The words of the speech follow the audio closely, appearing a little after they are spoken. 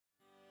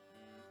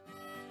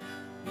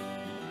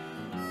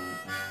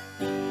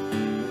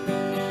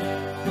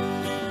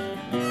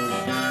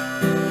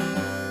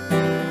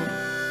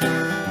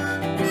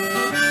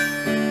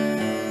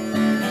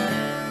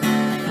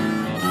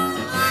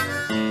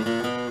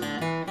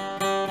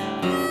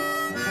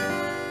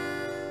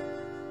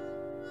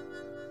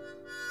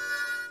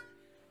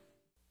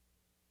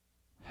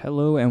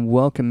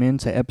welcome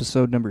into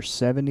episode number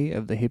 70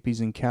 of the Hippies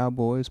and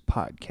Cowboys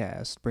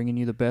podcast, bringing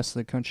you the best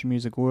of the country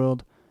music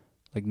world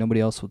like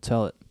nobody else will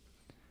tell it.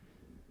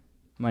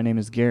 My name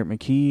is Garrett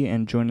McKee,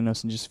 and joining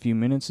us in just a few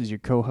minutes is your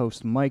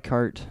co-host Mike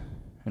Hart,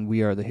 and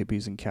we are the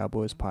Hippies and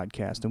Cowboys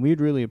podcast. And we'd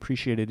really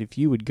appreciate it if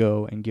you would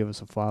go and give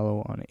us a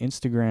follow on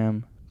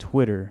Instagram,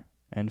 Twitter,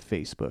 and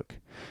Facebook.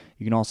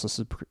 You can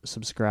also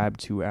subscribe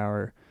to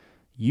our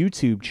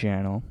YouTube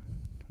channel,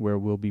 where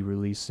we'll be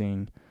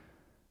releasing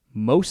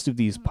most of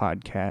these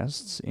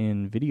podcasts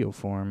in video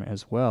form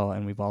as well,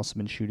 and we've also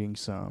been shooting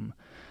some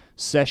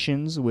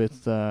sessions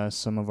with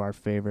some of our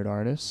favorite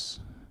artists,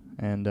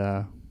 and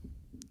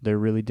they're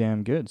really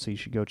damn good, so you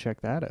should go check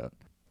that out.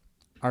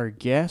 Our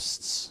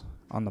guests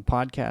on the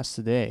podcast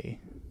today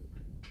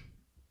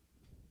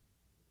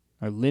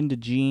are Linda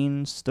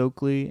Jean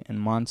Stokely and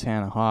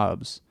Montana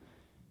Hobbs,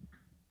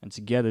 and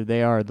together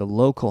they are the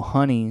Local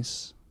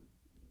Honeys,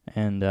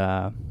 and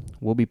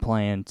we'll be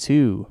playing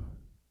two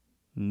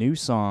new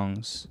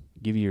songs,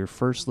 give you your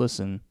first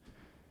listen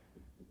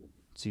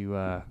to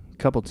a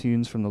couple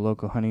tunes from the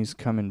Local Honeys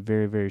coming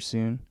very, very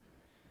soon.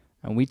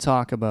 And we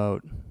talk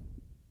about,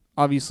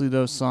 obviously,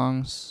 those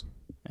songs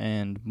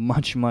and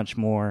much, much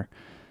more.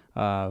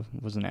 It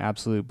was an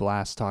absolute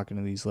blast talking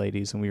to these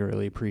ladies, and we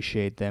really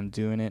appreciate them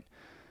doing it.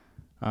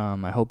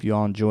 I hope you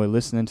all enjoy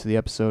listening to the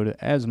episode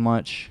as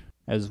much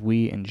as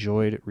we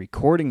enjoyed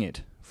recording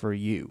it for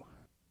you.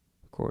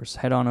 Of course,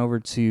 head on over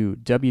to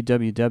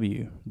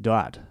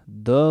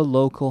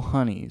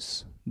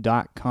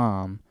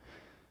www.thelocalhoneys.com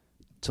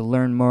to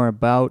learn more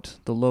about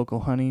the Local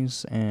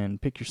Honeys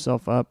and pick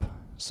yourself up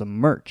some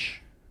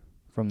merch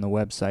from the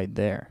website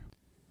there.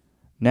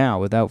 Now,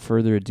 without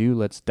further ado,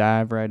 let's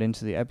dive right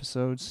into the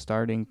episode.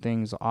 Starting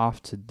things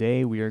off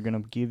today, we are going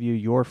to give you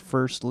your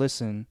first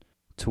listen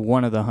to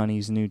one of the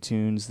Honeys' new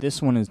tunes.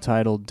 This one is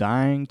titled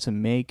Dying to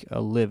Make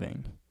a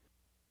Living.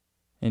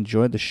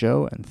 Enjoy the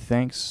show, and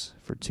thanks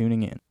for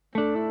tuning in.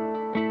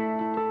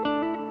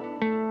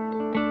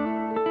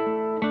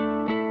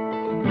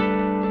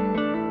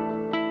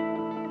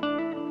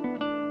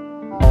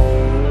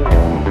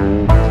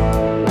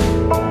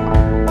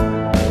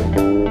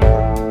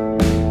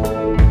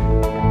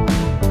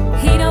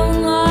 He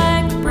don't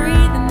like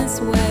breathing this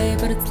way,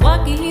 but it's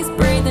lucky he's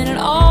breathing at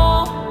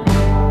all.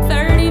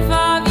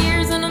 35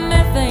 years in a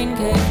methane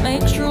cave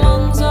makes your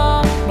lungs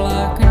all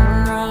black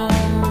and raw.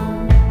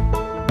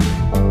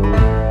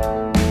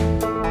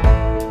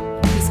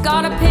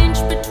 Got a pinch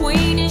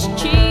between his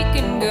cheek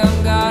and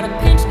gum, got a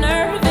pinched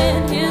nerve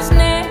in his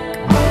neck.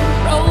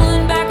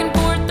 Rolling back and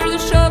forth through the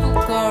shuttle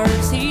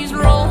cars, he's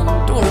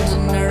rolling towards a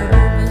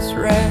nervous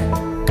wreck.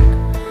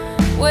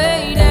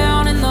 Way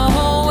down in the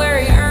hole where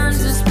he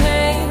earns his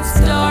pay, it's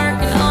dark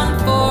and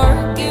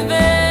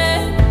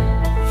unforgiving.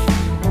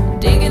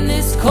 Digging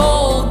this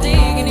coal,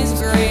 digging his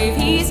grave,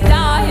 he's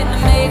dying to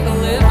make a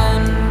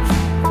living.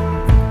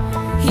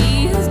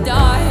 He is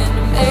dying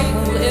to make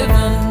a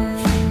living.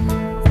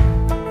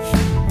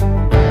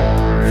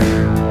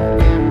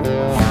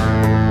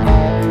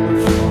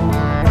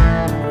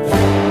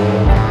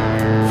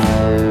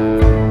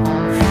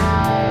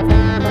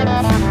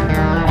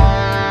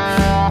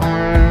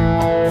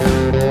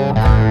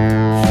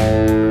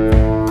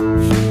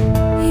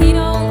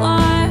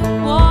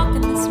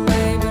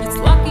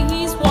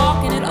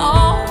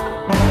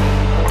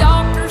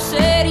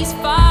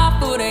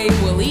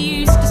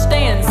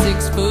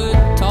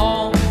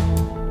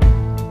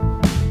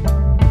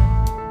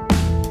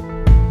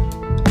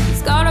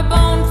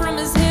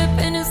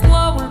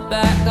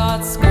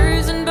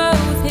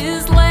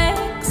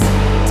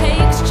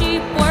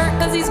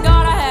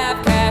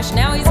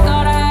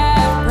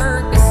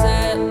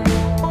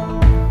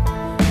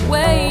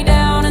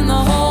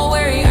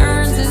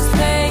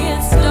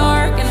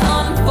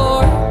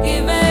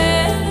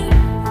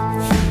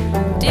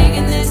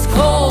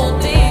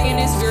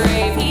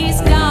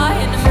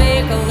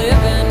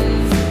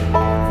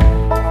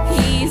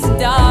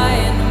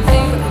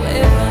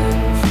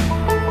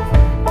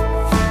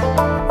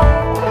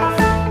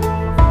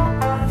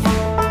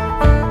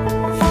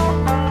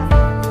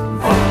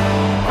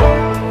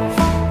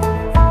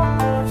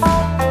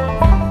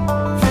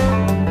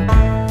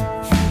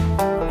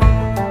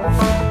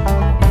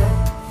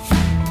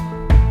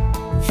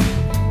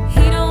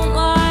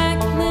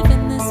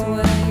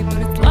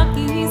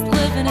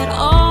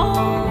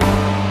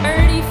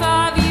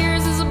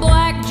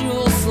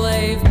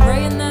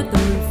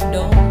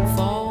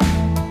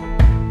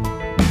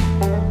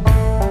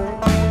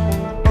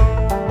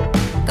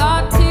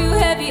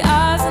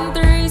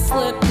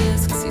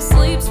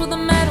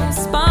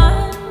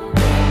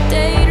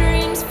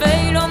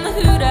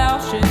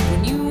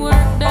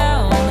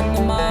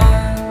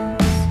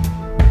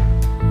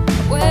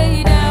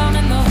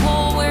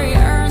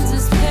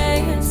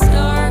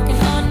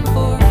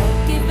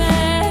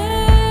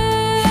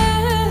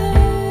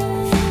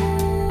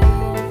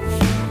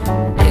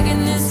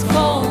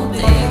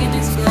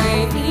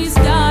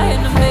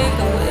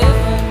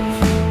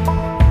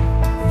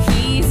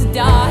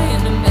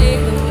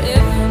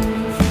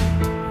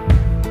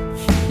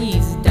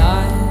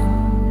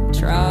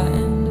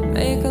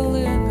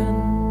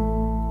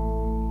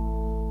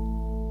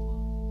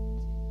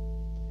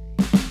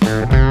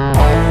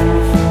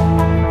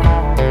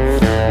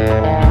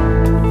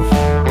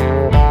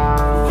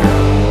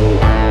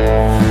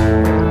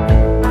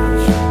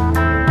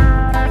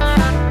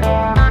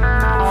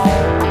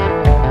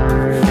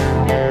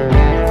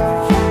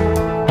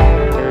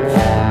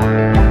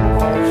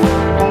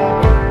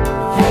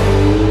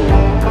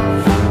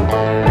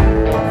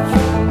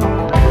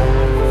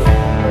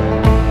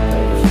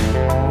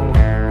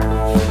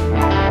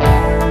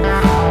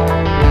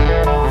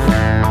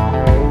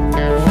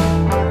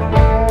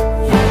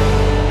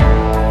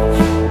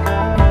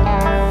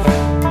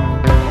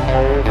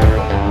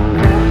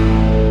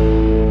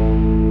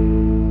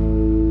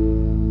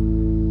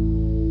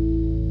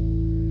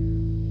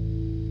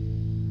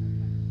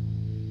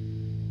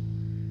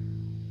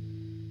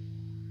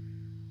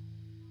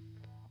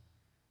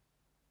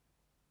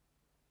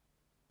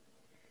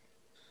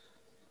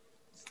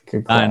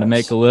 Trying to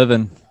make a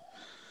living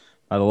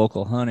by the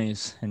local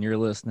honeys, and you're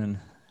listening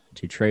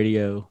to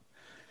Tradio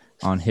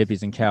on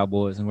Hippies and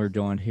Cowboys, and we're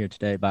joined here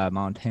today by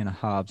Montana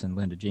Hobbs and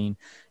Linda Jean.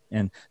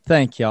 And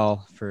thank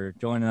y'all for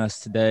joining us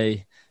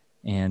today.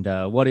 And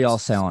what are y'all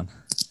selling?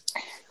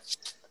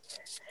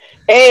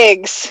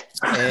 Eggs.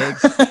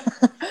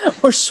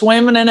 We're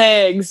swimming in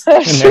eggs.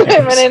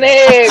 Swimming in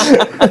eggs.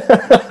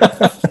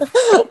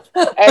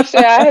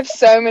 Actually, I have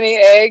so many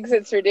eggs,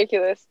 it's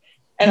ridiculous.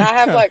 And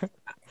I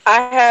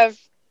have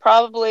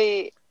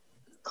probably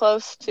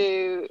close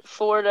to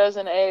 4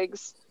 dozen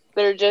eggs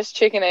that are just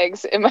chicken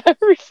eggs in my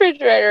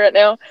refrigerator right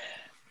now.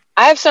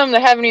 I have some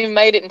that haven't even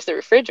made it into the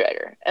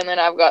refrigerator, and then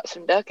I've got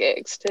some duck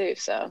eggs too.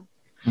 So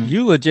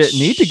you legit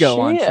need to go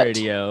on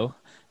Tradio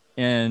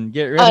and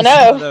get rid of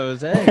some of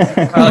those eggs.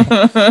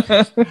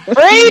 Free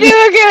to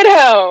a good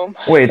home.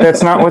 Wait,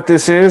 that's not what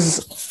this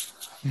is?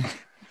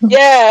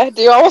 Yeah,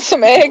 do you all want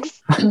some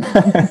eggs?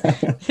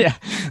 Yeah,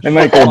 It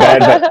might go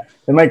bad.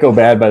 It might go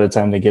bad by the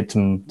time they get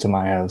to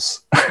my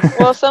house.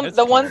 Well,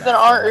 the ones that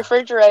aren't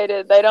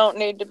refrigerated, they don't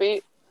need to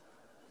be.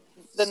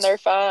 Then they're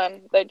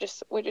fine.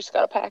 We just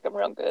gotta pack them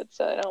real good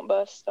so they don't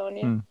bust on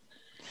you.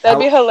 That'd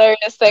be a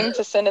hilarious thing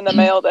to send in the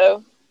mail,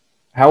 though.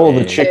 How will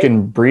the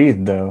chicken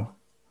breathe, though?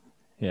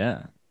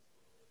 Yeah.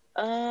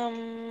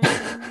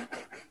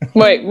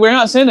 Wait, we're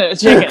not sending a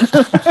chicken.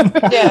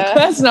 Yeah,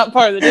 that's not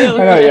part of the deal. I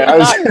know, yeah,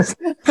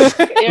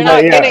 you're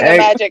not getting a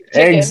magic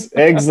chicken.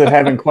 Eggs that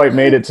haven't quite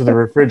made it to the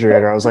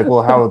refrigerator. I was like,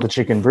 well, how will the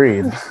chicken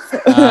breathe?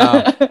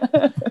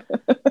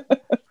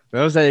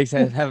 Those eggs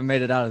haven't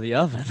made it out of the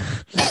oven.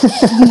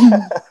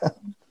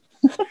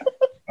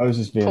 I was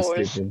just being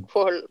stupid.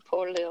 Poor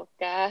little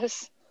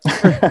guys.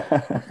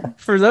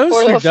 For those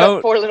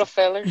poor little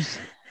fellers.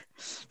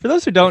 For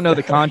those who don't know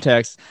the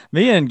context,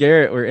 me and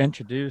Garrett were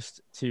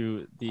introduced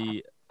to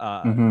the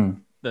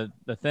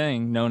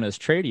thing known as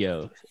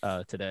Tradio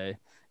today,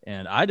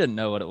 and I didn't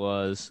know what it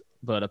was,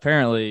 but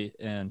apparently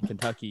in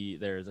Kentucky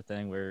there's a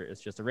thing where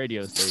it's just a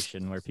radio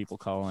station where people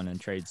call in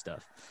and trade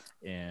stuff,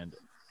 and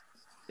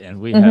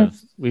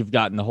we've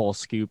gotten the whole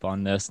scoop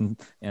on this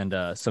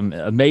and some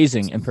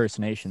amazing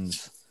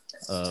impersonations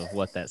of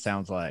what that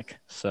sounds like.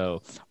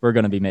 So we're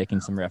going to be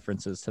making some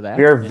references to that.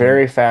 We are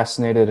very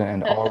fascinated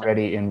and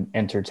already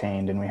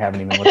entertained, and we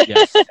haven't even looked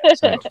yet.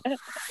 So.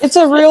 It's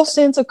a real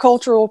sense of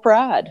cultural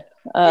pride.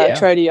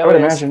 Tradio I would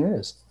imagine it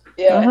is.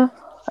 Yeah.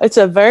 It's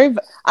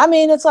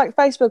it's like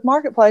Facebook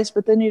Marketplace,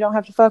 but then you don't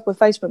have to fuck with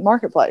Facebook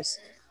Marketplace.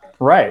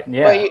 Right.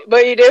 Yeah.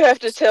 But you do have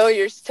to tell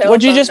your telephone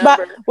Would you just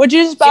number. buy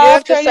You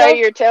have to say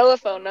your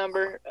telephone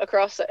number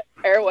across the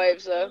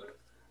airwaves, though.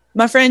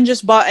 My friend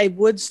just bought a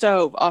wood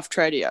stove off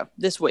Tradio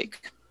this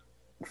week.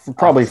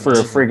 Probably for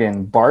a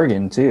friggin'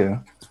 bargain too.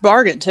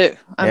 Bargain too.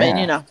 I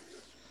mean.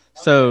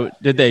 So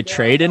did they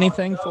trade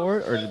anything for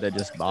it, or did they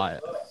just buy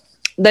it?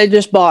 They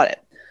just bought it.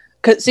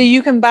 Cause see,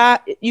 you can buy,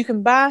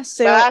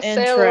 sell,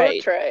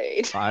 and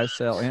trade. Buy,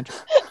 sell, and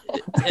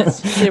trade.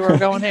 See where we're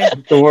going here.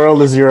 The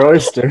world is your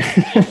oyster.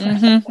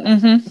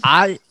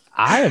 I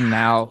am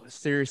now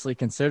seriously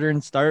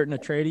considering starting a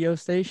Tradio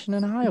station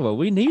in Iowa.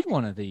 We need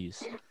one of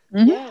these.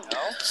 Mm-hmm. Yeah.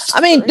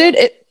 I mean, dude,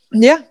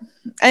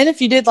 and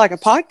if you did like a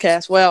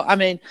podcast, well, I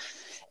mean,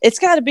 it's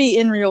got to be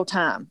in real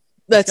time.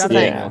 That's the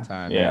thing.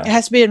 It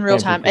has to be in real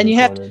time, and you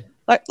have to,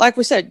 like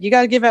we said, you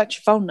got to give out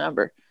your phone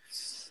number,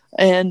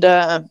 and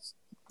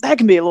that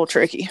can be a little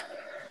tricky.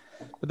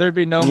 But there'd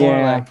be no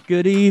more like,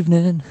 "Good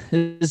evening,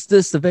 is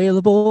this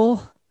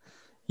available?"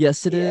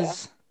 Yes, it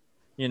is.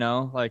 You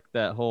know, like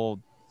that whole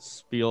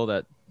spiel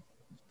that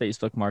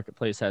Facebook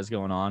Marketplace has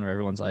going on, where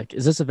everyone's like,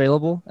 "Is this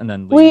available?" And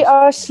then leaves. We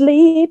are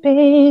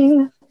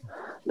sleeping.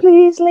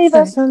 Please leave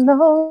us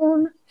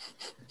alone.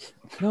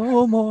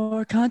 No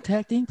more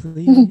contacting,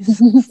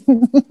 please.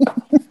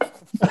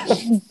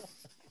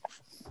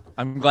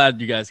 I'm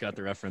glad you guys got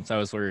the reference. I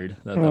was worried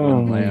that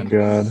wouldn't land.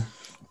 God.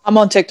 I'm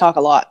on TikTok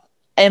a lot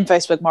and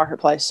Facebook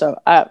Marketplace, so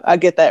I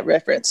get that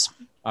reference.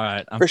 All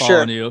right, I'm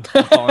following you.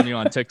 I'm following you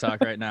on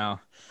TikTok right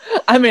now.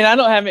 I mean, I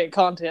don't have any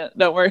content.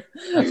 Don't worry.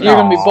 You're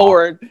gonna be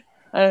bored.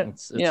 I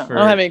don't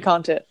have any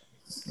content.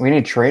 We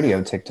need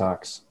Tradio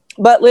TikToks.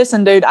 But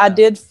listen, dude, I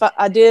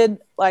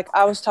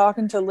was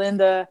talking to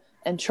Linda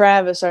and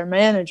Travis, our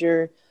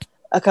manager,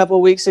 a couple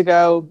of weeks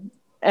ago,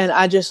 and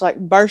I just like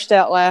burst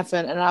out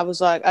laughing, and I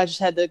was like, I just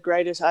had the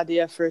greatest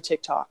idea for a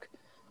TikTok.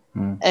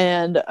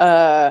 And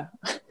I'm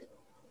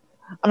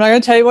not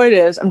going to tell you what it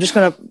is. I'm just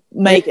going to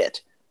make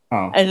it.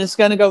 And it's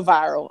going to go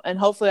viral. And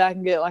hopefully I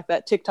can get like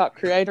that TikTok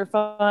creator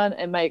fund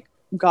and make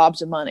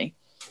gobs of money.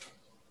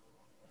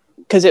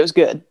 Because it was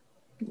good.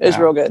 It was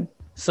real good.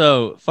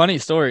 So, funny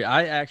story.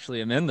 I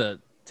actually am in the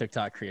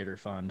TikTok creator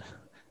fund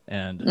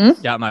and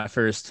got my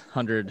first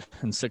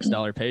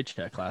 $106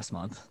 paycheck last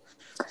month.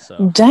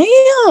 So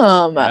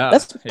damn.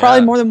 That's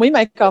probably more than we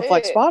make off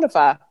like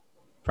Spotify.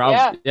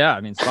 Probably. Yeah.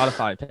 I mean,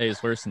 Spotify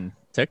pays worse than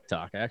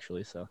TikTok,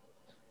 actually. So.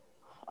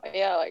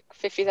 Yeah, like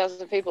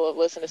 50,000 people have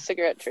listened to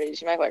Cigarette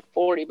Trees. You make like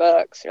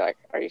 $40. You're like,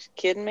 are you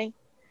kidding me?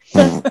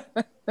 No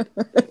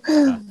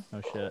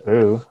shit.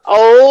 Ooh.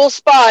 Old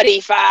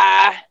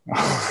Spotify.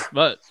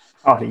 But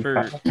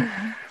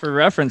for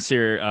reference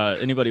here,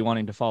 anybody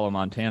wanting to follow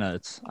Montana,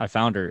 I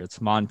found her.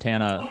 It's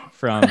Montana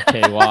from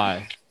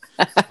KY.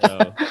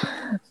 So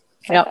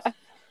yep.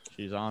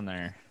 She's on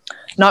there.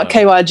 Not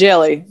KY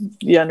Jelly,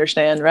 you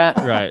understand, right?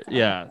 Right,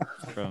 yeah.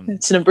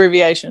 It's an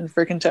abbreviation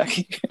for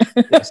Kentucky.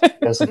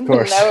 Yes, of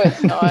course. No,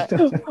 it's not.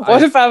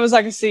 What if I was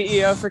like a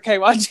CEO for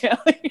KY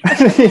Jelly?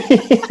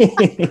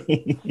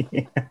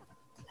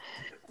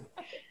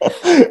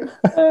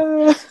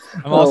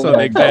 I'm also a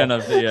big fan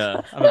of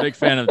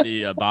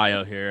the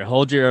bio here.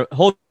 Hold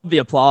the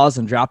applause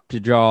and drop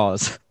your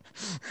jaws.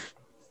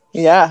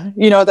 Yeah,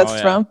 you know what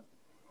that's from?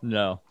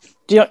 No.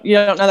 You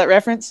don't know that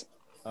reference?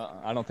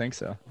 I don't think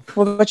so.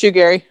 What about you,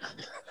 Gary?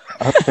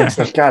 I don't think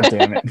so. God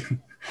damn it!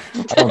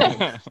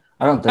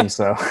 I don't think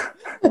so.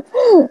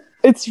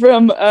 It's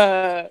from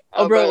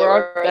Oh Brother, Where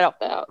Art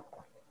Thou?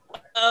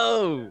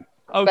 Oh,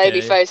 okay.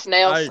 Babyface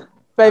Nelson.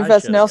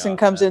 Babyface Nelson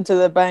comes into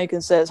the bank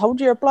and says,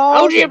 "Hold your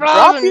applause, and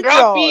drop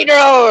your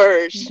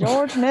drawers."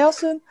 George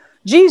Nelson,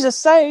 Jesus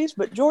saves,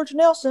 but George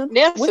Nelson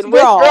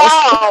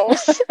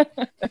withdraws.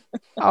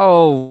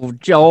 Oh,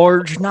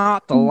 George,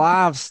 not the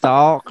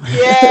livestock.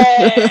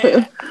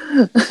 Yeah.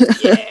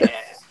 Yeah.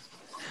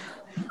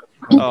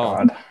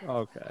 Oh,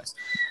 okay.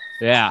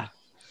 Yeah.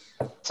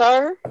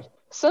 Sir,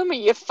 some of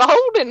your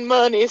folding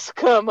money's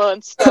come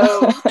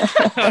unstowed.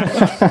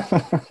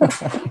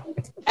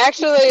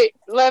 Actually,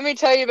 let me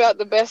tell you about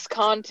the best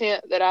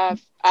content that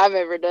I've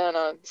ever done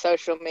on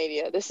social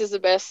media. This is the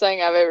best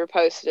thing I've ever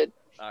posted.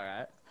 All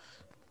right.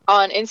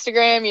 On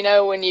Instagram, you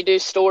know, when you do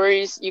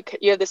stories, you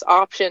have this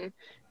option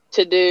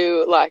to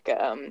do like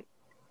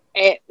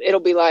it'll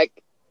be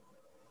like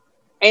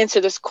answer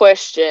this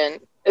question.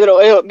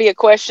 It'll be a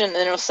question and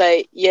it'll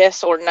say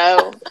yes or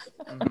no,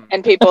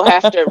 and people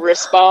have to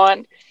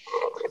respond.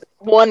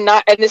 One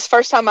night, and this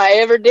first time I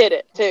ever did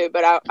it too,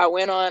 but I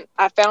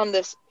found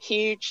this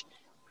huge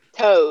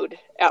toad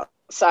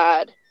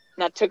outside,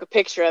 and I took a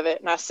picture of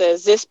it, and I said,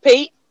 "Is this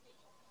Pete?"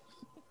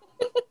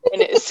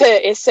 And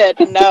it said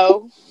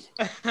no.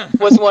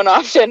 Was one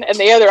option, and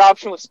the other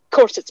option was, of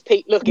course it's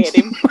Pete, look at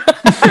him.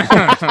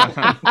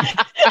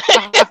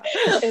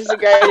 It's the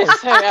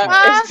greatest thing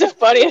it's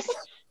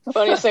the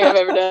funniest thing I've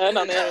ever done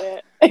on the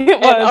internet.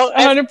 It was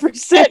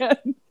 100%.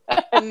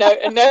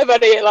 And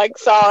nobody like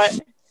saw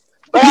it.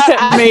 But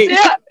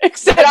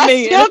Except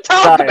me. I still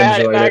talk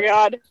about it, my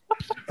God.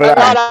 But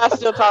I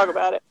still talk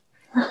about it.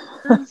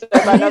 So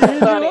everybody knows how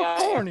funny I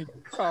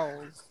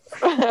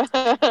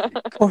am.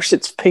 Of course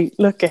it's Pete,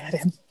 look at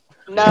him.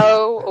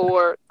 No,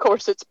 or of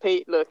course it's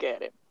Pete, look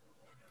at him.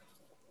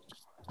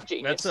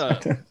 Genius.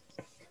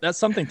 That's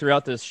something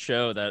throughout this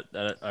show that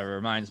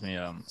reminds me,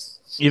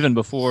 even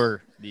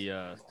before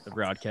the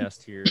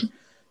broadcast here,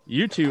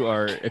 you two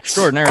are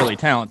extraordinarily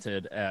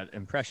talented at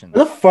impressions.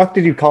 What the fuck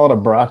did you call it a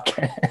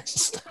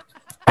broadcast?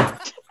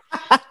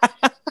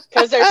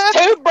 Because there's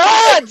two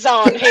broads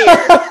on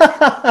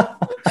here.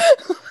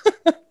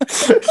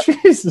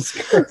 Jesus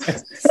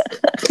Christ.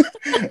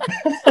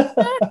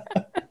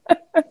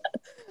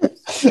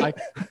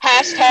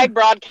 Hashtag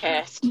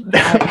broadcast.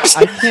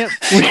 I can't.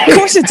 Of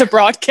course, it's a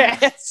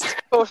broadcast.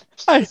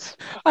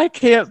 I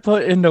can't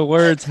put into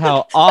words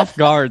how off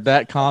guard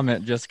that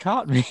comment just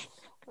caught me.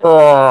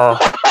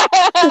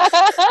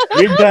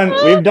 We've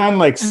done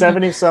like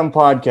 70 some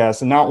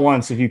podcasts, and not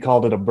once have you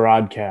called it a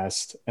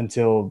broadcast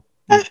until.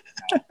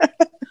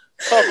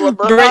 Couple of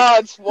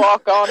broads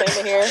walk on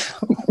in here.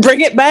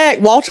 Bring it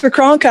back, Walter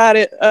Cronkite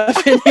it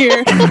up in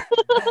here.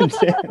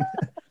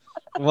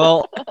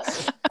 Well.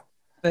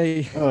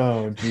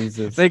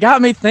 Jesus! They got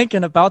me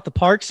thinking about the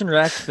Parks and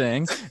Rec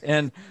thing,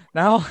 and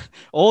now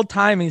old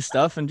timey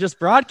stuff, and just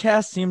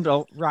broadcast seemed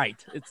right.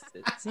 It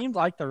seemed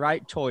like the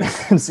right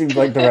choice. It seemed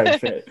like the right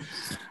fit.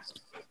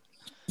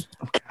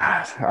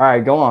 God. All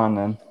right, go on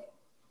then.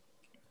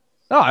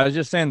 No, I was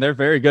just saying they're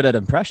very good at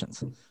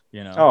impressions.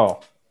 You know. Oh.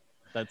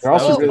 They're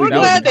also really we're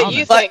glad that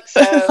you think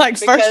so. Like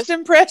first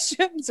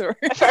impressions, or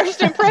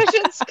first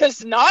impressions,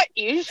 because not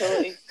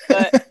usually.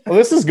 But well,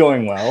 this is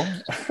going well.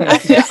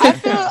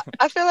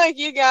 I feel like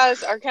you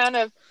guys are kind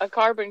of a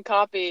carbon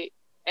copy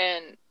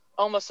and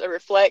almost a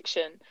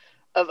reflection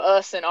of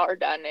us and our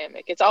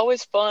dynamic. It's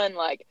always fun,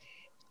 like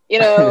you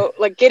know,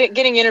 like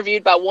getting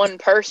interviewed by one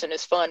person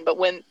is fun, but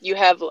when you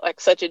have like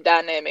such a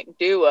dynamic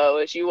duo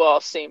as you all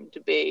seem to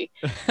be,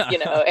 you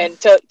know, and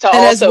to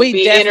and also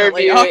be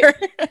interviewed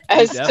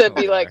as to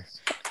be like,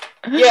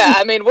 yeah,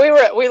 I mean, we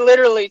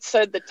literally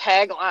said the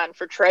tagline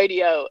for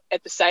Tradio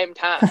at the same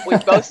time. We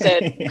both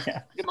said,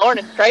 "Good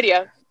morning,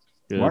 Tradio,"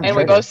 and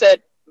we both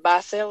said,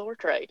 "Buy, sell, or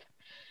trade."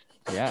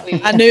 Yeah,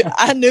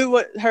 I knew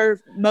what her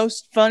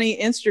most funny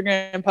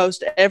Instagram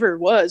post ever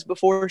was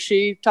before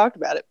she talked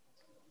about it.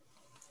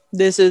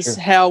 This is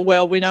how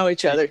well we know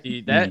each other.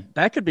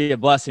 That could be a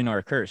blessing or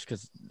a curse,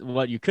 because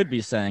what you could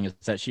be saying is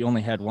that she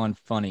only had one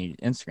funny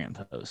Instagram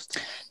post.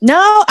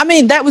 No, I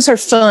mean, that was her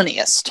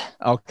funniest.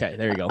 Okay,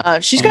 there you go.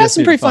 She's got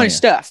some pretty funny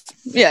stuff.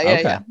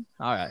 Yeah.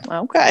 All right.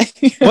 Okay.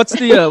 What's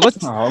the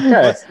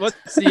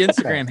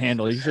Instagram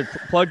handle? You should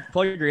plug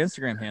your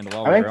Instagram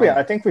handle.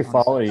 I think we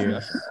follow you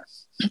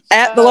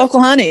at the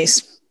local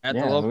honeys. At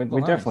the local we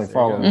honeys. definitely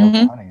follow the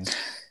local honeys.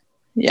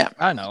 Yeah,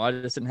 I know. I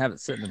just didn't have it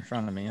sitting in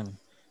front of me, and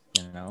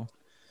you know.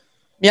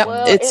 Yep,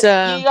 well, it's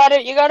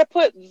you gotta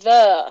put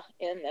the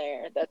in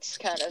there. That's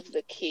kind of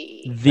the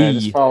key.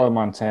 Just follow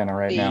Montana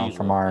right now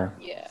from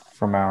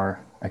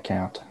our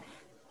account.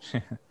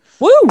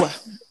 Woo!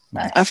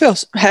 Nice. I feel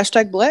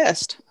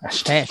 #blessed.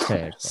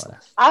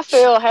 Hashtag. I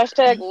feel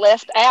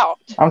 #left out.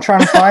 I'm trying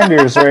to find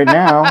yours right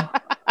now.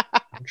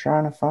 I'm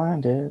trying to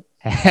find it.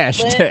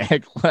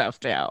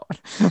 #left out.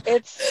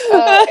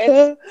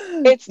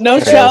 It's no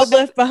child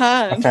left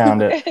behind. I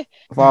found it.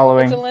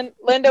 Following. It's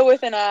Linda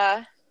with an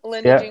I.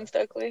 Linda Jean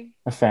Stokely.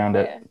 I found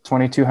it.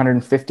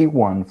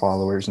 2,251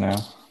 followers now.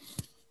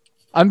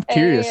 I'm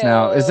curious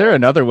now. Is there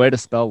another way to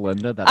spell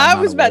Linda that I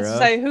was about to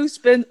say, who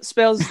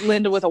spells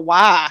Linda with a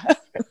Y?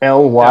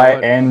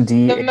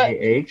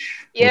 Lyndah.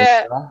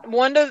 Yeah,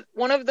 one of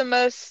the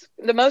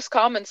most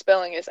common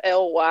spelling is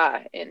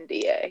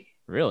Lynda.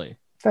 Really?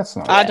 That's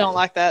not. I don't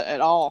like that at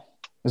all.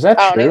 Is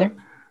that true?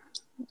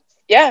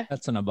 Yeah,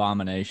 that's an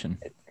abomination.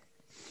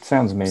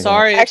 Sounds amazing.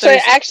 Sorry.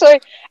 Actually,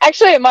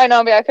 it might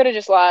not be. I could have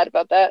just lied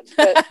about that.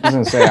 But I was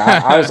gonna say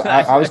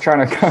I was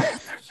trying to.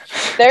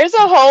 There's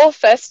a whole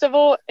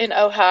festival in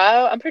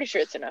Ohio. I'm pretty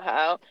sure it's in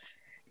Ohio.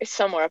 It's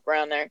somewhere up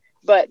around there.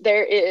 But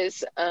there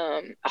is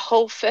a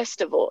whole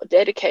festival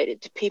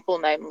dedicated to people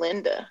named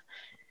Linda.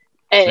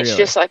 And it's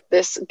just like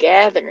this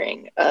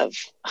gathering of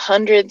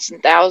hundreds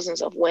and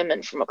thousands of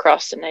women from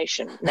across the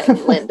nation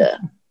named Linda.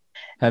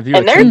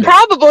 And they're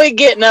probably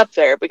getting up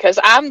there because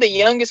I'm the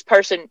youngest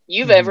person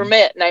you've ever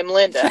met named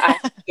Linda. I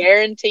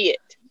guarantee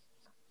it.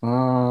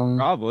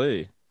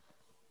 Probably.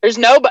 There's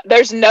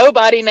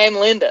nobody named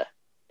Linda.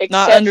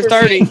 Not under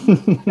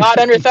 30. Not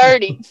under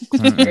 30.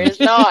 There is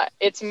not.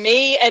 It's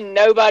me and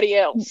nobody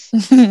else.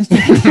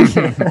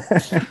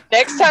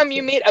 Next time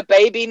you meet a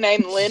baby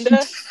named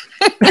Linda,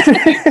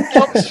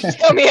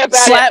 tell me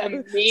about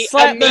it.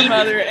 Slap their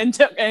mother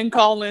and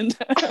call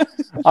Linda.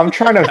 I'm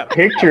trying to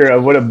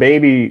picture what a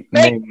baby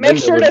named Make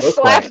Linda sure would to look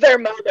slap like. their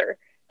mother.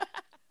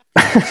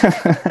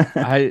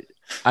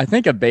 I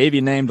think a baby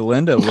named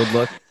Linda would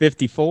look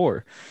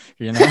 54.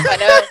 You know. I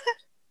know.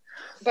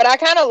 But I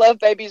kind of love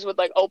babies with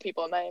like old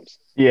people names.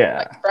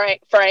 Yeah.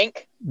 Like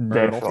Frank.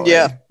 Definitely.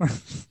 Yeah.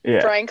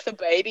 Frank the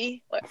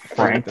baby.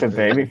 Frank the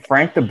baby.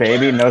 Frank the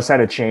baby knows how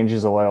to change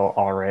his oil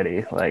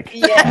already. Like,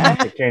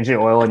 to change the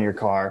oil in your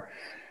car.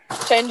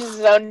 Changes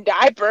his own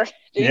diaper.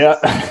 Jesus.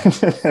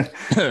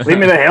 Yeah. Leave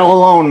me the hell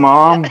alone,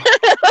 Mom.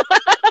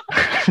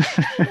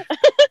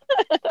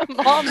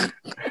 Mom,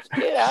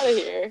 get out of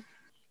here.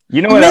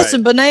 You know what?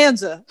 Missing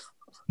Bonanza.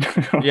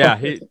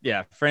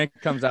 Yeah, Frank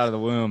comes out of the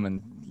womb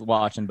and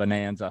watching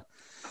Bonanza.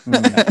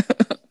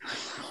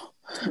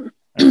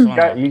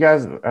 You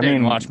guys, I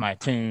mean, watch my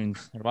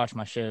tunes or watch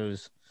my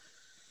shows.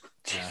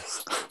 Yeah.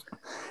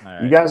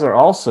 Right. You guys are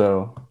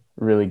also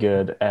really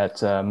good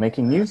at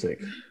making music,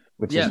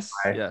 which is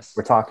why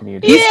we're talking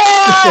to you. Yeah,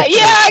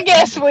 I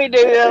guess we do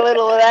a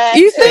little of that.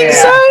 You think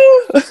so?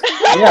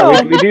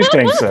 Yeah, we do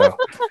think so.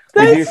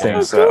 We do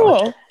think so.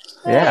 Cool.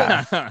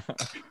 Yeah.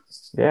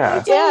 Yeah.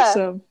 That's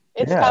awesome.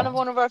 It's kind of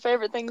one of our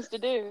favorite things to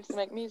do is to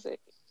make music.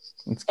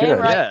 It's good.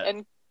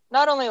 And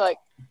not only like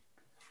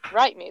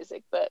write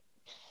music, but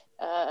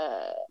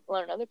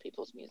learn other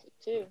people's music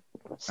too.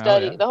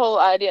 Study the whole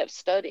idea of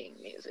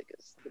studying music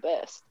is the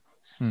best.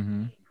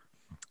 Mm-hmm.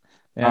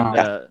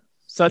 And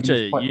such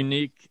a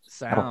unique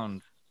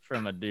sound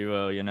from a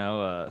duo, you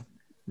know, a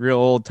real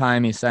old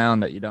timey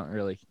sound that you don't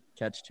really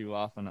catch too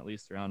often, at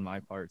least around my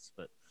parts.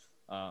 But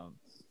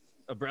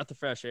a breath of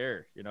fresh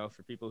air, you know,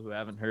 for people who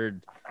haven't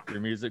heard your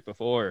music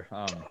before.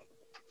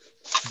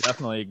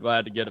 Definitely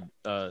glad to get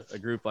a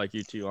group like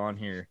you two on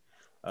here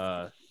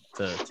to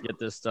get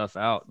this stuff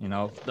out. You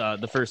know,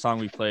 the first song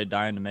we played,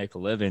 "Dying to Make a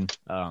Living,"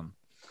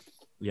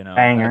 you know,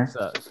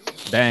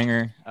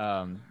 banger.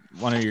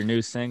 One of your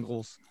new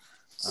singles.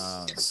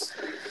 I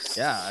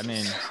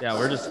mean,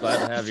 we're just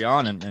glad to have you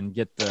on and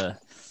get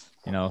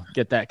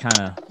get that kind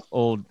of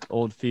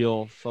old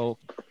feel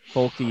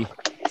folky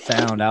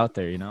sound out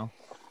there, you know.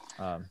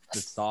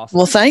 It's awesome.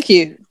 Well, thank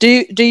you.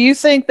 Do you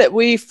think that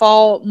we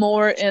fall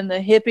more in the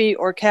hippie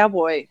or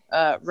cowboy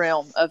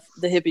realm of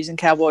the Hippies and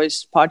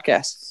Cowboys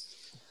podcast?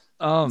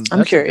 I'm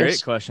curious. A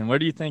great question. Where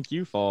do you think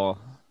you fall?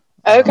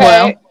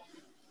 Okay.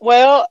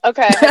 Well,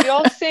 okay.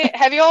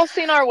 Have you all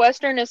seen our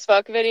Western as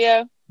fuck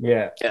video?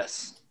 Yeah.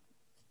 Yes.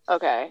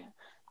 Okay.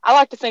 I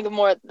like to think of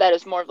that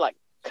as more of like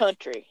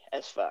country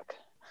as fuck.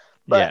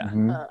 But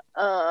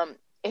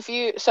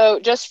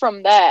just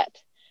from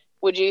that,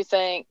 would you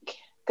think,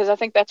 because I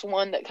think that's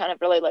one that kind of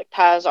really like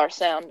ties our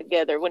sound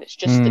together when it's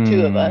just the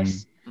two of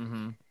us.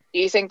 Mm-hmm. Do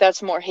you think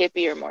that's more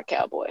hippie or more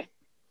cowboy?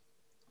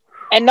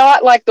 And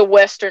not like the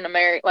Western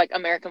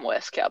American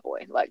West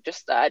cowboy, like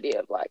just the idea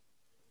of like.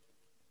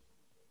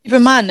 Keep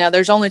in mind now,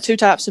 there's only two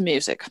types of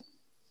music: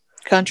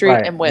 country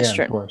and Western.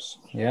 Yeah, of course.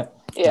 Yep.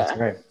 Yeah. That's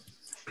right.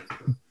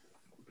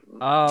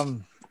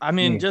 I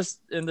mean,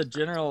 just in the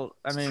general,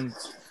 I mean,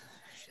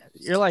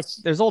 you're like,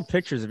 there's old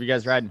pictures of you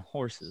guys riding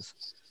horses,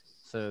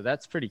 so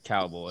that's pretty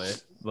cowboy.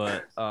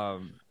 But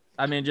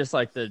I mean, just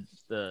like the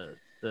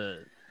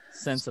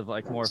sense of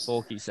like more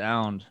folky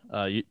sound,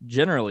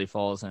 generally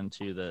falls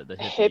into the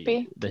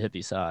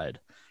hippie side.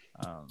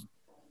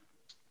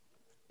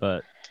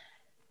 But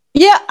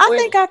yeah, I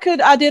think I could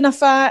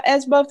identify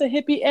as both a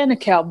hippie and a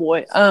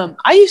cowboy.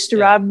 I used to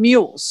ride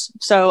mules,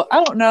 so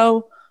I don't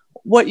know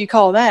what you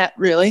call that,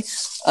 really.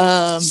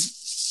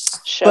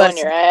 Showing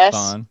your ass.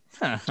 Fun.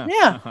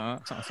 Yeah.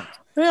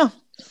 Yeah.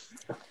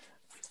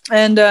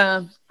 And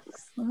I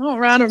don't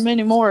ride them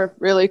anymore,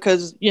 really,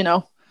 because,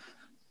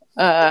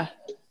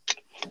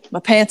 my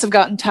pants have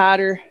gotten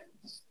tighter.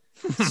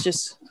 It's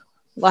just,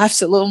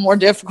 life's a little more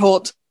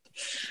difficult.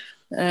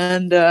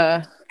 And,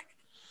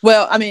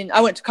 well, I mean,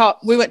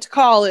 we went to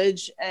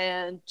college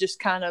and just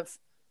kind of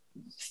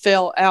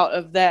fell out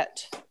of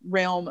that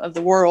realm of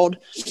the world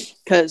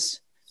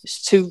because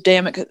it's too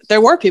damn it.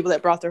 There were people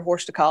that brought their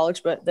horse to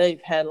college, but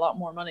they've had a lot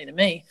more money than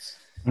me.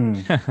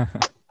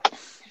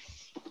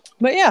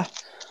 But yeah,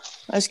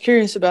 I was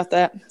curious about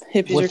that.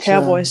 Hippies or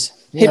cowboys?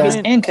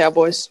 Hippies and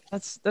cowboys.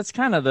 That's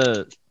kind of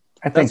the.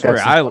 I think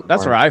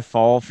that's where I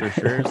fall for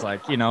sure. It's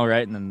like,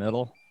 right in the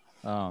middle.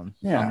 I'm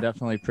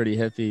definitely pretty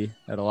hippie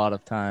at a lot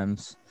of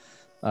times.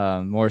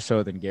 More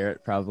so than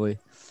Garrett probably.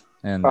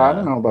 And I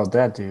don't know about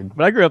that, dude.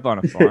 But I grew up on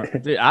a farm.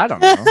 Dude, I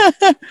don't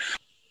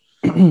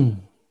know.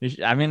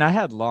 I mean, I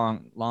had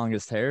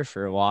longest hair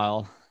for a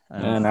while.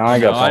 And now I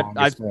got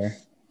longest hair.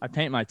 I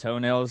paint my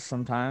toenails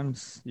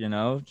sometimes,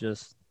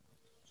 just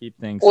keep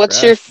things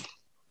fresh.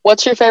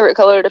 What's your favorite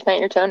color to paint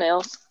your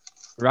toenails?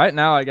 Right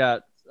now I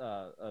got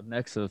a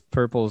mix of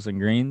purples and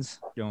greens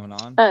going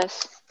on.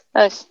 Nice.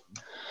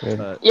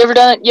 You ever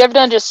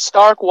done just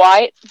stark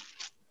white?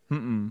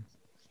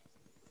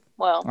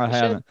 Well, I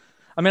haven't.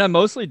 I mean, I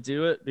mostly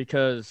do it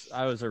because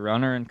I was a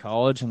runner in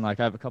college and like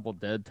I have a couple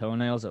dead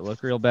toenails that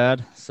look real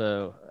bad,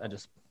 so I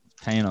just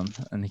paint them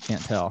and they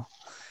can't tell.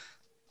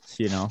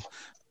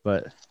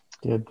 But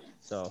good.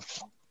 So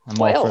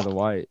I'm all for the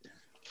white.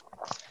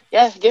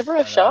 Yeah, give her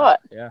a shot.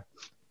 Yeah,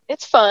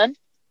 it's fun.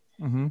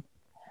 Mm-hmm.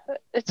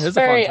 It's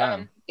very a fun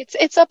time.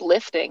 It's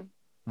uplifting.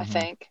 I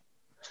think.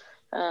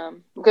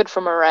 Good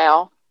for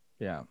morale.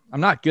 Yeah, I'm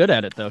not good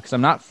at it though because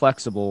I'm not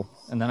flexible,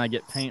 and then I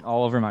get paint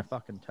all over my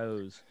fucking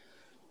toes.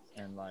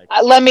 And like,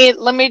 let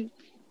me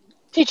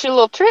teach you a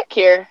little trick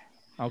here.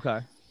 Okay.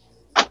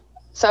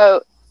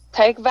 So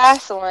take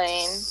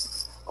Vaseline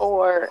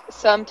or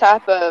some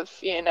type of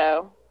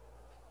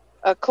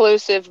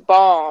occlusive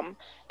balm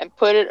and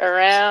put it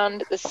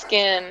around the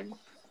skin,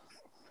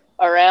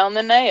 around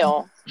the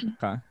nail.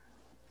 Okay.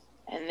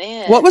 And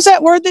then what was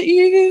that word that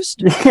you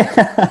used?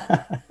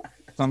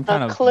 Some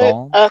kind of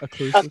balm.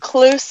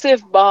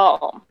 Occlusive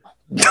balm.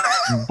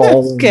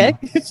 Okay.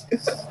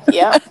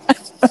 Yeah.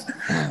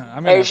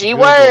 There's your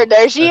word.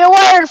 There's your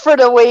word for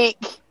the week.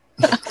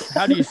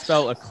 How do you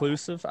spell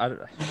occlusive?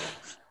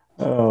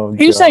 Oh, are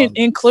you saying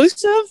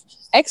inclusive?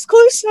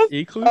 Exclusive?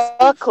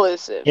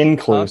 Occlusive.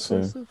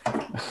 Inclusive.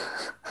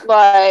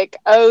 Like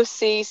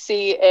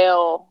OCCLUSIVE,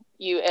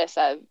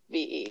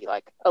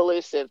 like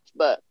elusive,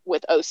 but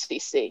with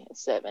OCC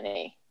instead of an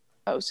E.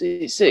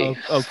 OCC.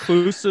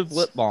 Occlusive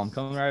lip balm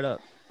coming right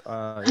up.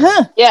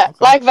 Yeah, okay.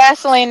 Like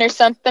Vaseline or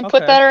something. Okay.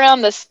 Put that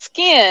around the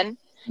skin,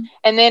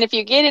 and then if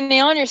you get any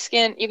on your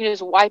skin, you can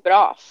just wipe it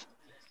off,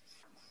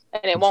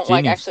 and it won't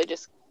like actually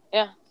just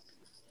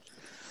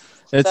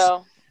It's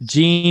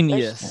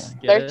genius.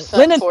 There's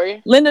something for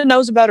you. Linda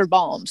knows about her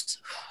balms.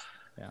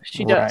 Yeah,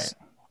 she does.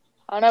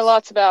 I know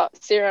lots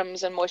about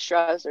serums and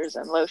moisturizers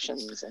and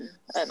lotions and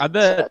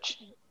such.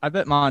 I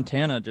bet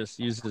Montana just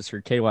uses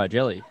her KY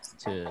jelly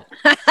to.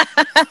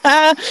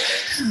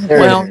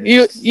 Well,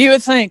 you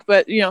would think,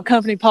 but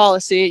company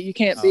policy, you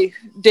can't be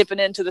dipping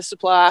into the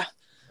supply.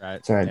 Right.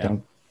 That's right. Yeah.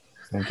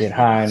 Don't get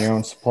high on your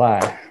own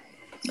supply.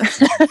 That's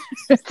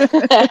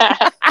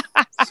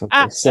what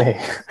they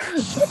say.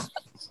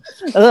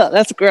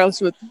 That's gross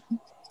with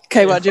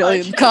KY jelly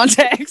in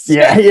contacts.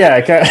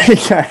 Yeah, kind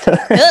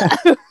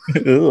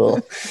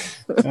of.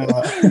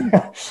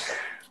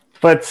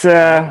 But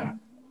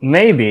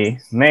maybe,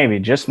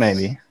 just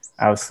maybe,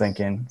 I was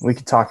thinking we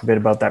could talk a bit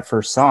about that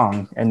first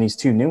song and these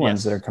two new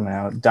ones that are coming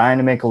out. Dying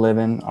to Make a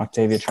Living,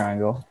 Octavia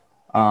Triangle.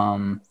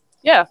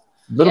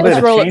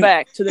 Let's roll it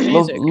back to the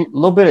music.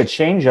 Little bit of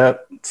change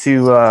up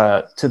to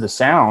the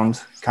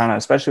sound, kind of,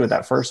 especially with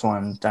that first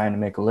one, Dying to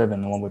Make a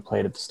Living, the one we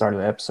played at the start of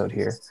the episode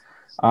here.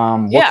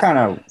 What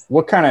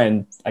kind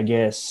of, I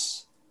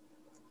guess,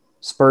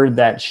 spurred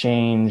that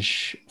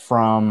change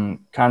from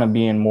kind of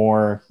being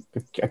more,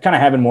 kind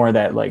of having more of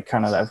that, like,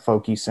 kind of that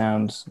folky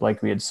sound,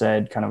 like we had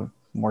said, kind of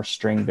more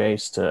string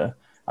based to,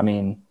 I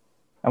mean,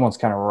 that one's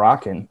kind of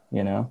rocking,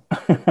 you know?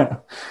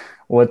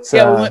 We went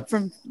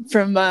from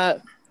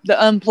the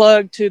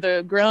unplugged to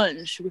the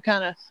grunge. We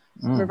kind of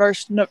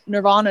reversed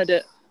Nirvana'd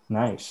it.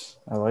 Nice.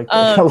 I like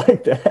that. I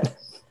like that.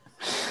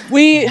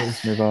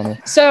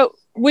 So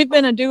we've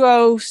been a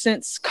duo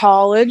since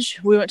college.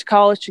 We went to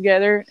college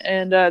together,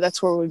 and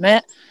that's where we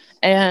met.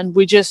 And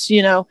we just,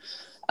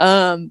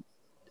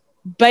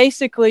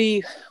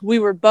 basically we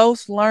were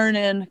both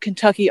learning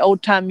Kentucky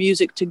old time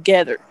music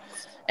together.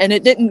 And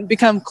it didn't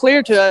become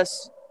clear to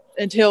us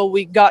until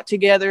we got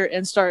together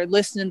and started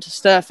listening to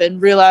stuff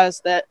and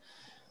realized that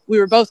we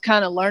were both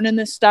kind of learning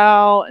this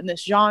style and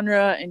this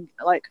genre and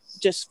like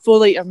just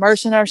fully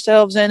immersing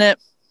ourselves in it.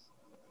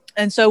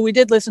 And so we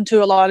did listen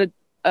to a lot of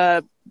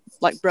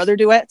like brother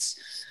duets,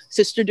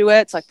 sister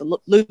duets, like the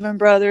Louvin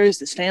brothers,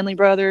 the Stanley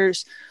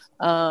brothers.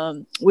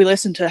 We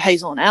listened to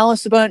Hazel and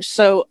Alice a bunch.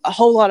 So a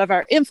whole lot of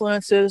our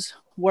influences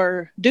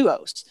were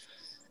duos.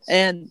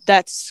 And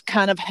that's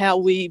kind of how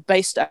we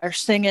based our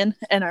singing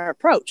and our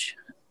approach.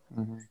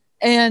 Mm-hmm.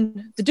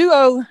 And the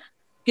duo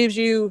gives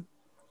you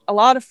a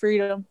lot of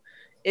freedom.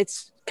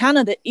 It's kind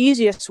of the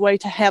easiest way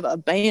to have a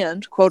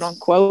band, quote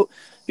unquote,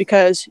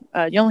 because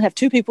you only have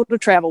two people to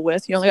travel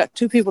with. You only got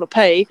two people to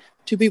pay,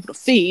 two people to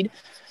feed.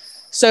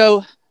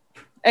 So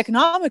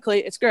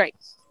economically, it's great.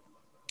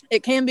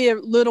 It can be a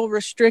little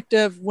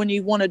restrictive when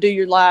you want to do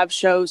your live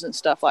shows and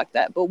stuff like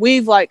that. But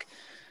we've like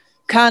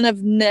kind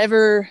of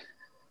never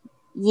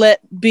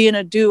let being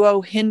a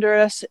duo hinder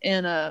us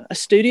in a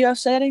studio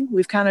setting.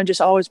 We've kind of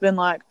just always been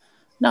like,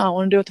 no, I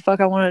want to do what the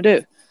fuck I want to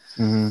do.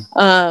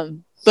 Mm-hmm.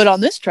 But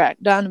on this track,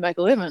 Dying to Make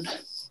a Living,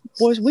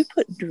 boys, we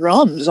put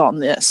drums on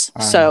this.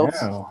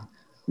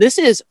 This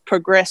is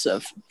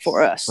progressive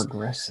for us.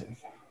 Progressive.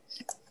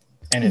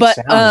 And it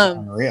sounds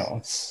unreal.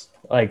 It's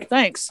like,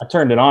 thanks. I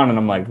turned it on and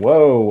I'm like,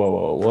 whoa,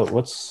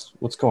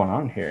 what's going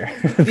on here?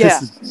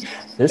 This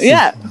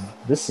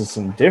is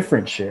some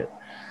different shit.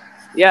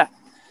 Yeah.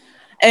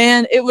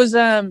 And it was,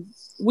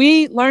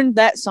 we learned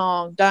that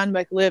song, Dying to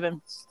Make a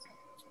Living,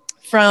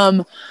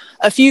 from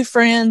a few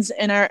friends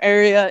in our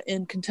area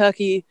in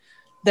Kentucky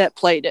that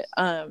played it.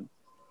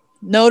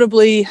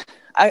 Notably,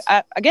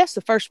 I guess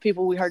the first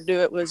people we heard do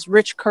it was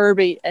Rich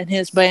Kirby and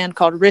his band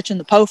called Rich and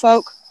the Po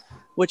Folk,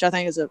 which I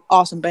think is an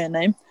awesome band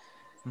name.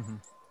 Mm-hmm.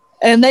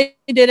 And they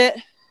did it.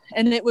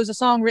 And it was a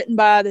song written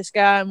by this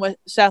guy in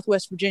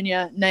Southwest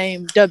Virginia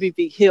named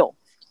W.B. Hill,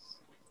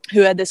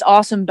 who had this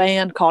awesome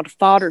band called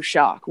Fodder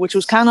Shock, which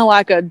was kind of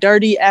like a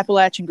dirty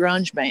Appalachian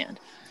grunge band.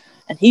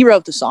 And he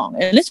wrote the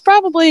song. And it's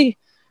probably,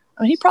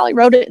 he probably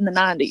wrote it in the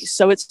 90s.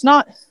 So it's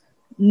not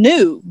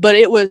new, but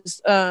it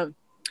was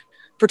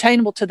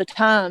pertainable to the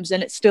times,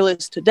 and it still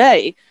is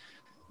today,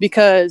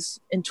 because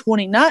in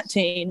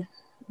 2019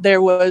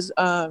 there was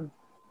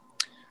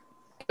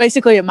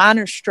basically a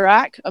miners'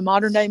 strike, a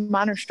modern day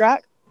miners'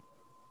 strike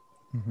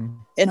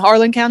in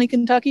Harlan County,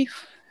 Kentucky,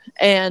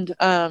 and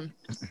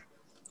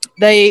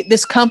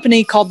this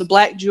company called the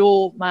Black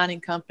Jewel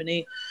Mining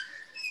Company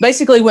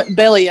basically went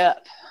belly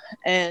up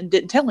and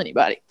didn't tell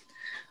anybody,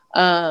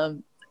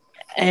 and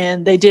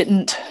they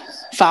didn't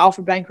file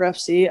for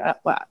bankruptcy,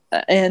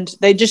 and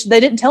they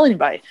didn't tell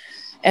anybody,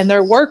 and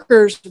their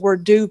workers were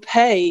due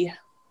pay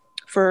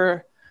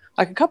for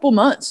like a couple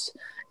months,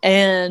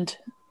 and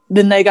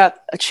then they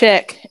got a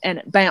check and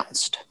it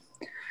bounced,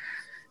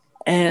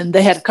 and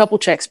they had a couple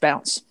checks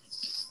bounce.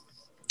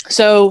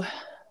 So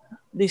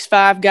these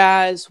 5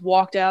 guys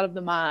walked out of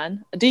the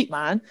mine, a deep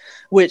mine,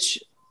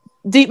 which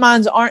deep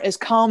mines aren't as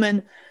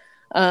common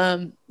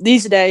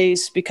these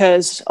days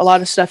because a lot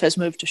of stuff has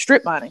moved to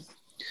strip mining.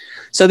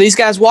 So these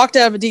guys walked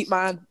out of a deep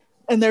mine,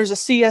 and there's a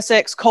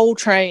CSX coal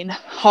train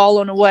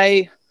hauling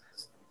away,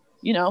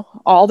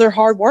 all their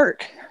hard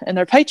work and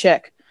their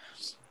paycheck.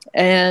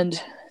 And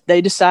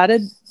they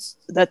decided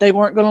that they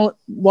weren't going to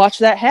watch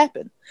that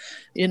happen.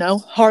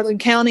 Harlan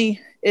County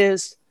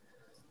is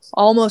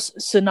almost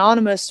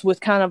synonymous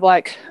with kind of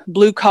like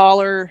blue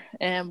collar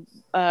and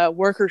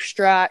worker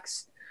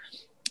strikes.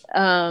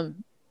 Have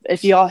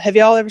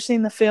y'all ever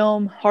seen the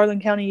film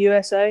Harlan County,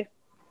 USA?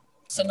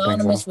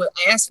 Synonymous with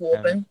ass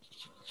whooping.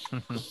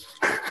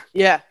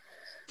 Yeah.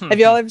 Have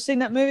y'all ever seen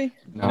that movie?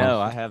 No,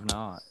 I have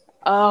not.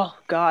 Oh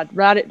God,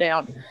 write it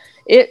down.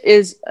 It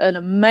is an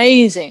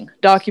amazing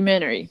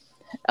documentary.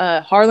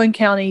 Harlan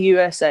County,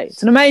 USA.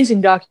 It's an amazing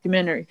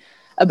documentary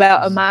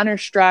about a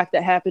miners' strike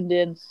that happened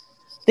in,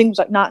 I think it was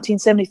like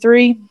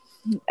 1973,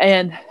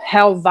 and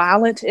how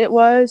violent it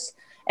was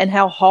and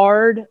how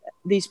hard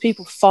these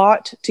people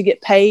fought to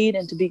get paid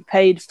and to be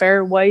paid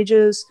fair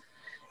wages.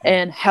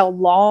 and how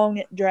long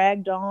it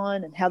dragged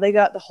on and how they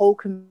got the whole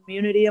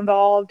community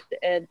involved.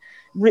 And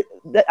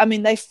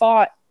they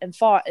fought and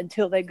fought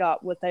until they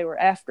got what they were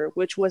after,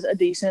 which was a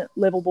decent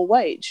livable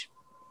wage.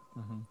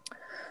 Mm-hmm.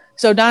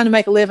 So Dying to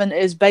Make a Living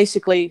is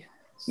basically,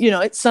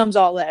 it sums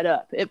all that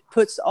up. It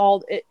puts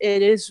it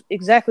is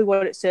exactly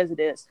what it says it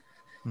is.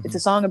 Mm-hmm. It's a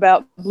song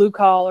about blue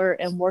collar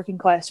and working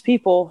class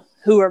people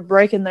who are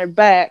breaking their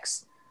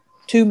backs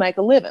to make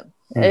a living.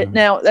 Mm-hmm.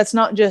 Now, that's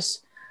not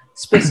just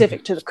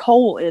specific to the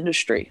coal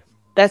industry.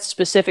 That's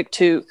specific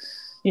to,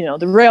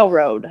 the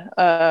railroad,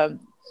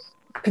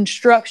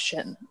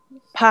 construction,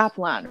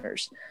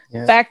 pipeliners,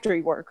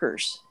 factory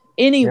workers,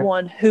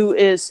 anyone who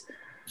is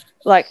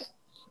like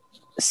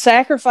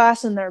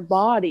sacrificing their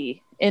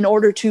body in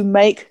order to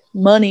make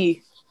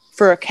money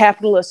for a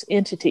capitalist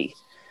entity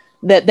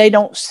that they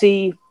don't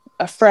see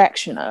a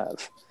fraction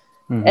of.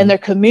 Mm-hmm. And their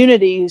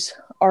communities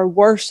are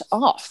worse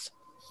off,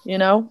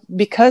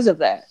 because of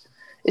that,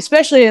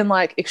 especially in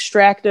like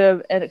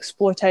extractive and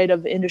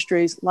exploitative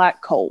industries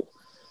like coal.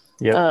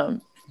 Yeah.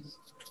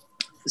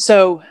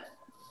 So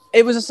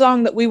it was a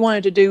song that we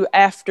wanted to do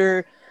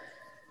after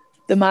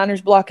the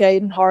miners'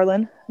 blockade in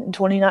Harlan in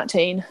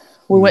 2019.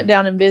 We went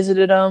down and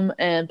visited them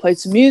and played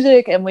some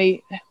music, and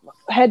we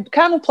had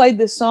kind of played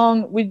this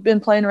song. We'd been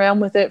playing around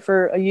with it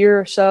for a year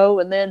or so.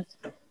 And then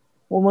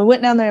when we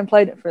went down there and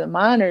played it for the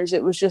miners,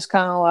 it was just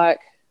kind of like,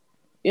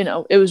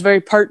 it was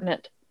very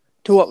pertinent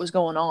to what was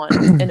going on.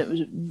 And it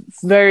was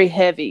very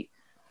heavy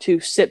to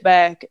sit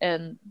back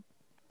and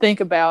think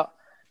about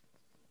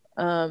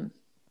how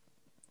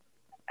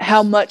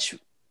much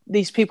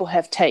these people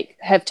have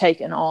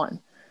taken on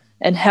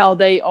and how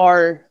they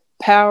are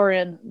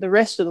powering the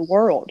rest of the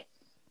world,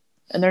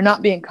 and they're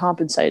not being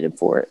compensated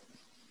for it,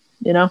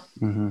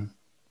 Mm-hmm.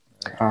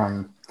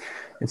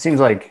 It seems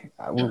like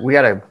we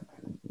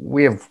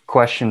have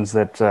questions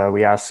that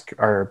we ask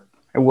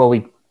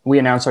we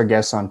announce our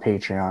guests on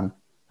Patreon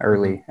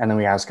early, and then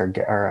we ask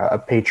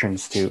our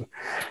patrons to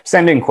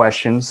send in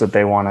questions that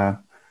they want to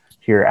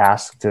hear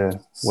asked to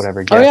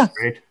whatever guest,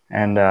 right?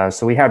 And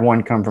so we had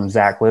one come from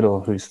Zach Little,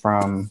 who's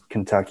from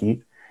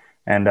Kentucky,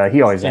 and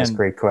he always asks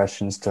great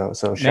questions.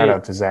 So shout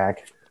out to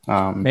Zach.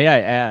 May I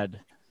add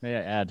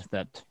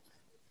that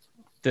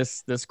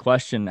this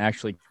question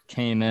actually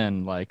came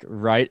in like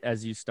right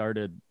as you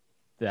started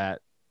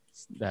that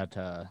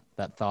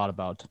thought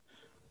about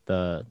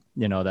the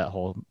that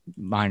whole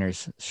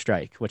miners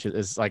strike, which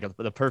is like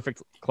the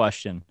perfect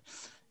question,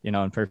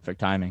 and perfect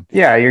timing.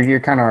 Yeah, you're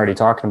kind of already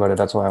talking about it.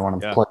 That's why I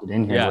want to plug it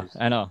in here. Yeah,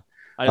 I know.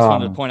 I just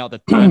wanted to point out the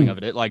timing of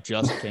it. It like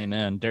just came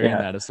in during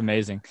that. It's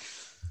amazing.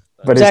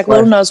 But Zach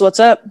Little knows what's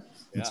up.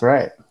 That's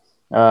right.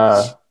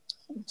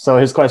 So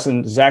his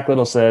question, Zach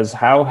Little says,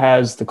 how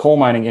has the coal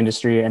mining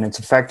industry and its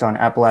effect on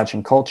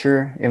Appalachian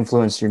culture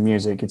influenced your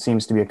music? It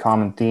seems to be a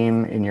common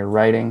theme in your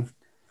writing.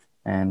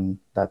 And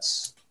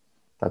that's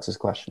his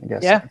question, I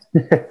guess. Yeah.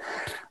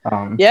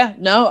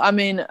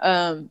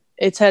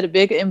 It's had a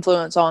big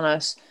influence on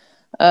us.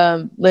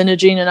 Linda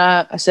Jean and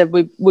I said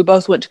we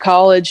both went to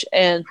college,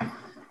 and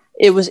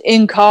it was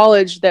in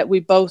college that we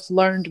both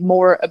learned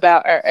more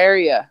about our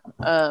area,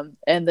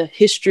 and the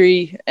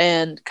history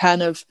and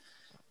kind of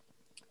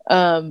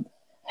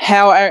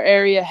how our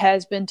area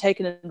has been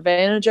taken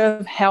advantage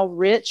of, how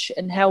rich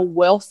and how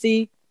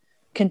wealthy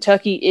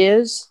Kentucky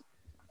is,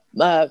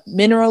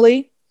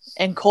 minerally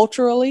and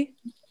culturally.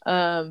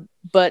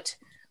 But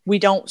we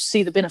don't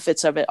see the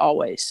benefits of it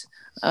always.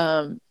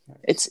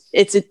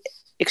 It's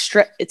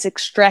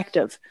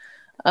extractive.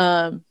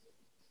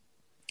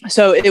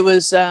 So it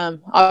was,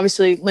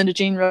 obviously Linda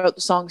Jean wrote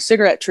the song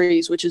Cigarette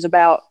Trees, which is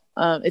about,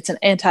 it's an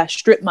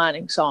anti-strip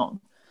mining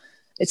song.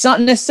 It's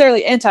not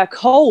necessarily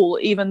anti-coal,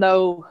 even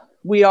though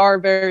we are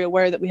very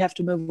aware that we have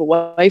to move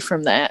away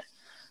from that.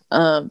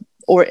 And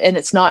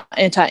it's not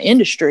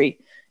anti-industry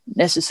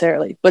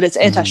necessarily, but it's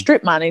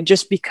anti-strip mining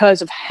just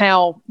because of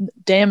how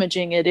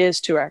damaging it is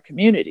to our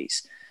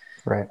communities.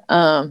 Right.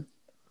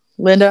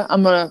 Linda,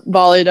 I'm going to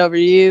volley it over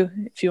to you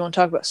if you want to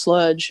talk about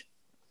sludge.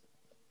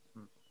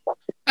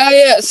 Oh,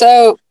 yeah.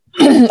 So,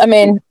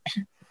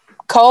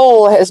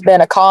 coal has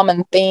been a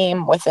common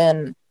theme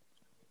within,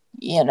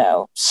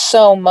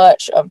 so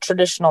much of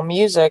traditional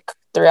music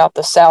throughout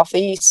the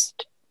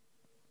Southeast.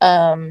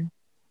 And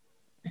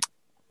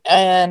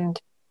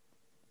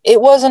it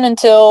wasn't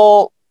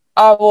until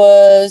I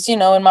was, in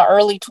my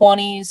early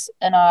 20s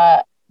and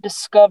I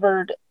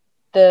discovered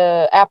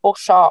the Apple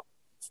Shop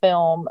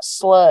film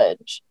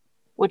Sludge,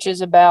 which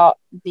is about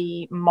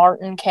the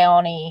Martin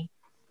County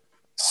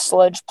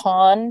sludge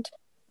pond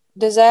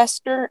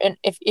disaster. And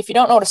if you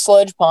don't know what a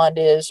sludge pond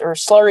is, or a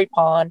slurry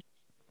pond,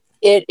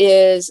 it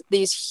is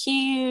these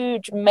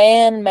huge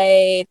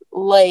man-made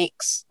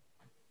lakes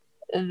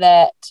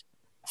that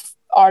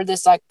are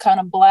this like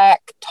kind of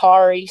black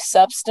tarry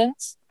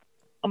substance.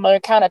 They're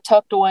kind of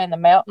tucked away in the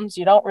mountains.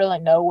 You don't really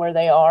know where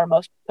they are.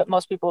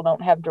 Most people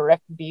don't have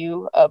direct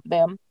view of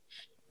them.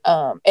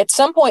 At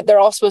some point, they're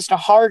all supposed to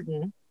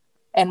harden,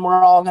 and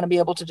we're all going to be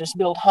able to just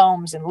build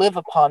homes and live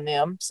upon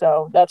them.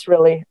 So that's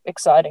really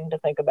exciting to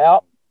think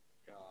about.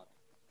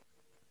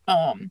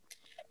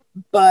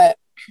 But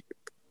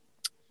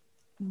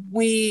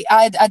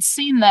I'd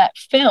seen that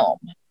film,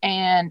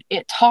 and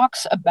it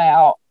talks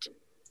about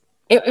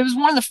it was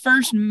one of the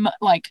first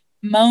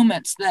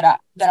moments that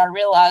I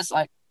realized,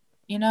 like,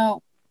 you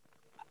know,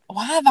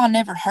 why have I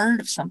never heard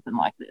of something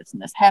like this?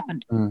 And this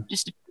happened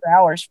just a few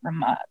hours from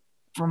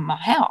my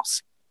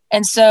house.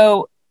 And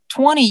so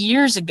 20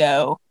 years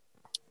ago,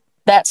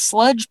 that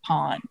sludge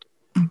pond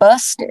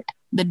busted.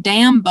 The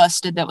dam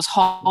busted that was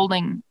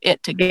holding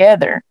it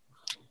together.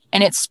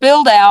 And it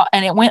spilled out,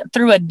 and it went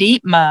through a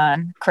deep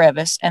mine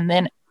crevice, and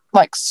then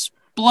like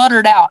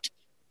spluttered out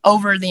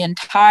over the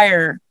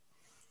entire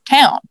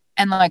town.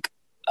 And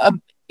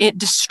it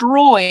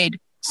destroyed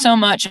so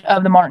much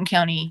of the Martin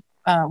County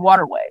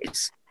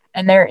waterways.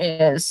 And there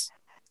is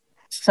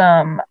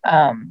some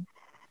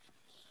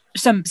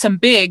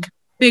big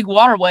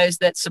waterways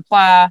that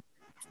supply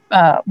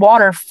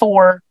water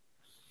for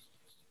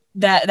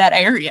that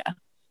area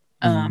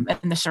and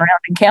the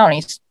surrounding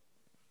counties.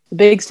 The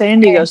Big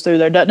Sandy goes through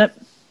there, doesn't it?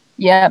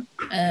 Yeah,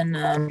 and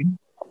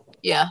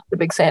the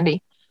Big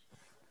Sandy.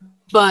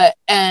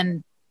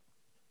 And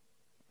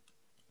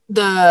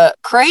the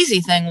crazy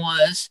thing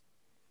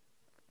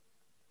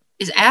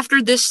is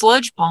after this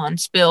sludge pond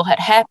spill had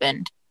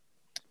happened,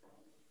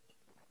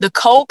 the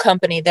coal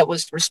company that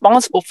was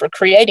responsible for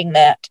creating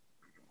that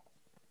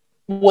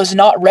was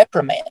not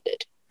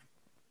reprimanded.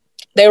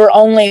 They were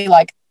only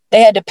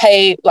they had to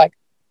pay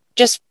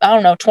just, I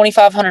don't know,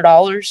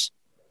 $2,500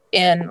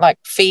 in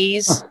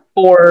fees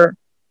for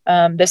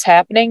this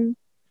happening.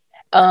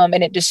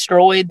 And it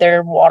destroyed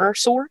their water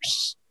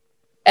source.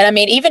 And I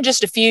mean, even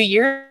just a few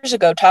years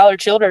ago, Tyler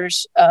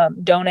Childers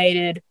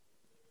donated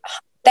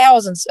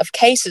thousands of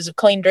cases of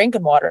clean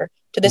drinking water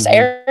to this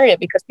area,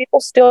 because people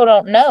still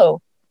don't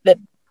know that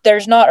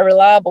there's not a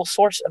reliable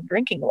source of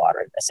drinking water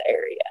in this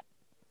area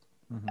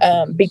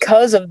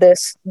because of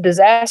this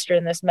disaster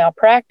and this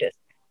malpractice.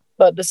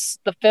 But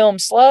the film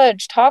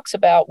Sludge talks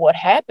about what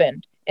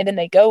happened, and then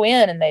they go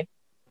in and they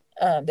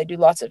do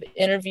lots of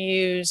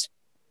interviews,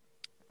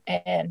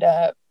 and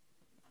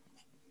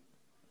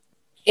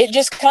it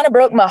just kind of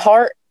broke my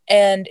heart,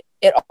 and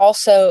it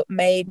also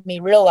made me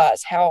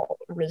realize how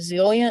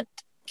resilient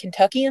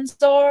Kentuckians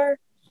are,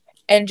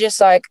 and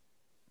just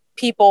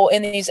people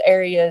in these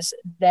areas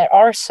that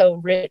are so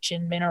rich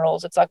in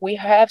minerals. It's we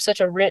have such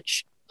a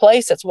rich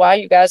place. That's why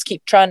you guys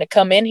keep trying to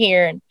come in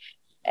here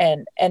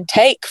and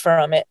take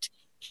from it,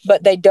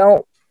 but they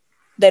don't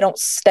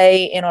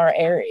stay in our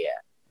area.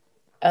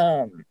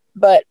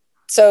 But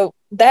so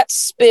that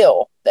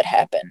spill that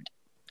happened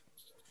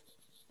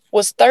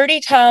was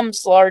 30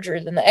 times larger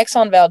than the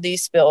Exxon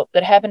Valdez spill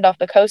that happened off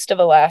the coast of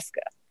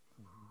Alaska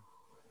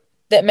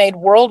that made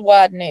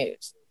worldwide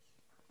news.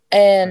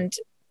 And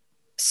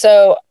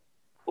so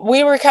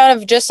we were kind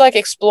of just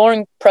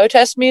exploring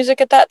protest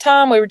music at that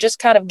time. We were just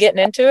kind of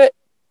getting into it.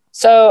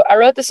 So I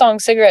wrote the song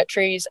Cigarette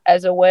Trees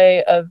as a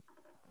way of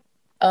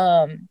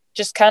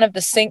just kind of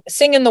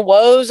singing the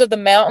woes of the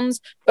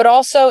mountains, but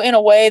also in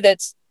a way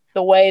that's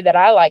the way that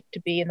I like to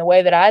be, and the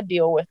way that I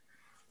deal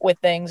with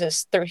things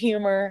is through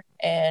humor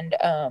and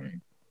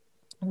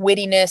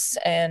wittiness.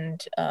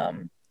 And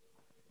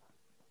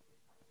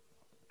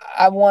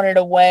I wanted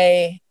a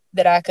way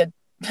that I could,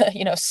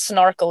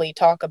 snarkily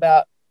talk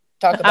about.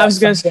 I was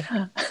going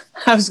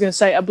to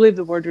say, I believe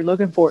the word you're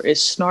looking for is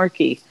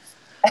snarky.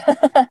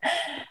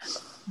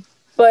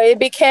 But it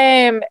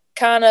became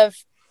kind of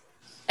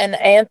an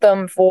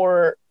anthem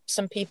for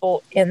some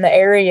people in the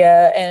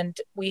area, and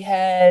we've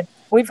had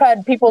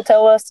people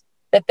tell us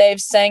that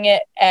they've sang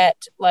it at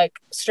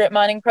strip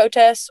mining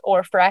protests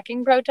or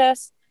fracking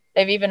protests.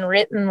 They've even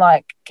written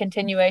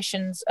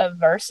continuations of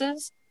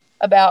verses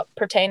about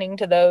pertaining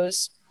to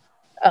those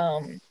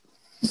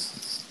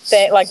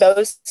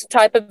those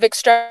type of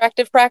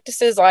extractive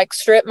practices, like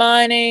strip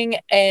mining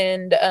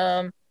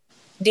and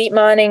deep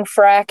mining,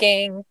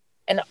 fracking,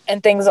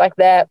 and things like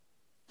that.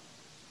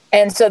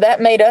 And so that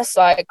made us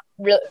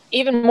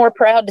even more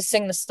proud to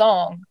sing the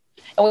song.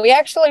 And we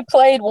actually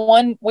played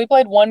one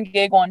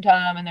gig one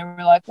time, and they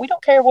were like, "We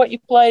don't care what you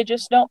play,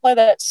 just don't play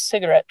that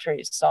Cigarette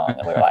Trees song."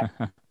 And we were like,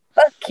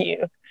 "Fuck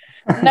you,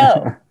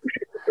 no."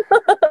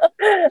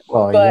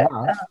 Well, but,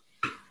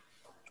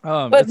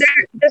 yeah. But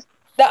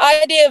the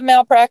idea of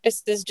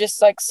malpractice is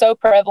just so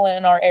prevalent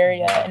in our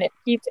area, and it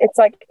keeps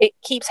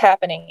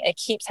happening. It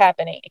keeps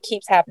happening. It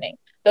keeps happening.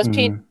 Those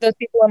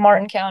people in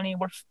Martin County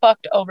were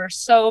fucked over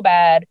so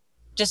bad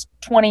just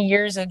 20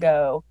 years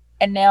ago.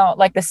 And now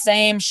the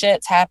same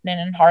shit's happening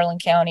in Harlan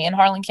County. And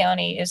Harlan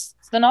County is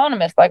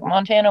synonymous, like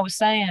Montana was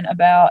saying,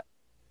 about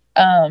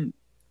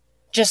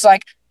just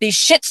these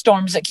shit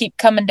storms that keep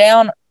coming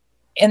down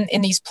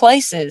in these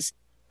places.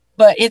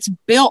 But it's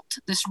built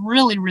this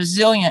really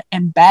resilient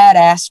and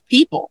badass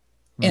people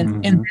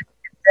in these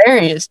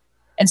areas.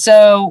 And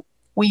so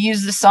we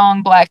use the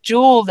song Black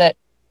Jewel that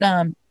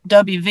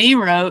WV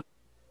wrote,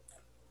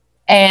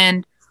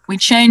 and we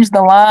changed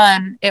the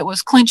line. It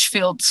was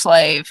Clinchfield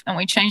Slave, and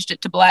we changed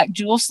it to Black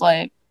Jewel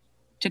Slave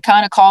to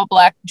kind of call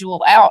Black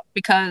Jewel out,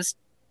 because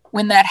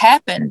when that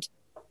happened,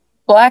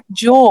 Black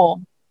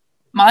Jewel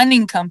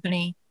Mining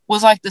Company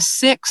was like the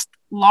 6th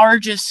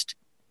largest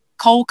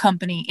coal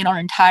company in our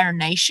entire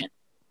nation.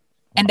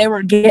 And they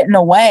were getting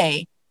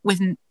away with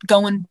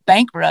going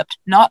bankrupt,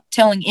 not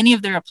telling any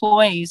of their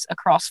employees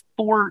across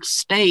 4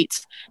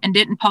 states, and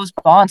didn't post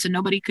bonds, so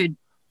nobody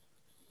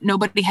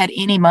had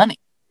any money.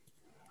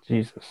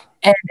 Jesus.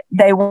 And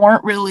they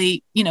weren't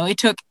really, it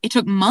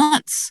took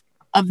months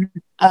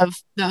of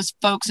those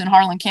folks in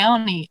Harlan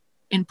County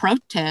in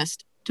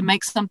protest to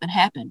make something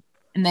happen.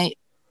 And they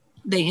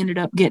ended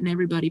up getting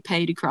everybody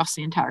paid across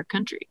the entire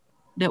country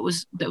that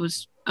was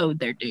owed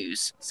their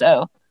dues.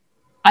 So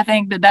I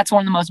think that that's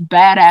one of the most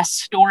badass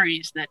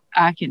stories that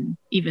I can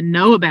even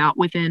know about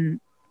within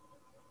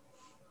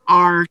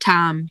our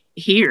time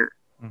here.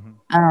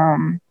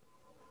 Mm-hmm.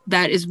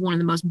 That is one of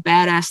the most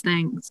badass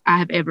things I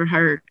have ever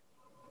heard.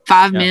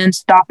 5 men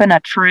stopping a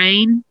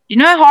train. You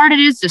know how hard it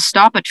is to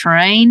stop a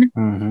train?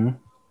 Mm-hmm.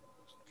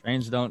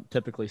 Trains don't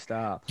typically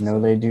stop.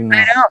 No, they do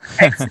not.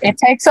 It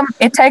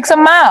takes a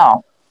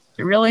mile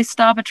to really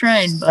stop a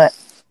train, but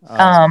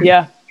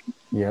yeah.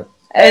 Yep.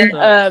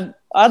 And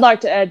I'd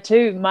like to add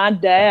too, my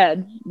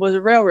dad was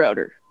a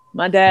railroader.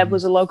 My dad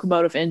was a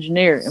locomotive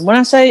engineer. And when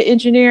I say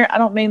engineer, I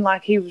don't mean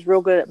like he was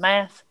real good at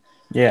math.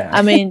 Yeah.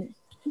 I mean,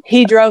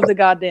 he drove the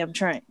goddamn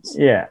trains.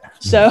 Yeah.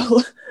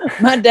 So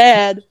my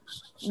dad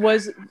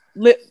was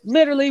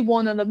literally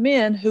one of the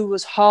men who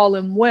was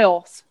hauling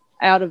wealth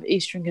out of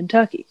Eastern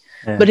Kentucky.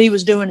 Yeah. But he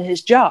was doing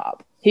his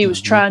job. He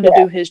was trying to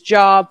do his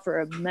job for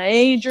a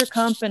major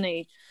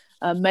company,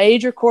 a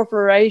major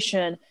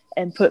corporation,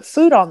 and put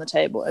food on the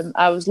table. And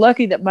I was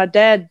lucky that my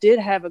dad did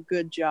have a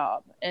good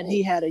job, and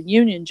he had a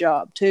union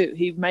job too.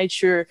 He made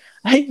sure,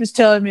 he was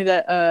telling me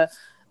that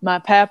my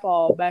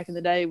papaw back in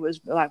the day was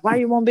like, why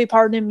you won't be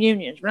part of them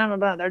unions? Blah, blah,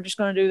 blah. They're just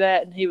going to do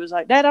that. And he was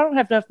like, Dad, I don't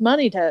have enough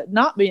money to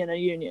not be in a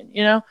union.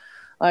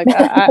 Like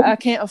I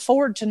can't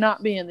afford to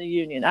not be in the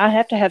union. I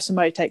have to have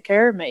somebody take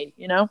care of me,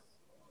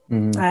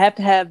 Mm-hmm. I have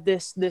to have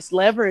this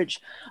leverage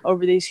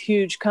over these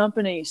huge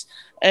companies.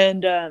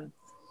 And,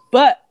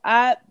 but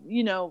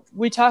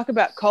we talk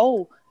about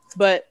coal,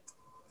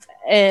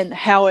 and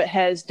how it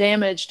has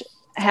damaged,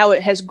 how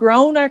it has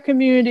grown our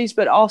communities,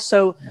 but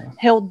also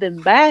held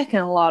them back in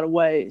a lot of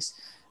ways.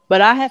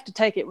 But I have to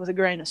take it with a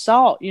grain of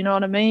salt. You know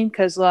what I mean?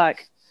 Because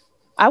like,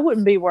 I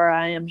wouldn't be where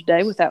I am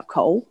today without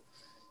coal.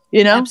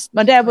 Absolutely.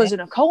 My dad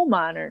wasn't a coal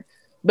miner,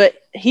 but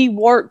he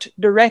worked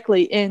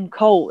directly in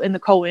the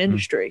coal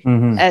industry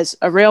as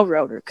a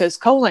railroader, because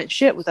coal ain't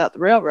shit without the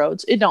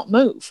railroads. It don't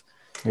move,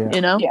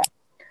 Yeah.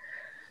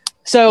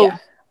 So,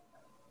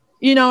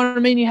 you know what I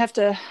mean?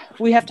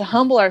 We have to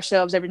humble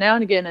ourselves every now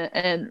and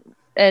again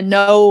and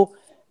know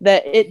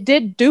that it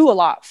did do a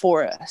lot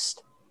for us,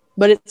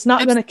 but it's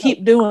not going to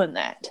keep doing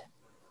that.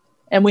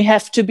 And we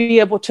have to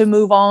be able to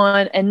move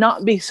on and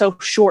not be so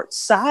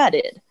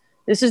short-sighted.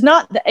 This is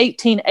not the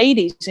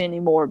 1880s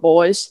anymore,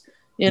 boys.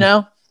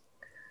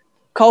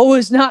 Coal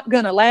is not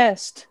going to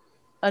last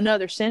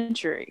another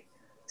century.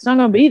 It's not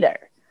going to be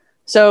there.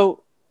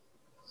 So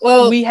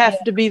we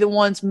have to be the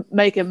ones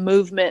making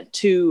movement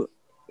to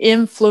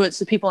influence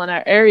the people in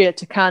our area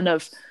to kind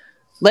of,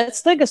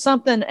 let's think of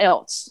something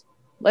else.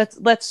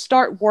 Let's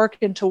start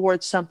working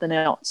towards something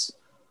else.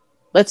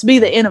 Let's be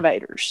the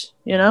innovators,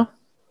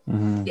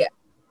 Mm-hmm.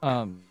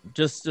 Yeah.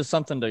 Just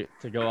something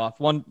to go off.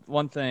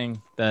 One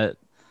thing that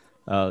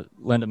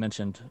Linda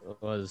mentioned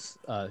was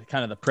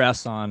kind of the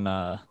press on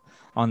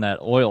that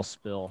oil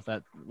spill,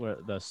 that where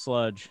the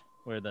sludge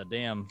where the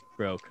dam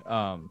broke,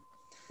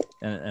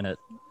 and it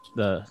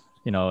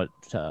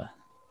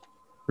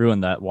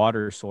ruined that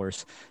water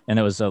source, and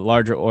it was a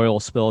larger oil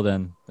spill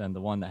than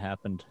the one that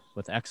happened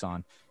with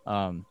Exxon.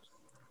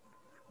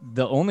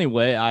 The only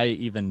way I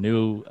even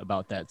knew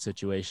about that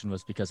situation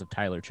was because of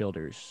Tyler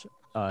Childers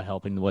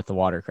helping with the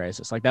water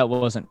crisis. Like, that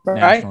wasn't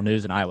national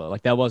news in Iowa.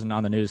 Like, that wasn't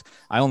on the news.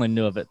 I only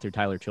knew of it through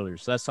Tyler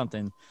Childers. So that's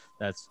something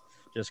that's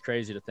just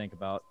crazy to think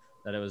about,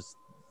 that it was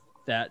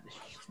that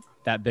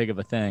big of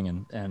a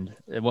thing, and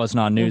it wasn't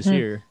on news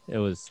here. It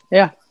was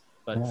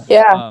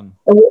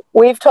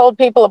we've told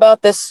people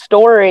about this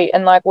story,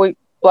 and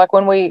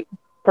when we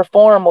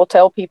perform, we'll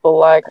tell people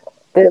like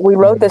that we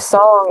wrote this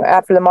song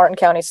after the Martin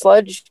County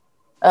sludge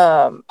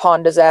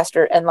pond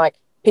disaster, and like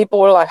people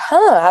were like,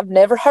 I've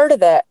never heard of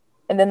that.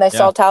 And then they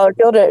saw Tyler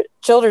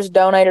Childers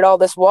donated all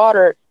this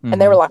water, and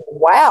they were like,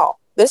 wow,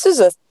 this is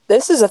a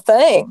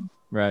thing.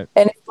 Right.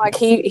 And it's like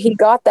he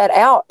got that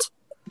out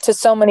to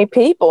so many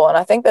people, and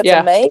I think that's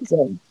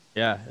amazing.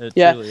 Yeah, it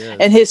really is.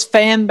 And his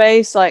fan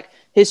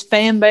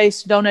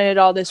base donated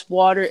all this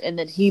water, and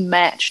then he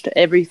matched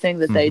everything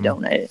that they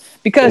donated,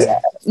 because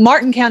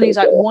Martin County is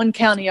like one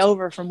county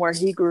over from where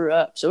he grew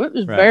up, so it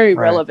was very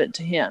relevant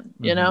to him.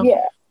 Yeah.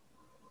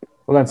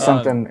 Well, that's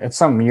something. It's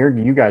something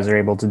you guys are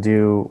able to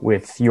do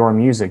with your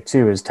music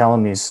too, is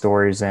telling these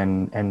stories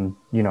and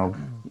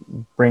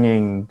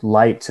bringing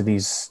light to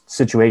these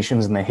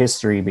situations and the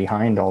history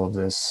behind all of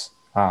this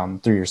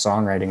through your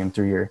songwriting and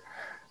through your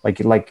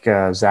like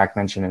Zach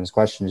mentioned in his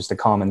question. Just a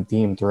common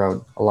theme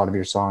throughout a lot of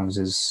your songs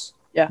is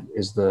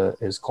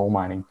coal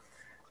mining,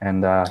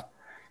 and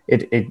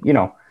it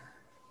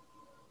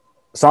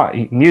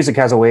music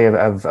has a way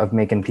of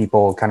making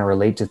people kind of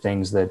relate to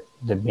things that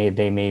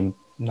they may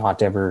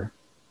not ever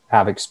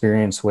have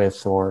experience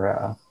with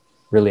or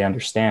really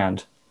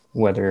understand,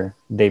 whether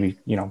they be,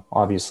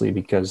 obviously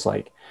because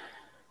like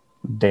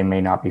they may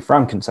not be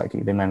from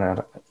Kentucky, they may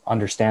not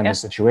understand the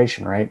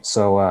situation, right?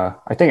 So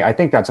I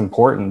think that's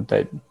important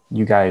that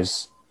you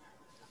guys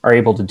are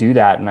able to do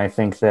that, and I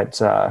think that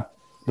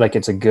like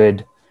it's a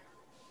good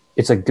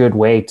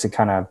way to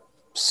kind of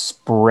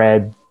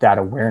spread that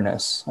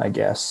awareness, I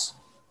guess.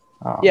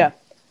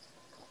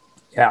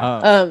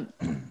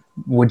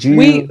 Would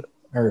you?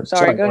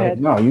 Sorry, go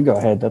ahead. No, you go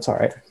ahead. That's all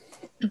right.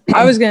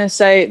 I was going to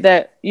say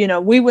that,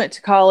 we went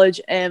to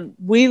college and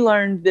we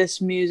learned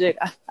this music.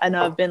 I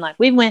know I've been like,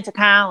 we went to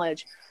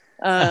college,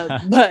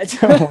 but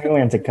we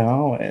went to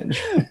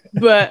college,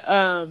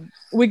 but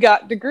we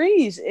got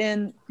degrees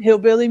in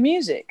hillbilly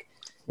music.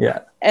 Yeah.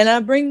 And I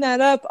bring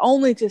that up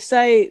only to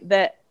say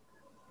that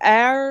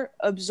our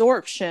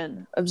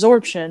absorption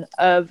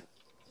of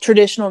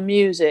traditional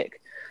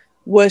music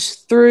was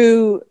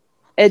through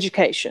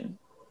education.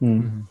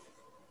 Mm-hmm.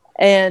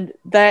 And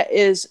that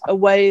is a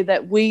way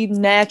that we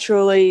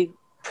naturally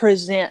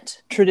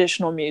present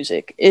traditional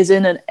music, is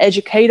in an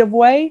educative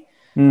way.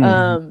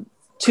 Mm-hmm.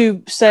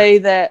 To say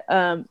that,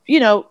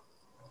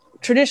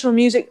 traditional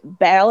music,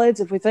 ballads,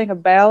 if we think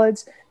of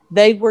ballads,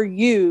 they were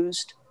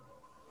used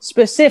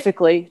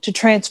specifically to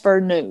transfer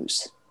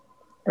news,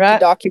 right? To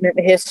document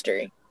the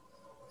history.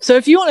 So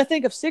if you want to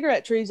think of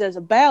Cigarette Trees as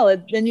a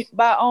ballad, then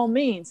by all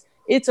means,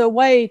 it's a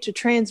way to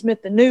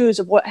transmit the news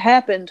of what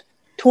happened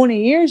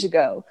 20 years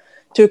ago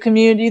to a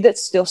community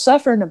that's still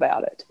suffering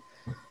about it.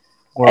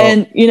 Well,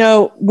 and,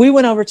 we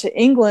went over to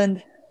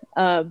England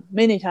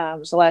many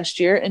times last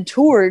year and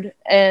toured,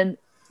 and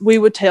we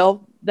would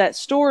tell that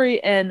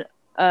story. And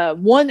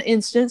one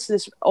instance,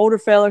 this older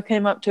fella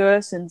came up to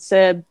us and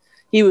said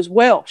he was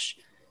Welsh.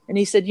 And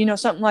he said,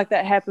 something like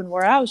that happened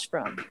where I was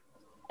from.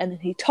 And then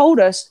he told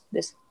us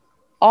this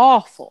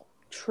awful,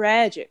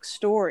 tragic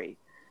story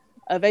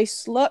of a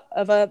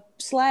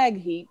slag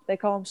heap. They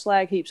call them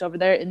slag heaps over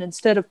there. And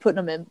instead of putting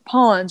them in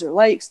ponds or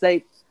lakes,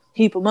 they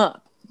heap them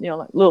up,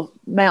 like little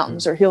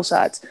mountains or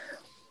hillsides.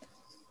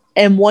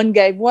 And one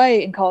gave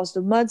way and caused a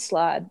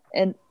mudslide.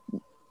 And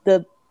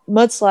the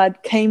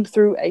mudslide came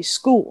through a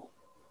school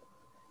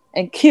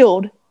and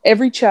killed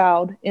every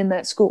child in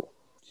that school.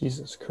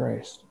 Jesus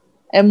Christ.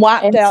 And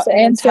wiped out an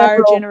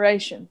entire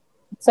generation.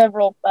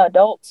 Several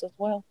adults as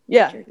well.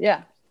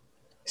 Yeah.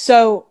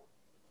 So,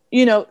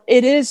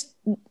 it is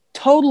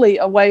totally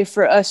a way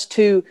for us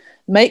to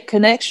make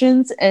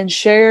connections and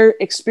share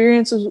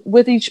experiences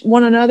with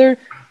one another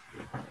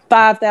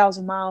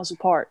 5,000 miles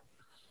apart.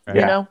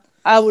 Yeah.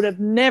 I would have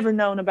never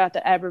known about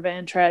the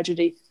Aberfan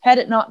tragedy had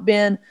it not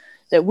been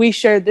that we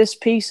shared this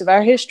piece of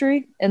our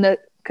history, and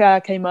that guy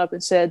came up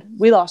and said,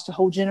 we lost a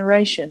whole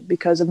generation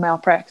because of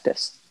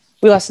malpractice.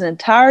 We lost an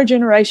entire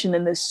generation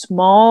in this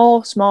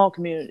small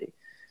community.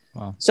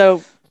 Wow.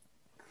 So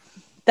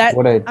that's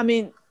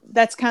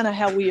kind of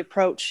how we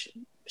approach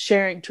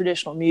sharing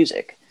traditional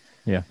music.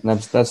 Yeah,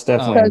 that's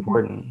definitely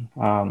important.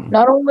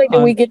 Not only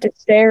do we get to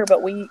share,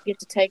 but we get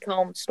to take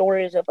home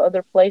stories of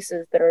other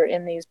places that are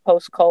in these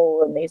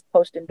post-coal and these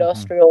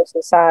post-industrial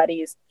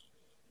societies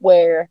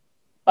where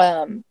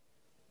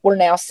we're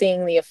now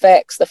seeing the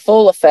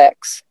full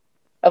effects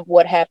of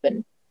what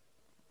happened,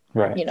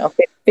 right?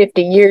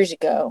 50 years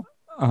ago.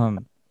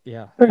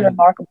 Yeah. Pretty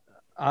remarkable.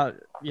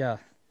 Yeah,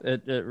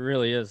 it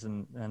really is.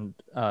 And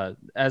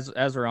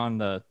as we're on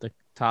the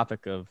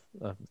topic of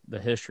the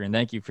history, and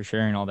thank you for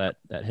sharing all that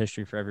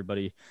history for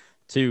everybody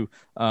too.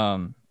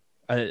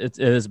 It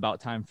is about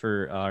time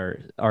for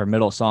our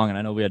middle song, and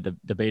I know we had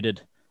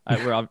debated.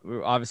 We're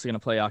obviously going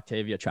to play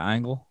Octavia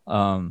Triangle.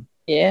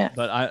 Yeah.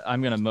 But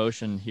I'm going to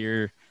motion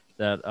here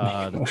that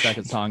the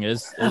second song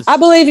is I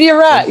believe you're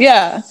right.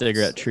 Yeah.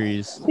 Cigarette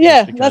Trees.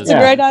 Yeah, that's a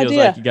great idea.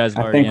 Feels like you guys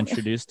have already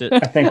introduced it. I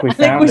think we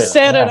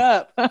set it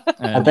up.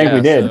 I think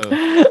we did.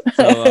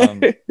 So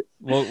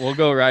we'll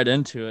go right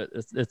into it.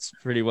 It's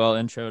pretty well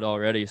introed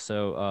already.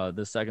 So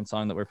the second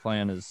song that we're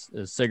playing is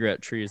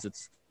Cigarette Trees.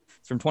 It's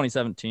from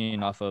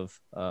 2017 off of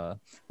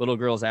Little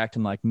Girls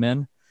Acting Like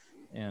Men.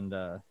 And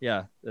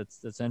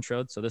it's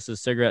introed. So this is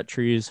Cigarette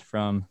Trees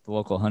from the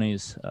local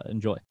Honeys.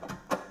 Enjoy.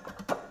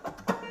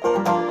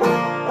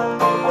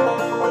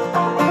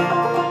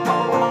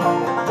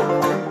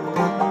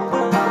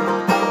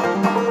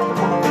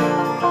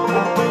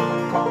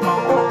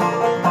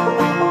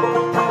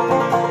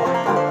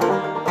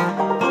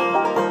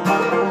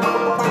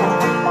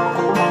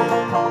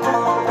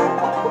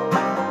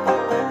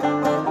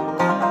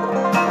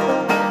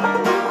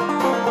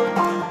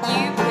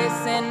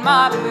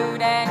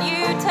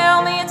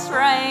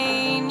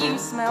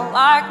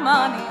 Like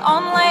money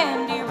on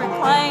land you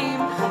reclaim.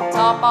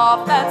 Top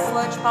off that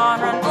sludge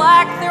pond, run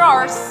black through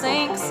our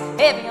sinks.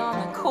 Heavy on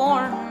the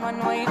corn when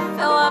we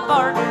fill up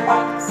our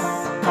drinks.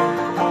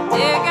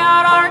 Dig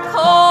out our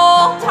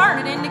coal,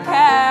 turn it into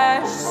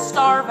cash.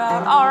 Starve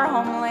out our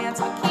homelands,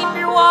 but keep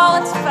your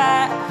wallets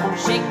fat.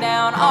 Shake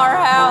down our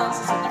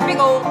houses with your big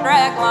old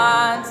drag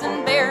lines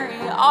and bury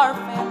our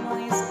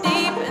families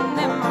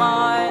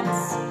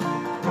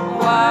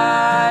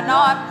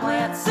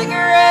plant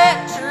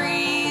cigarette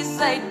trees,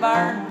 they'd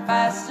burn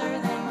faster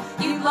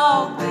than you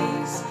log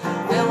these.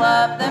 Fill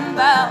up them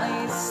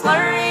valleys,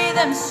 slurry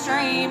them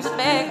streams, a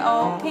big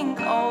old pink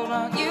hole,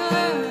 don't you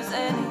lose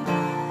any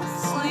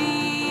sleep.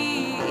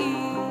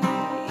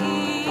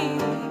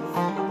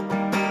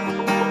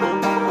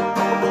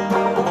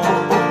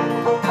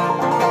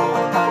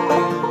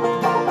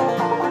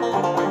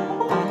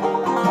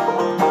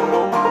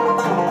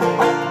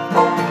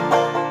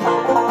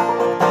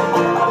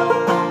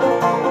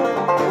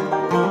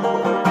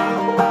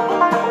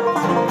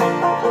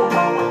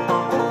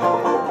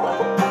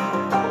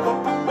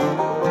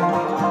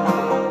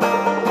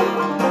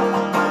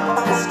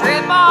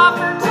 Strip off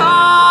her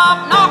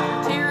top, knock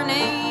her to her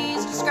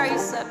knees,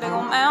 disgrace that big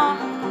old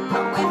mountain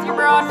with your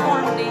broad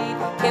form deed.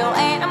 Kill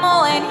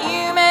animal and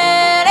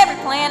human, every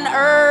plant and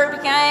herb.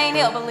 You can't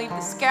help but leave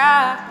the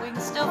sky, we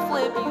can still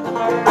flip you the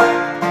bird.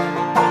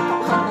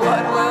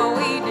 What will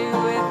we do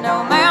with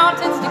no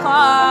mountains to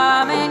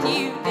climb and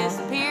you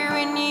disappear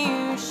when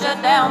you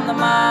shut down the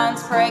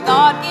mines? Pray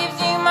God gives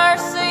you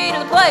mercy to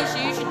the place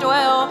you should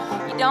dwell.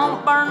 You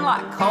don't burn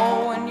like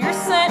coal when you're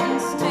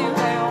sentenced to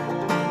hell.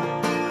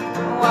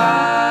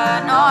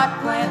 Why not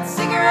plant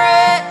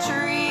cigarette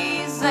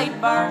trees? They'd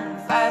burn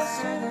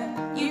faster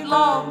than you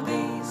log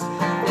these.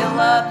 Fill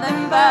up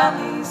them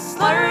valleys,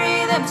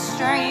 slurry them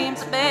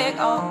streams, a big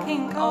old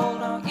king coal,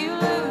 don't you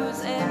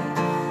lose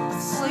any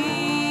sleep.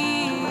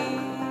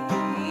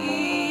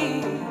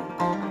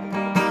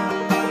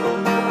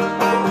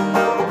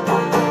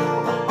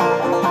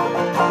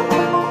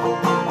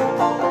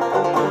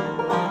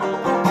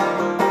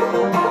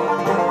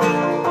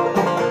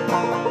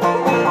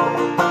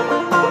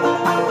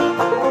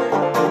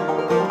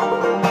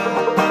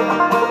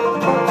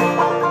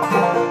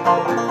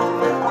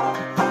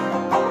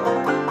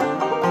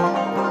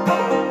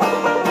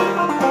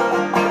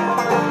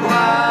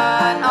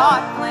 Why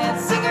not plant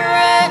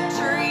cigarette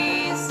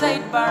trees?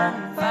 They'd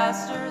burn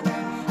faster than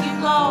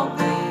you log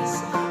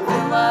these.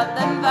 Fill up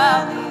them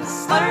valleys,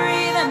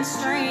 slurry them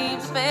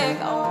streams,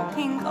 big old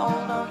king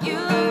coal, don't you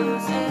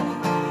lose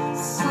any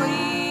sleep.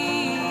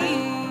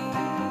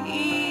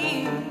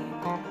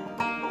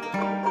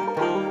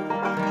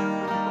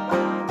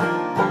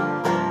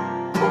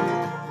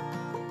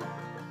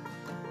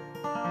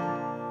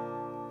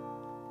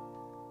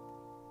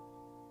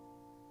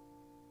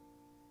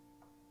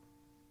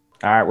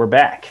 All right, we're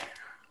back.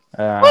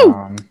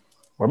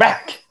 We're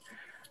back.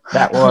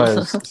 That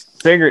was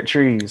cigarette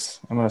trees.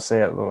 I'm gonna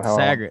say it a little.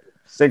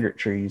 Cigarette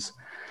trees.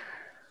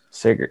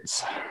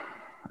 Cigarettes.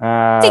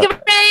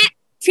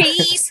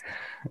 Trees.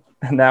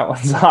 And that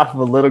one's off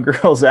of Little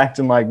Girls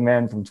Acting Like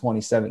Men from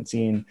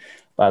 2017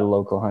 by the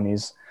Local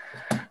Honeys.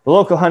 The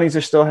Local Honeys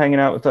are still hanging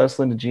out with us,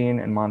 Linda Jean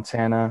in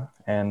Montana.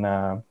 And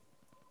I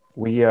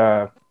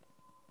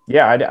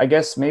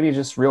guess maybe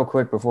just real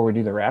quick before we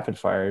do the rapid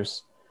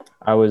fires,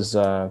 I was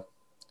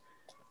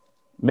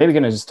maybe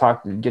going to just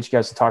get you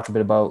guys to talk a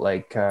bit about,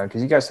 like,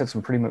 because you guys had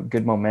some pretty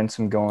good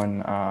momentum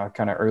going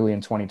kind of early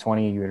in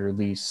 2020. You had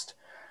released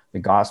The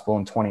Gospel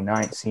in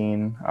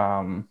 2019.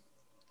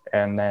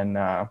 And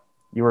then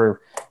you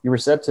were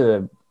set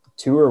to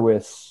tour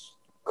with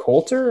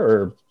Coulter,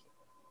 or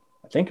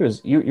I think it was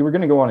you were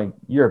going to go on a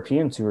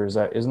European tour.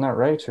 Isn't that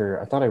right?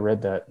 Or I thought I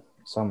read that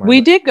somewhere. We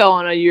did go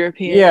on a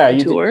European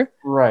tour.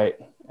 Right.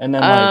 And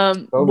then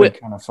COVID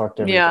kind of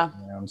fucked everything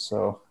around.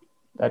 So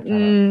that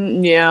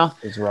kind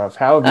of is rough.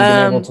 How have you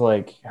been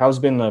able to, how's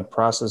been the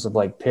process of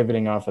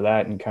pivoting off of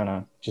that and kind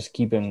of just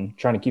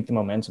trying to keep the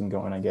momentum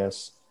going, I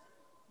guess?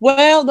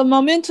 Well, the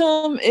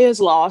momentum is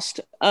lost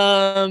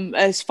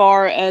as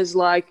far as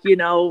hoofing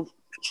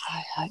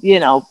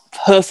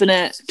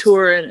it,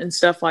 touring and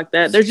stuff like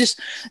that. There's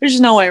just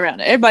no way around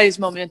it. Everybody's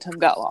momentum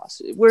got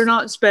lost. We're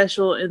not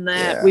special in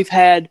that we've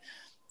had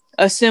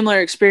a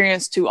similar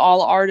experience to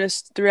all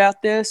artists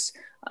throughout this.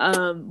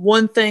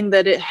 One thing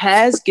that it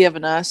has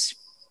given us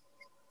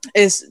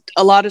is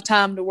a lot of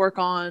time to work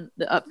on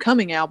the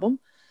upcoming album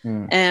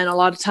and a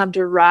lot of time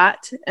to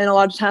write and a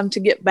lot of time to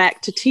get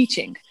back to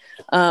teaching.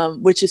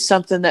 Which is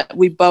something that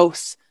we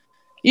both,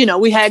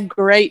 we had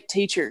great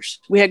teachers.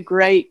 We had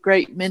great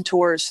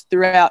mentors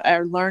throughout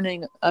our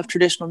learning of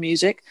traditional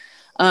music.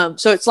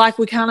 So it's like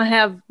we kind of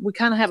have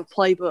a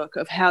playbook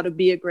of how to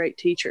be a great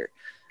teacher.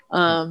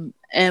 And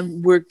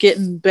we're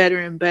getting better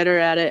and better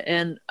at it.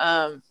 And,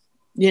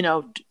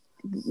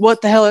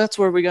 what the hell else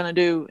were we going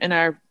to do in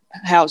our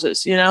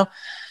houses,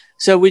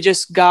 So we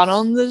just got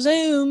on the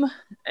Zoom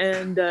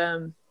and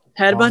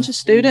had a bunch of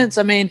students.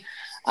 I mean,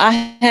 I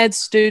had a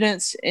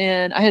student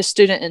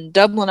in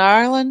Dublin,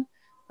 Ireland,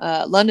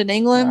 London,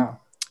 England,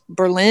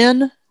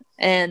 Berlin,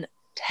 and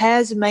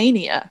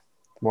Tasmania.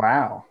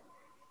 Wow.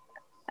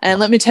 And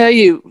let me tell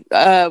you,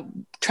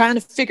 trying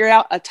to figure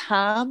out a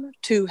time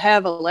to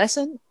have a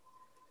lesson.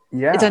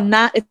 Yeah.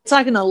 It's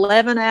like an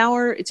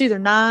 11-hour, it's either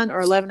 9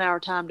 or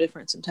 11-hour time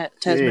difference in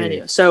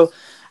Tasmania. So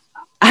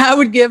I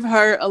would give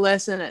her a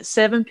lesson at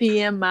 7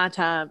 p.m. my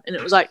time, and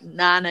it was like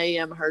 9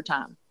 a.m. her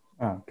time.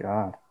 Oh,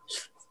 God.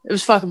 It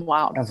was fucking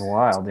wild. That's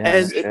wild.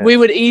 Yeah, and we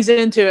would ease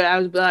into it. I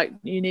was like,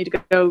 you need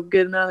to go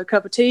get another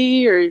cup of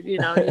tea, or, you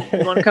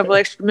want a couple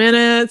extra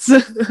minutes.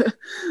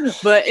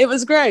 But it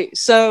was great.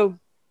 So,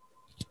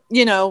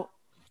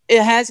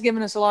 it has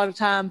given us a lot of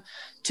time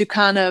to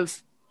kind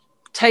of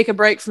take a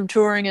break from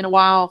touring in a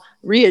while,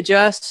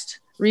 readjust,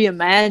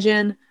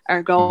 reimagine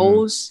our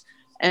goals,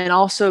 and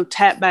also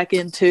tap back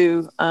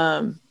into,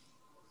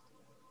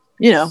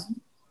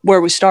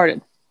 where we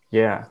started.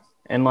 Yeah.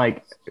 And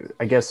I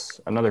guess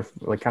another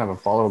kind of a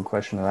follow-up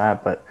question to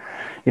that, but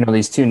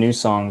these two new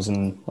songs,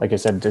 and like I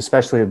said,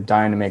 especially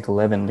Dying to Make a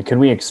Living, could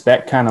we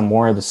expect kind of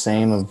more of the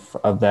same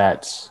of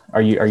that?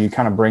 Are you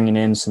kind of bringing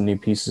in some new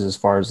pieces as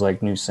far as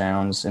new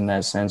sounds in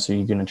that sense? Are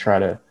you going to try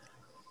to,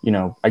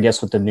 I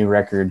guess with the new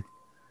record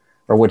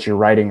or what you're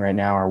writing right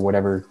now or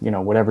whatever,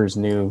 whatever's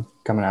new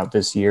coming out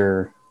this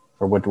year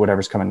or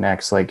whatever's coming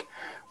next,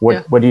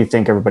 what do you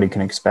think everybody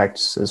can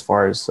expect as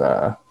far as,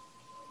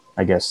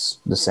 I guess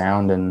the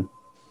sound, and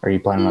are you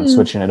planning on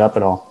switching it up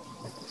at all?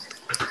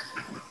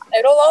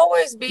 It'll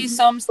always be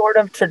some sort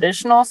of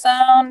traditional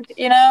sound,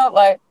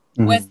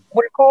 with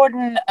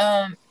recording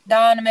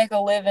Dying to Make a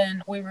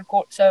Living,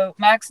 so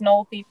Max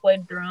Nolte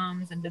played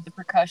drums and did the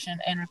percussion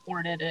and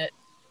recorded it.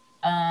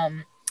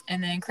 And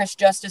then Chris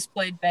Justice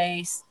played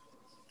bass.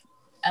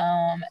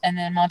 And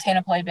then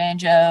Montana played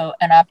banjo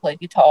and I played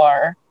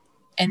guitar.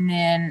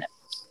 And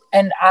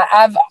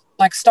I've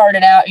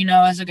started out,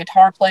 as a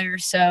guitar player.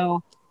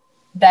 So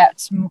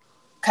that's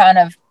kind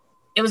of,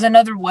 it was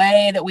another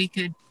way that we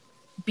could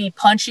be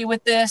punchy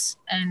with this.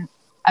 And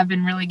I've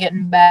been really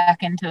getting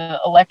back into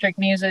electric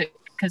music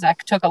because I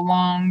took a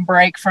long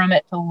break from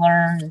it to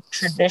learn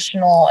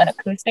traditional and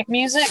acoustic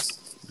music.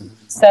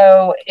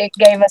 So it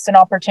gave us an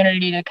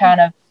opportunity to kind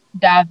of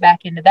dive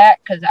back into that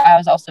because I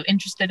was also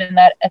interested in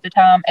that at the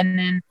time. And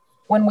then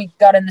when we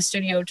got in the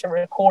studio to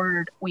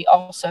record, we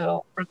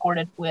also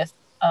recorded with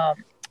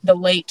the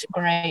late,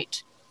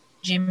 great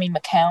Jimmy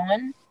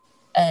McCowan.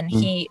 And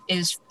he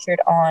is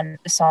featured on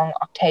the song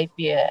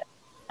Octavia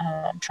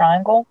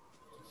Triangle.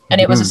 And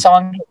it was a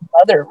song his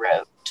mother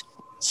wrote.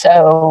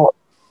 So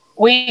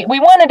we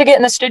wanted to get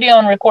in the studio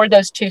and record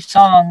those two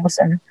songs.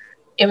 And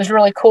it was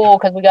really cool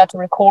because we got to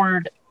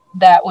record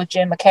that with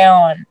Jim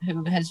McCowan,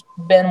 who has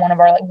been one of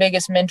our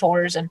biggest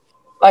mentors and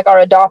our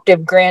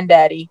adoptive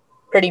granddaddy,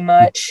 pretty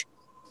much.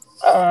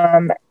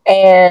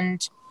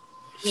 And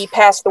he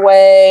passed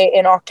away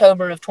in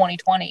October of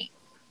 2020.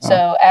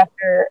 So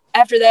after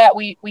that,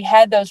 we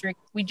had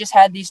we just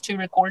had these two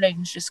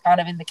recordings just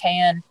kind of in the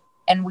can,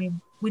 and we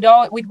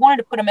wanted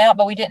to put them out,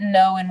 but we didn't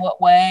know in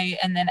what way.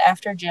 And then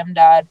after Jim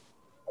died,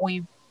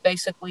 we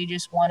basically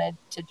just wanted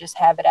to just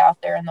have it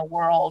out there in the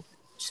world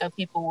so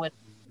people would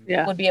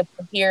be able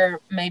to hear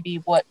maybe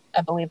what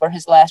I believe are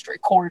his last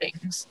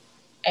recordings,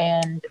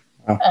 and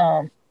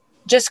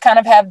just kind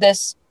of have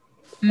this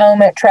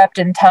moment trapped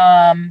in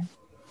time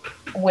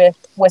with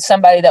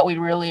somebody that we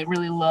really,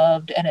 really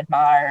loved and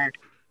admired.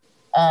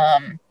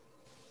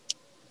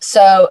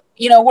 So,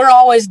 we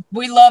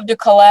love to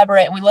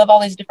collaborate, and we love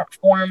all these different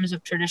forms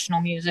of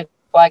traditional music,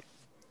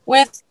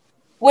 with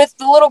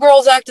the Little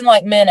Girls Acting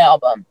Like Men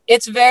album.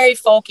 It's very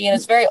folky and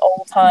it's very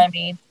old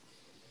timey.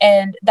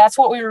 And that's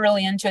what we were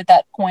really into at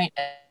that point.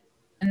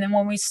 And then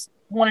when we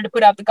wanted to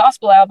put out the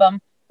gospel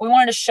album, we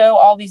wanted to show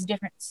all these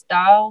different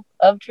styles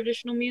of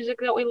traditional music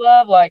that we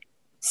love, like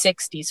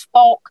 60s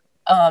folk,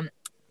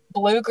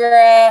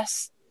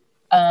 bluegrass,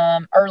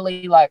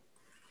 early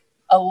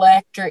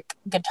electric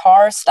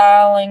guitar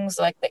stylings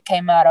that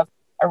came out of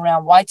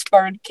around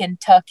Whitesburg,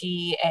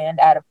 Kentucky, and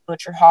out of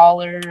Butcher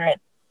Holler and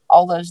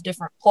all those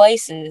different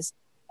places,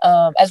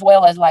 as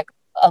well as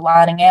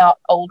aligning out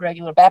old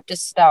regular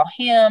Baptist style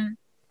hymn.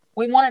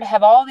 We wanted to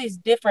have all these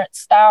different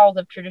styles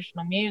of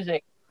traditional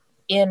music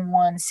in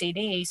one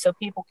CD so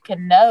people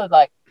can know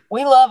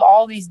we love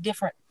all these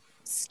different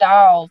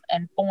styles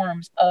and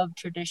forms of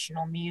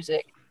traditional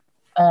music.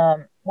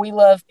 We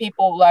love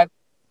people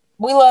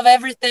we love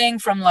everything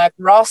from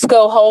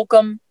Roscoe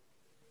Holcomb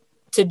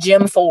to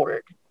Jim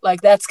Ford.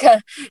 That's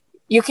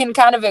you can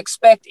kind of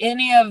expect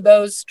any of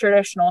those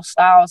traditional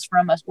styles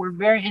from us. We're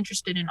very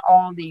interested in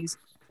all these,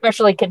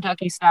 especially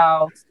Kentucky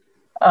styles.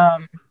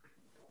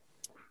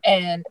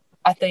 And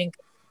I think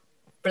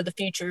for the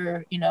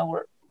future,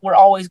 we're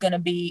always going to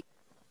be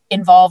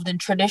involved in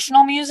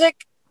traditional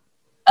music,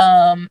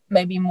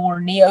 maybe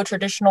more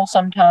neo-traditional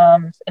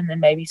sometimes, and then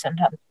maybe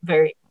sometimes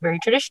very, very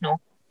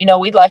traditional.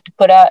 We'd like to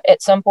put out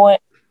at some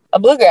point a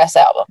bluegrass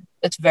album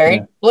that's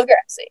very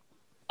bluegrassy.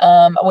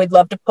 We'd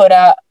love to put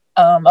out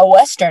a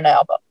Western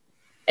album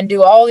and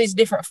do all these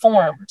different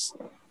forms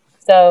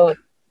so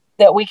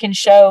that we can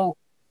show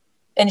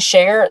and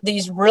share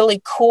these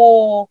really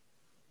cool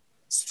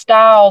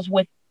styles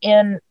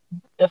within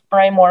the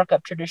framework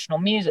of traditional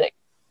music.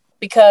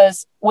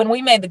 Because when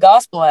we made the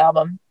gospel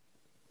album,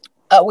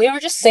 we were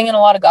just singing a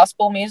lot of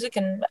gospel music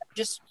and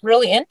just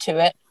really into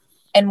it.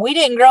 And we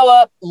didn't grow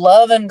up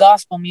loving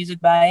gospel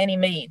music by any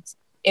means.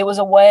 It was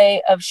a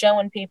way of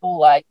showing people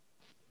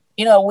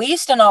we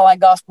used to not like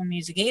gospel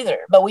music either,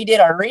 but we did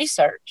our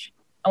research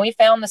and we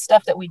found the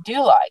stuff that we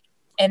do like.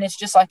 and it's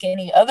just like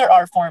any other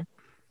art form.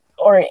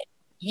 Or,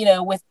 you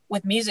know,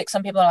 with music,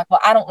 some people are like, well,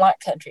 I don't like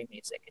country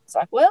music. It's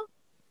like, well,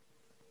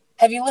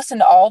 have you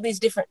listened to all these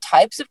different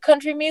types of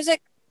country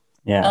music?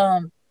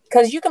 Yeah.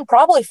 Because you can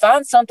probably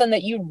find something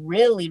that you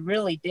really,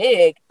 really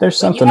dig. There's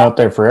something out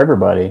there for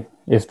everybody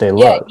if they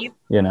look,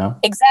 you know?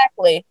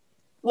 Exactly.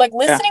 Like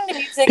listening to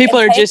music. People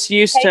are just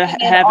used to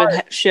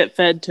having shit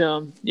fed to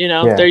them. You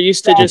know, they're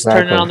used to just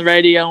turning on the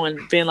radio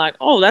and being like,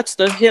 oh, that's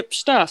the hip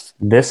stuff.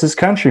 This is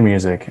country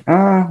music.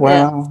 I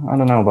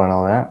don't know about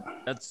all that.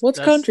 What's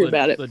country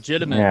about it?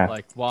 Legitimate,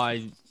 like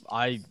why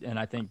I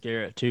think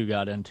Garrett too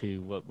got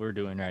into what we're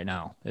doing right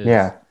now.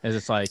 Is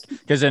it's like,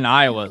 because in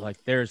Iowa,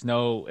 like there's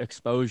no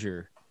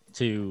exposure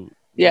to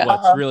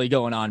what's really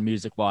going on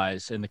music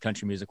wise in the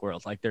country music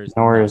world. Like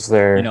nor is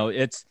there, you know,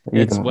 it's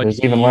what there's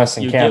even less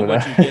in Canada.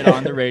 Get what you get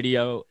on the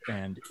radio,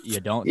 and you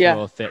don't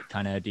throw a fit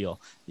kind of a deal.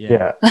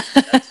 Yeah.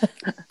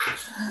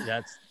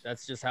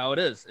 That's just how it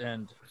is.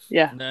 And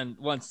then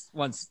once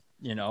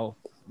you know,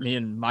 me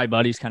and my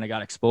buddies kind of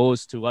got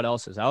exposed to what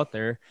else is out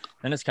there,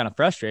 then it's kind of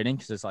frustrating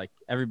because it's like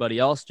everybody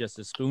else just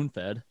is spoon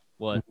fed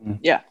what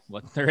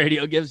the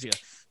radio gives you.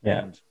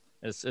 And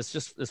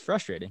it's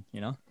frustrating,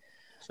 you know.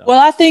 So,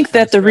 well, I think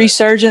that the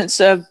resurgence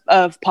of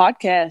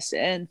podcasts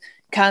and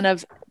kind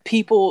of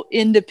people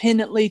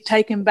independently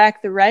taking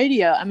back the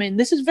radio. I mean,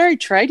 this is very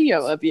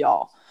tradio of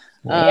y'all.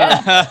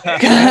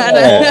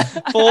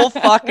 Full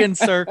fucking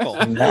circle.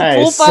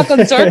 Nice. Full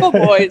fucking circle,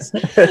 boys.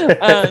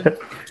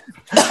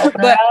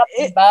 But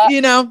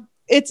you know,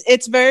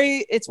 it's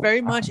very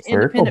much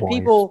independent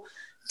people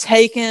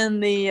taking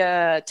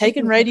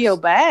radio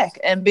back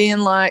and being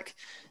like,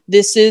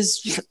 this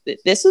is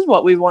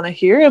what we want to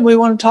hear, and we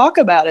want to talk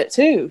about it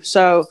too.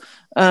 So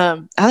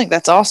I think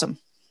that's awesome.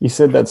 You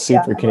said that's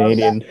super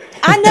Canadian.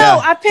 I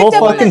know. I picked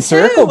up on that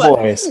circle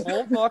boys.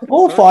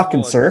 Full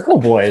fucking circle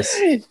boys.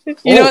 You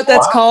know what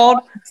that's called?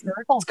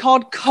 It's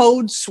called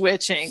code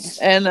switching,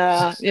 and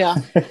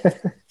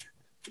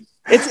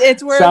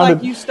it's where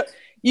like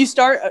you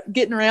start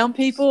getting around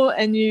people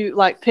and you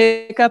like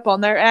pick up on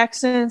their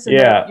accents,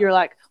 and you're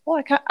like,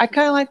 well, I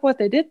kind of like what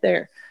they did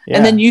there. Yeah.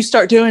 And then you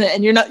start doing it,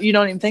 and you don't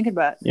even think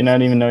about it. You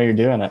don't even know you're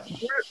doing it.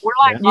 We're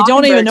like you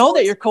don't even know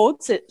that you're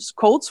code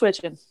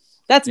switching.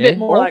 That's a bit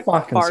more like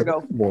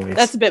Fargo.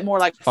 That's a bit more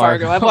like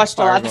Fargo. I've watched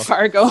a lot of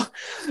Fargo.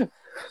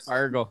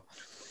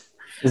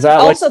 Is that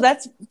also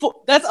that's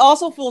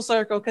also full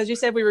circle because you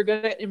said we were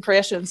good at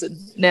impressions, and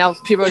now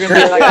people are gonna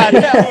be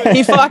like,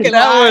 "He fucking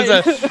that was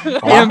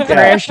a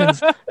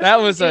impressions."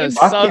 That was a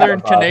Southern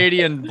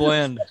Canadian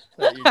blend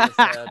that you just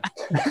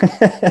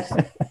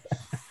had.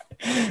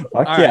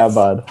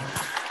 Bud.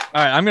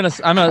 All right, I'm gonna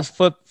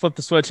flip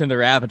the switch into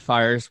rapid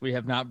fires. We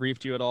have not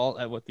briefed you at all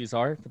at what these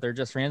are, but they're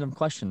just random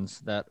questions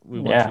that we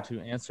want you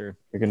to answer.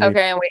 Okay,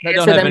 and we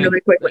answer them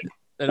really quickly.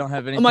 They don't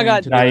have anything. Oh my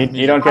god!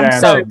 You don't get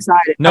so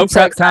excited. No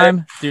prep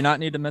time. Do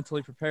not need to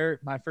mentally prepare.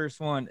 My first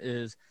one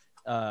is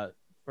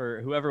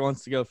for whoever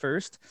wants to go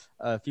first.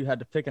 If you had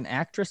to pick an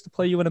actress to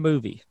play you in a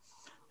movie,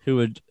 who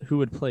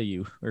would play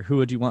you, or who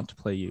would you want to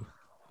play you?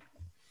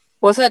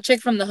 What's that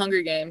chick from the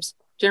Hunger Games?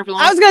 Jennifer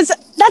Lawrence? I was gonna say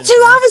that's who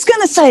I was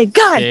gonna say.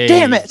 God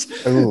damn it!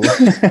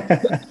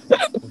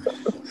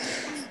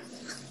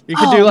 You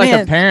could do like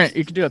a parent.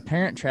 You could do a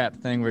Parent Trap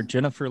thing where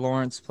Jennifer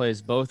Lawrence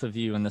plays both of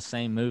you in the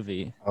same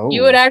movie. Oh.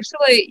 You would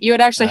actually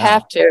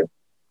have to.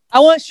 I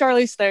want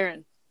Charlize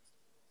Theron.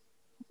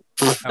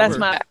 That's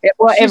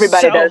well,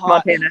 everybody so does.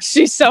 Hot. Montana.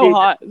 She's so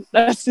hot.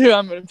 That's who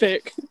I'm gonna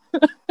pick.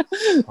 I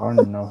don't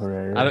even know who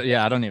that is.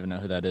 I don't even know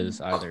who that is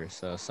either.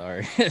 So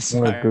sorry.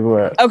 Google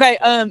it. Okay.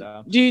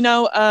 Do you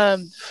know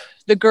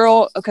the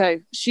girl?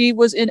 Okay, she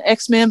was in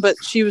X-Men, but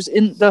she was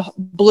in the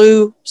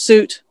blue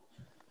suit.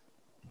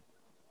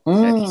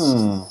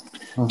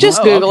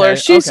 Just Google her.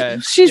 She's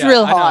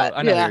real hot.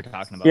 I know who you're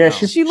talking about. Yeah,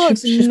 she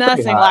looks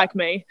nothing like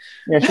me.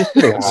 Yeah, she's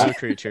pretty hot. Blue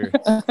creature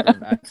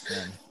from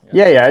X-Men.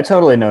 Yeah, I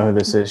totally know who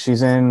this is.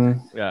 She's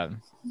in a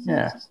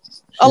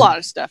lot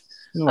of stuff.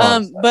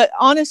 But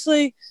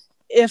honestly,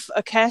 if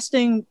a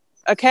casting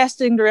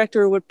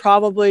director would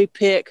probably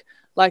pick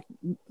like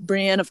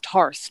Brienne of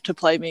Tarth to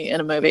play me in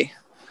a movie.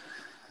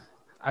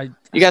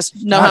 You guys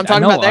know who I'm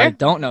talking about there? I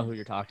don't know who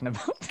you're talking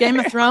about. Game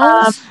of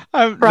Thrones?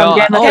 I don't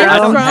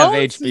have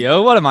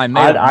HBO. What am I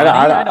made of money?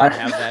 I don't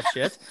have that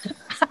shit.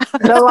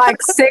 The like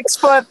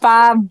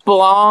 6'5"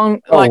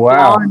 blonde,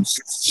 blonde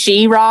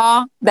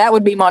She-Ra. That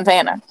would be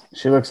Montana.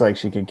 She looks like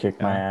she could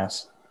kick my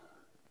ass.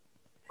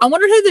 I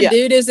wonder who the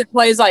dude is that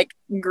plays like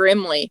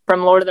Gimli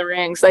from Lord of the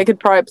Rings. They could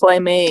probably play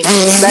me.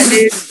 That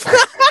dude.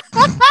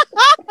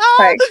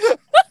 Sorry.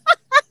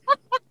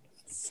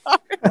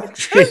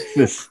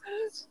 Jesus.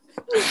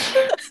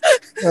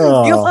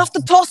 You'll have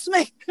to toss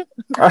me.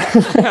 Never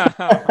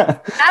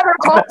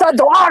toss the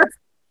dwarf.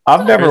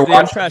 I've never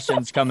watched the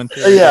impressions coming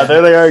through. Yeah,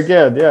 there they are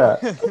again. Yeah.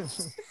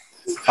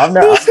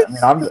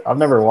 I've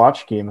never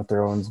watched Game of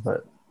Thrones,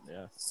 but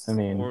I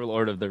mean, or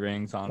Lord of the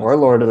Rings, honestly. Or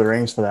Lord of the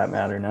Rings for that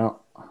matter. No.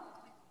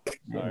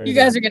 Sorry, you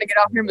guys are gonna get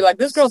off here and be like,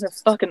 "Those girls are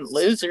fucking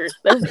losers."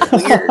 That was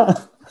weird.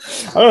 I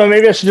don't know.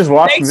 Maybe I should just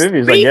watch the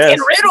movies. I guess. In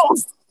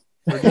riddles.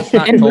 We're just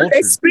not And they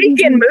cultured.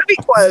 speak in movie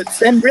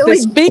quotes and really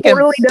They speak in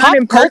poorly pop done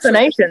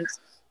impersonations.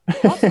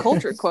 Pop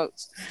culture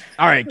quotes.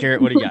 All right,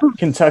 Garrett, what do you got?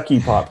 Kentucky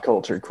pop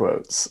culture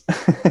quotes.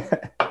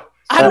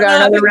 I don't got know.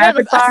 another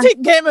rapid I fire?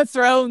 think Game of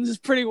Thrones is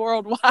pretty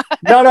worldwide.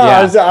 No, Yeah,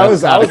 I was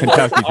that's not a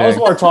Kentucky I was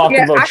thing. more talking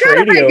Yeah, about I kind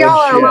of Tradio think y'all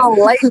are a and little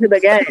shit. late to the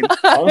game.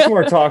 I was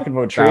more talking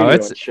about Tradio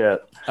it's- and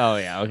shit. Oh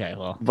yeah, okay,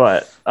 well,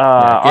 But yeah,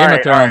 all Game right,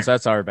 of Thrones, all right.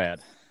 that's our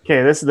bad.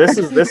 Okay, this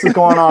is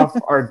going off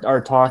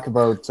our talk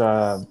about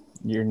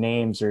your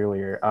names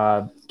earlier.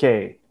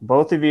 Okay,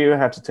 both of you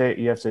have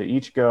to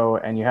each go,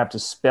 and you have to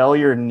spell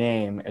your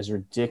name as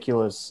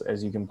ridiculous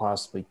as you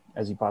possibly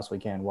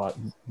can, while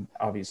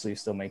obviously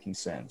still making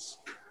sense.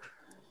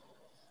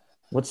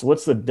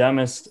 What's the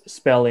dumbest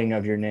spelling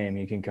of your name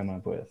you can come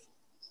up with?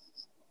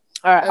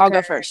 All right, I'll Okay.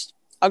 go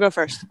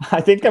first.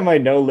 I think I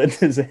might know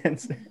Linda's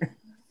answer.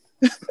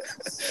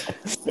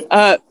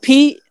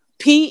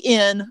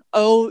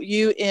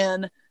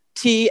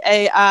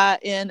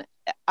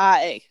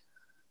 PNOUNTAINIA.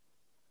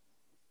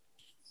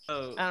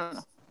 Oh, I don't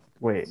know.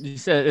 Wait, you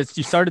said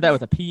you started that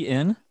with a P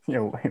in, yeah,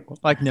 wait.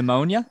 like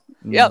pneumonia.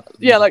 Yep.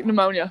 Yeah, like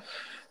pneumonia.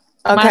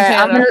 Okay,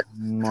 I'm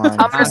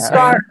Montana. gonna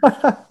start.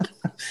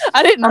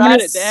 I didn't I'm write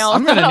gonna it down.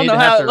 I'm gonna I don't need know to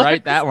how have it to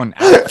write that one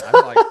out.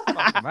 I'm like,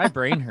 fuck, my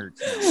brain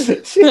hurts now.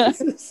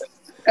 Jesus.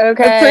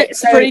 Okay,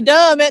 It's pretty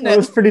dumb, isn't It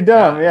was it? pretty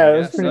dumb. Yeah, it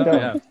was guess pretty so, dumb.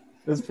 yeah. It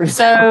was pretty dumb.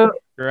 so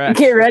Correct.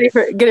 get ready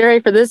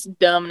for this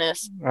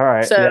dumbness. All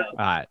right. So yeah. All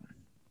right.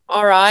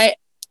 all right,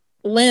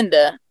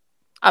 Linda,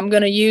 I'm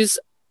gonna use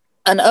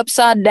an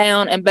upside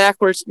down and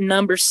backwards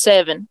number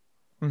 7.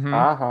 Mm-hmm.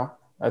 Uh-huh.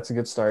 That's a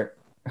good start.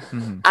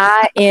 Mm-hmm.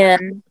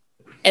 IN,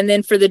 and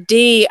then for the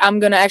D, I'm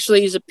gonna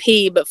actually use a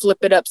P but flip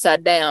it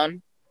upside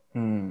down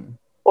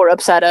or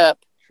upside up,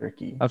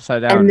 Tricky.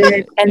 Upside down.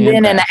 and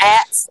then an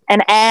backwards.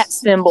 at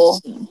symbol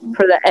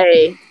for the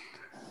A,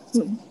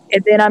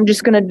 and then I'm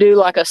just gonna do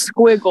like a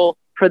squiggle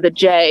for the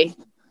J.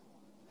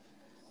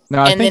 No,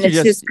 I and think then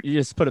you it's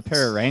just put a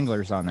pair of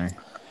Wranglers on there.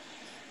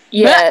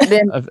 Yeah,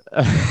 then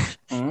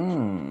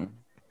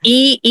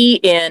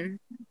EEN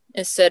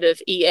instead of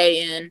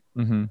EAN,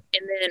 Mm-hmm. and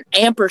then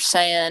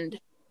ampersand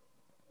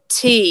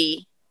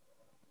TOOOOK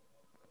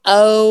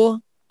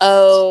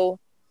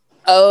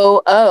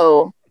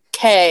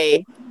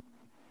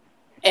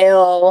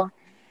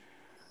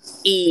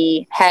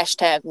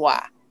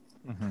LE#Y.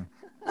 Mm-hmm.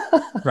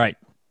 Right.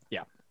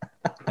 Yeah.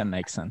 That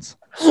makes sense.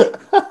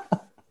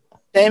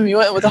 Damn, you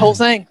went with the whole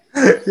thing.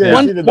 Yeah,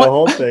 One- she did the one-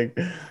 whole thing.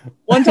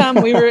 One time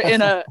we were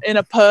in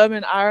a pub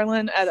in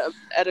Ireland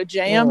at a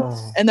jam,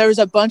 Oh, and there was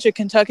a bunch of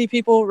Kentucky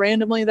people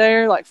randomly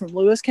there, like from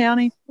Lewis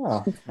County,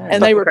 oh,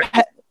 and they were.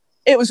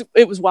 It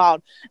was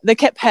wild. They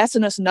kept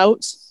passing us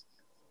notes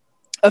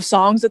of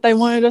songs that they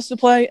wanted us to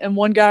play, and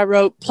one guy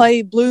wrote,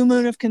 "Play Blue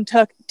Moon of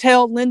Kentucky.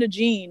 Tell Linda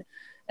Jean,"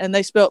 and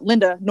they spelled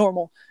Linda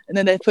normal, and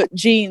then they put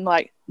Jean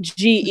like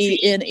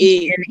GENE,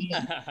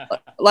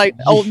 like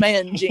old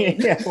man Jean.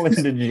 yeah,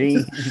 Linda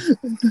Jean.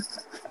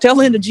 Tell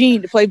Linda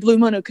Jean to play Blue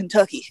Moon of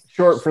Kentucky.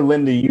 Short for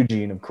Linda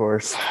Eugene, of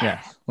course. Yeah.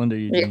 Linda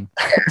Eugene.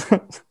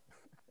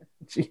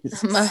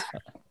 Jesus.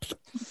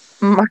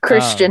 My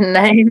Christian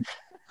name.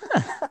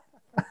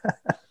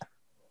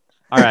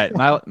 All right.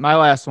 My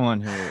last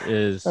one here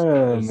is,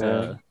 Oh, is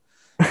man.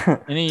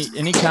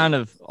 any kind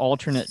of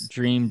alternate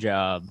dream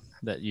job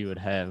that you would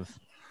have.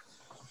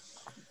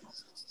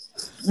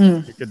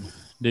 You could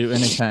do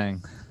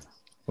anything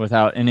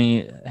without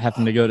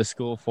having to go to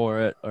school for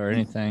it or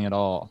anything at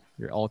all.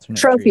 Your alternate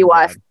Trophy dream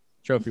wife. job.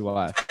 Trophy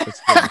wife. That's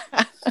good.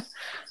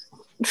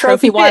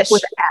 Trophy wife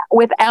fish.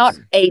 without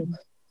a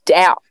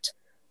doubt.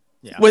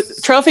 Yeah.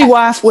 With trophy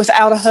wife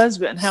without a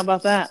husband. How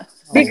about that?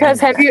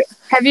 Because have you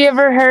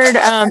ever heard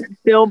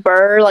Bill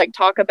Burr like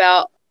talk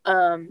about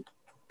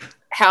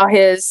how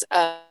his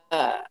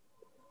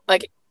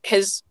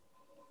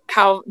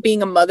how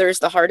being a mother is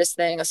the hardest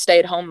thing, a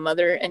stay-at-home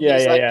mother, and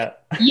he's like,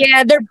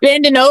 yeah, they're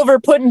bending over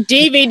putting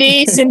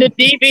DVDs into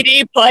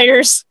DVD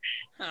players,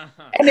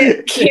 and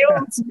it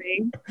kills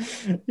me.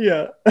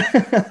 Yeah.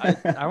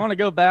 I want to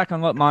go back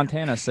on what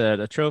Montana said.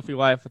 A trophy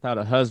wife without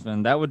a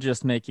husband, that would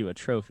just make you a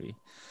trophy.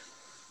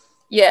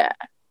 Yeah,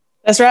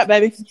 That's right,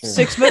 baby.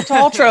 6 foot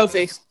tall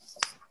trophy.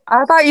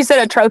 I thought you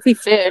said a trophy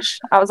fish.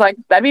 I was like,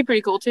 that'd be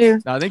pretty cool too.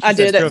 No, I think I she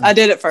said did it. trophy. I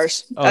did it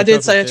first. Oh, I did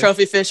trophy say a fish?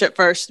 trophy fish at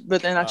first,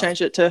 but then I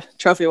changed it to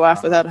trophy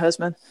wife without a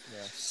husband.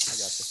 Yeah,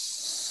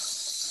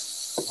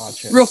 I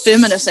got you. Real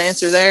feminist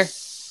answer there.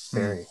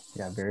 very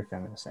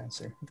feminist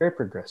answer. Very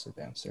progressive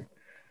answer.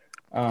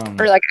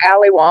 Or like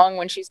Ali Wong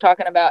when she's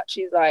talking about,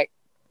 she's like,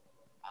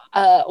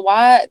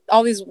 why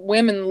all these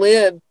women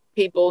lib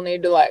people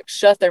need to like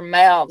shut their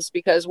mouths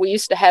because we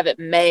used to have it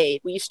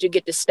made. We used to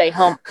get to stay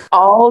home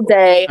all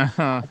day,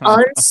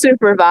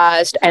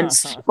 unsupervised and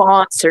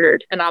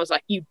sponsored. And I was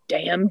like, you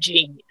damn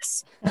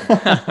genius.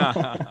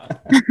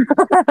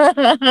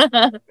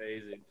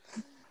 Amazing.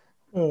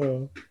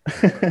 Oh.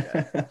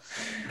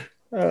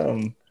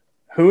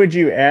 Who would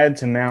you add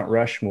to Mount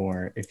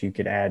Rushmore if you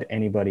could add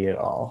anybody at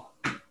all?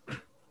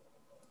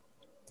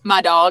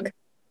 My dog.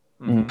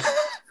 Mhm.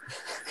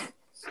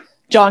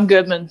 John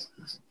Goodman.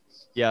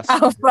 Yes.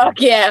 Oh, fuck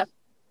yeah.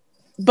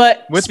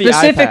 but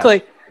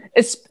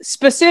it's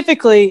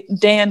specifically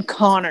Dan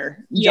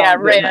Connor. Yeah,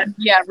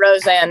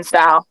 Roseanne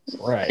style.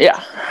 Right.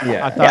 Yeah.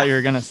 I thought you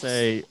were gonna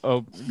say,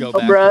 "Oh, go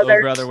back, brother.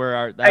 oh brother, where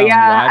art thou?"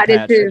 Yeah, I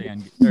did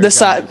too. The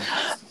side,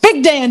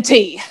 Big Dan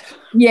T.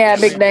 Yeah,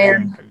 Big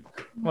Dan.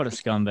 What a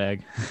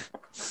scumbag.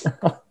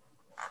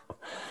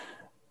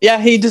 Yeah,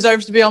 he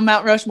deserves to be on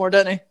Mount Rushmore,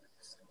 doesn't he?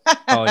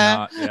 Oh,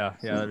 not. Yeah,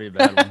 that'd be a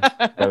bad one.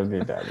 That would be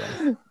a bad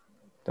one.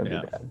 That'd be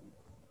bad.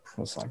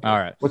 That's not good. All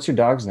right. What's your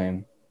dog's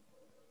name?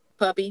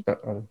 Puppy.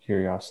 Out of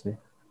curiosity.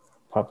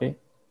 Puppy?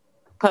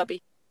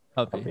 Puppy.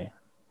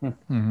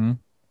 Mm-hmm.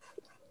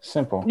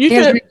 Simple. He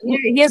has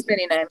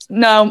many names.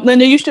 No,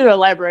 Linda, you should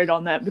elaborate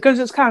on that because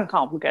it's kind of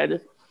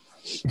complicated.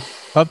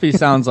 Puppy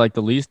sounds like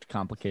the least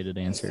complicated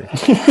answer.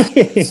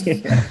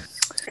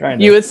 Kind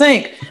of. You would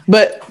think,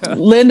 but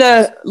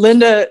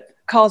Linda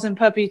calls him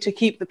Puppy to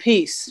keep the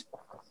peace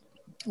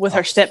with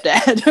her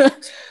stepdad.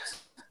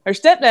 Her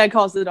stepdad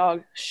calls the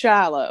dog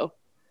Shiloh,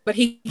 but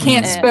he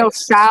can't spell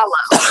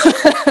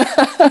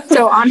Shiloh.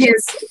 So on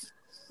his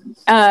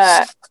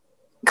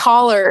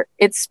collar,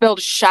 it's spelled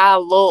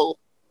Shiloh,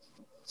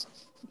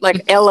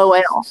 like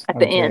LOL at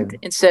the end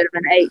instead of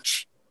an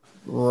H.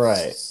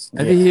 Right.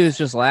 Maybe he was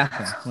just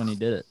laughing when he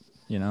did it.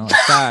 You know, like,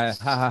 shy,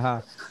 ha ha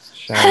ha.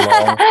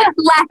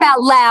 Laugh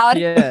out loud.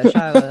 Yeah,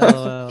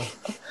 Shiloh,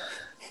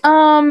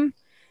 LOL.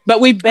 But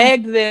we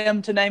begged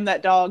them to name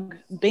that dog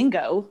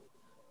Bingo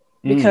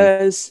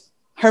because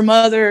her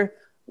mother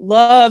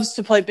loves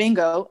to play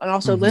bingo, and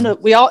also Linda.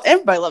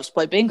 Everybody loves to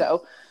play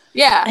bingo.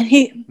 Yeah, and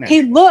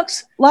he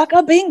looks like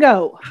a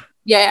bingo.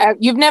 Yeah,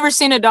 you've never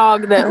seen a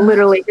dog that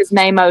literally his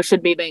name-o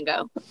should be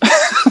Bingo. But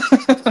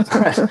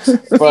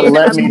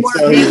let me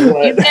tell you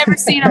what. You've never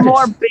seen a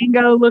more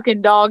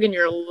bingo-looking dog in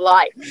your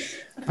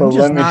life. But I'm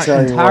just not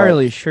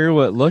entirely sure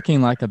what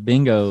looking like a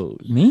bingo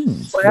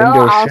means. Well,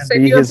 Bingo I'll should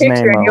send be you a his picture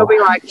name-o. and you'll be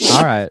like,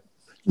 All right.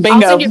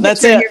 Bingo,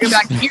 that's it. You're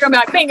gonna be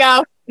like,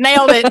 bingo,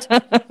 nailed it.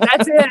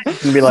 That's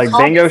it. You'd be like,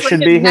 Bingo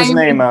should be his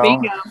name-o.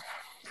 Bingo.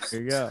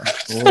 Here you go.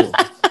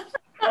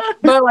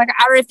 But like,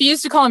 I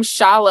refuse to call him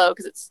Shiloh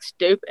because it's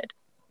stupid.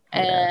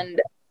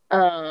 And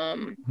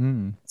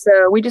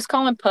so we just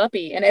call him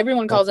Puppy, and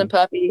everyone calls him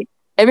Puppy.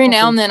 Every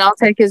now and then I'll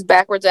take his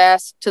backwards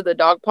ass to the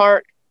dog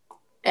park,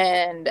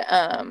 and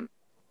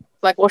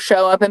like we'll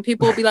show up and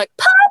people will be like,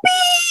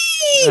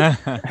 Puppy!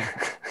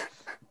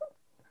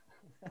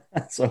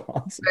 That's so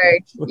awesome.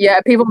 Yeah,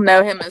 people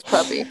know him as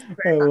Puppy.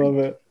 I love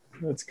it.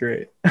 That's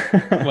great.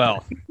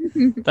 Well,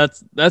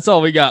 that's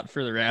all we got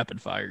for the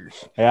rapid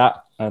fires. Yeah,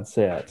 that's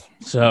it.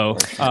 So,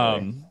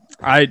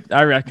 I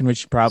reckon we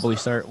should probably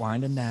start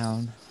winding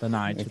down the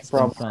night. It's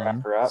been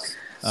fun.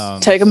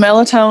 Take a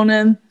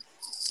melatonin.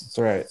 That's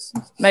right.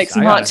 Make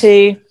some hot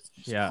tea.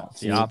 Yeah,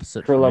 it's the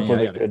opposite. Curl up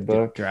with a good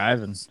book.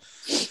 Driving.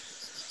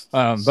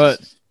 But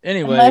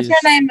anyways, unless your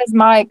name is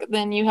Mike,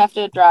 then you have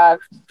to drive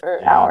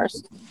for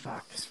hours.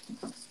 Fuck.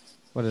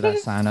 What did I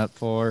sign up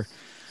for?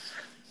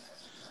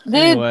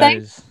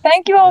 Dude,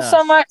 thank you all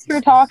so much for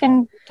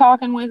talking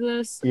with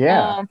us.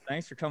 Yeah.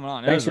 Thanks for coming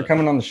on. Thanks for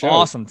coming on the show.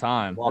 Awesome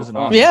time. It was an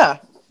awesome Yeah.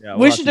 Yeah,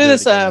 we should do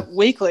this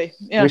weekly.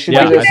 Yeah. We should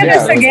do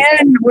this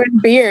again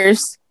with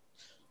beers.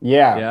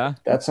 Yeah. Yeah.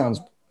 That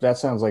sounds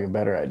like a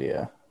better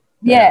idea.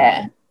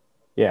 Yeah.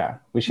 Yeah,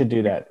 we should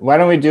do that. Why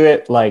don't we do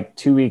it like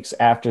 2 weeks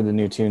after the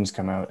new tunes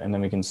come out, and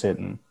then we can sit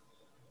and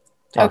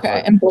talk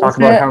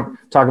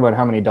about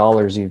how many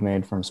dollars you've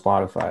made from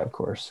Spotify, of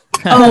course.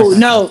 Oh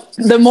no,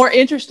 the more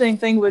interesting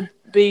thing would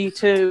be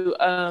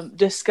to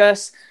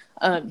discuss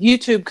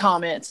YouTube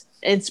comments,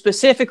 and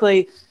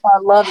specifically, I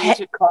love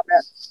YouTube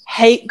comments.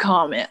 Hate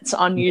comments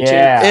on YouTube.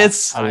 Yeah,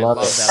 it's I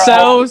love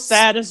so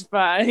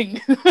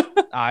satisfying.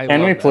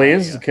 Can we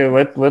please? Okay,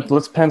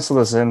 let's pencil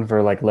this in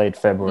for like late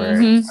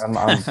February.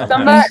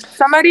 Mm-hmm.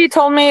 Somebody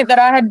told me that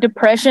I had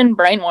depression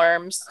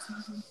brainworms.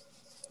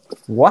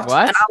 What?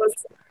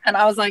 And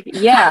I was like,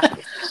 yeah,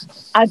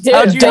 I do.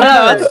 Oh,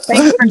 duh.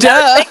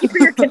 Thank you for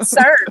your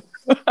concern.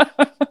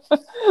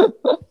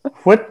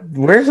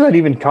 Where does that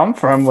even come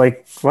from?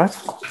 Like, what?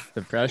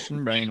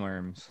 Depression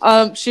brainworms.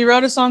 She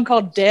wrote a song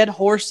called Dead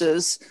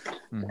Horses,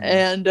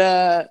 and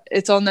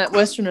it's on that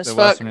Western as Fuck.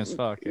 Western as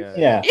Fuck,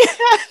 yeah.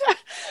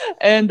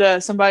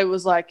 And somebody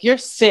was like, you're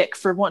sick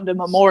for wanting to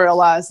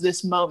memorialize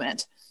this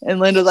moment. And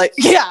Linda's like,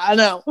 yeah, I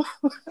know.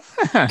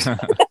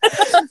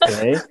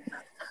 Okay.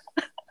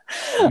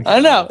 I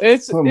know.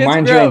 It's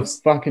mind gross. your own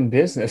fucking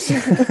business.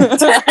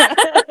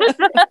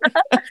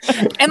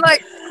 And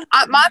like,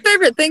 my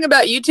favorite thing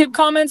about YouTube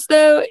comments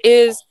though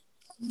is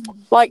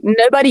like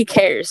nobody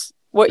cares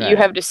what you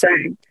have to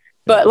say,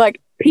 but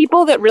like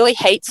people that really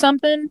hate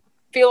something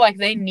feel like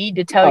they need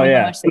to tell you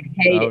how much they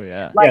hate it.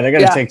 Yeah. Like, they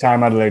gotta take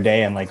time out of their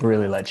day and like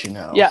really let you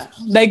know. Yeah,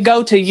 they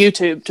go to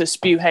YouTube to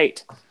spew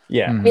hate.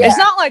 Yeah. It's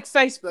not like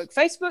Facebook.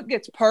 Facebook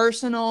gets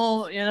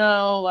personal,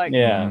 like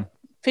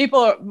people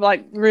are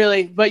like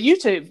really, but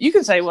YouTube, you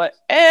can say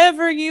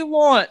whatever you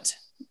want.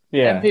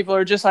 Yeah. And people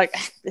are just like,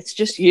 it's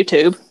just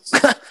YouTube.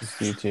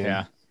 YouTube.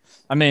 Yeah.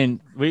 I mean,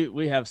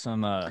 we have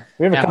some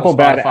we have a Apple, couple Spotify.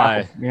 bad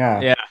Apple.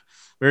 Yeah.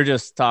 We were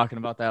just talking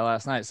about that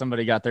last night.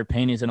 Somebody got their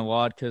panties in a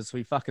wad because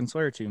we fucking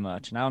swear too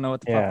much. And I don't know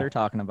what the fuck they're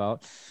talking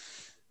about.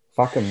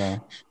 Fuck them,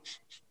 though.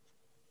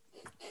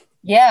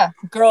 Yeah,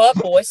 grow up,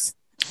 boys.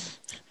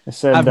 I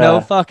have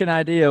no fucking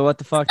idea what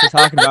the fuck they're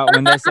talking about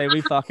when they say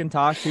we fucking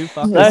talk too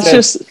fucking. That's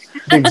just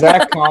the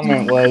exact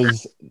comment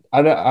was,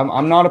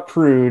 I'm not a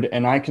prude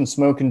and I can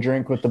smoke and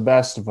drink with the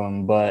best of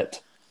them,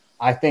 but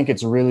I think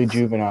it's really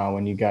juvenile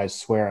when you guys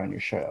swear on your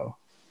show.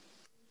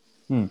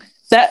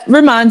 That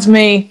reminds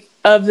me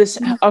of this.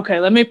 Okay,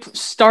 let me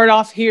start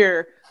off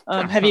here.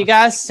 Have you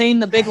guys seen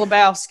The Big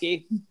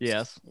Lebowski?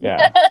 Yes.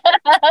 Yeah.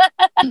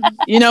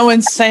 You know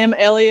when Sam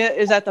Elliott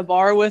is at the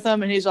bar with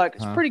him and he's like,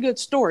 it's a pretty good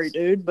story,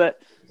 dude,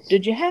 but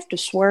did you have to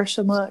swear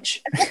so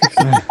much?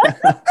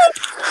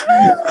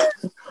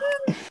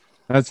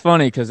 That's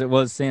funny because it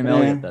was Sam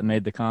Elliott that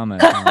made the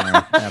comment on the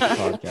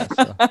podcast.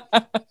 So,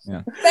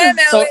 yeah. Sam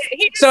Elliott,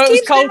 so it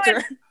was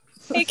culture.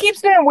 He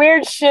keeps doing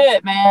weird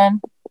shit, man.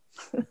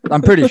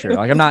 I'm pretty sure.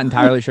 Like, I'm not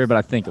entirely sure, but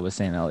I think it was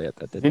Sam Elliott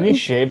that did. Didn't he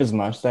shave his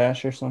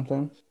mustache or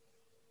something?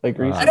 Like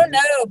recently? I don't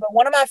know, but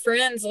one of my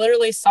friends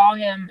literally saw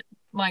him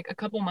like a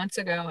couple months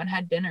ago and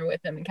had dinner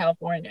with him in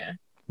California.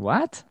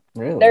 What?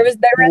 Really? They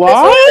were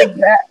what?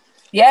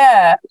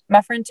 Yeah,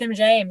 my friend Tim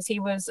James. He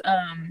was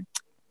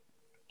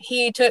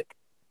he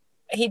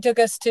took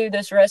us to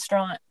this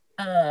restaurant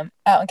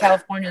out in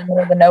California in the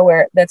middle of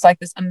nowhere. That's like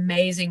this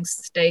amazing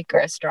steak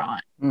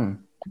restaurant.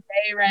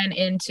 They ran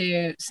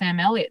into Sam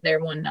Elliott there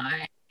one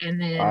night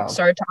and then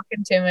started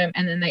talking to him,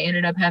 and then they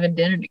ended up having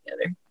dinner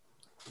together.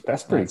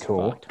 That's pretty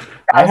cool.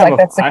 I was like,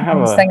 that's the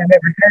coolest thing I've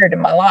ever heard in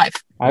my life.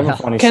 I have a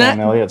funny Sam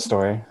Elliott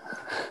story.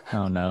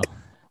 Oh no.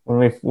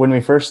 When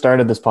we first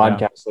started this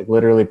podcast, like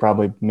literally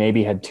probably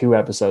maybe had 2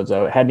 episodes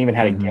out, hadn't even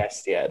had a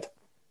guest yet.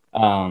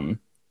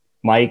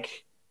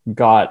 Mike he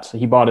got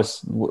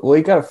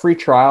a free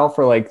trial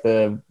for like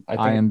the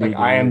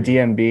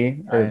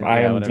IMDb or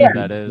IMDb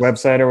that is.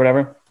 website or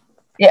whatever.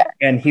 Yeah.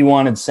 And he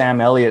wanted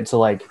Sam Elliott to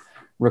like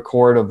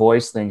record a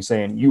voice thing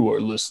saying, "You are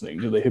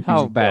listening to the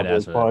Hippies and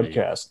Cowboys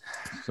podcast."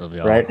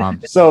 Right.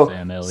 So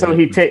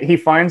he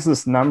finds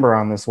this number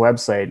on this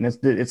website, and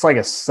it's like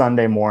a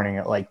Sunday morning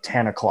at like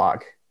 10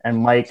 o'clock. And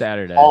Mike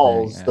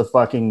calls the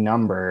fucking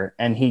number,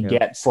 and he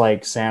gets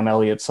like Sam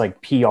Elliott's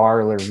like PR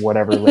or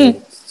whatever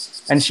lady.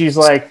 And she's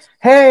like,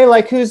 "Hey,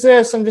 like, who's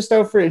this? I'm just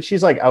out for it."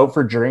 She's like out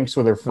for drinks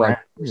with her friends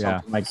or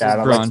something like that.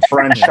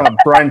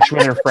 Brunch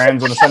with her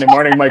friends on a Sunday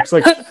morning. Mike's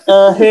like,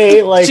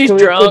 "Hey, like, she's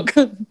drunk.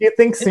 Do you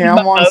think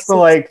Sam wants to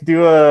like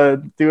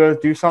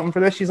do something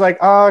for this?" She's like,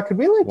 could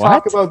we like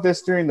talk about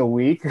this during the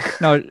week?"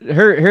 No,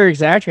 her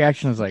exact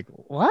reaction was like,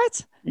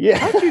 "What? Yeah,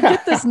 how'd you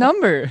get this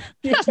number?"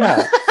 Yeah.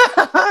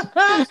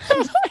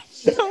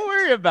 Don't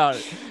worry about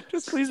it.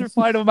 Just please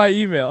reply to my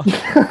email.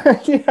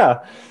 Yeah.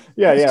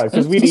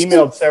 Because we'd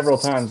emailed several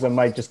times, and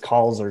Mike just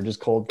calls her, just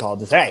cold called,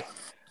 just, "Hey,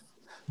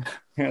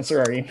 answer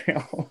our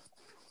email."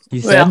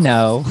 You said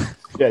no.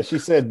 Yeah, she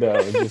said no.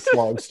 Just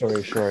long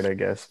story short, I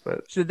guess.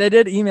 But they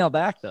did email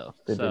back though,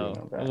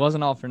 so it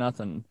wasn't all for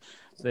nothing.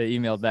 They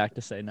emailed back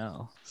to say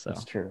no. So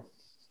that's true.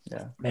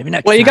 Yeah, maybe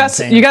next. Well, you got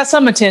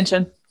some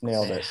attention.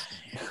 Nailed it.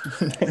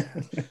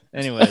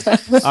 Anyways,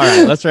 all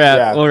right, let's wrap.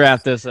 Yeah. We'll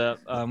wrap this up.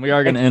 We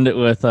are going to end it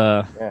with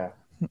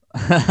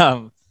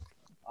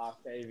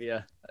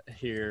Octavia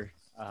here.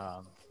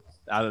 I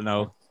don't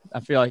know. I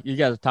feel like you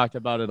guys have talked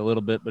about it a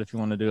little bit, but if you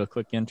want to do a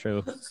quick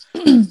intro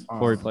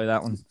before we play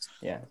that one.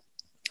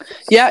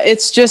 Yeah,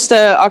 it's just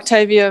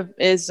Octavia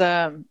is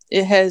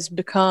it has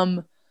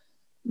become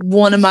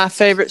one of my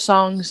favorite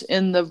songs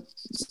in the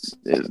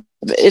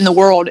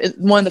world.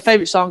 One of the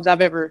favorite songs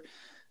I've ever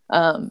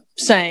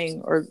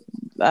sang or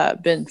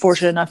been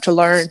fortunate enough to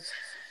learn.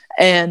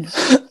 And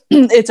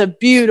it's a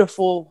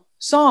beautiful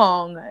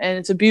song and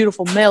it's a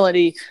beautiful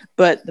melody,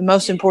 but the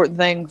most important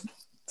thing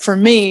for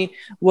me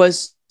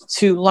was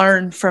to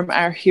learn from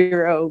our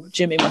hero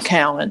Jimmy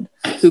McCowan,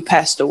 who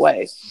passed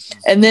away,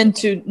 and then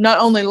to not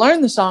only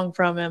learn the song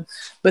from him,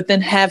 but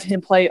then have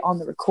him play on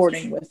the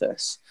recording with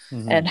us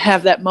and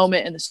have that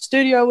moment in the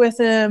studio with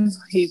him.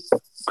 He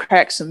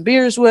cracked some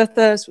beers with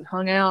us, we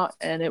hung out,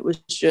 and it was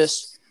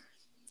just,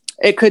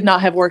 it could not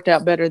have worked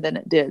out better than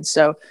it did.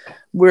 So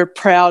we're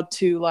proud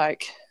to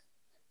like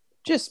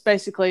just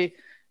basically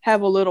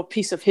have a little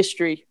piece of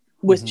history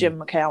with Jim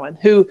McCowan,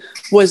 who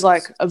was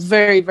like a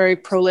very, very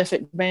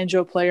prolific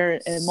banjo player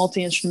and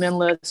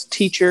multi-instrumentalist,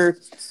 teacher,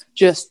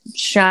 just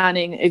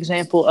shining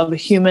example of a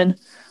human.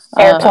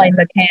 Airplane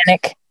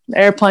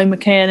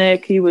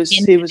mechanic. He was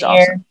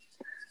awesome.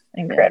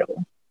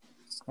 Incredible.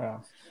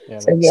 Wow.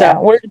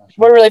 We're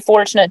really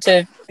fortunate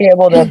to be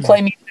able to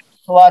play music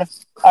with a lot of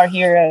our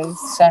heroes.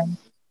 So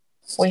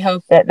we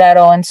hope that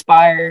that'll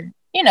inspire.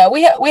 You know,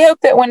 we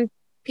hope that when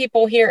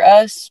people hear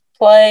us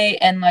play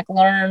and like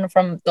learn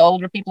from the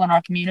older people in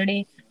our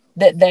community,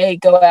 that they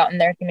go out in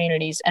their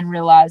communities and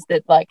realize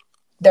that like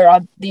there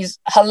are these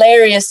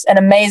hilarious and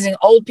amazing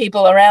old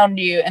people around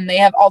you, and they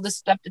have all this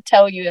stuff to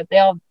tell you, that they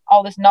have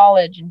all this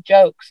knowledge and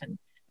jokes and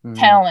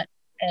talent,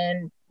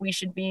 and we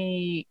should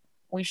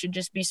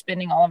just be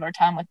spending all of our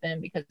time with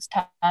them, because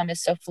time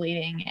is so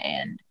fleeting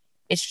and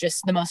it's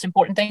just the most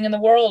important thing in the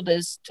world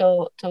is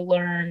to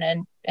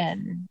learn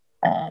and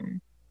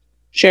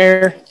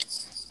share.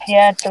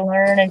 Yeah, to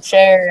learn and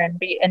share and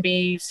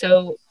be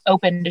so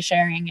open to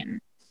sharing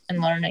and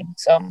learning.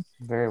 So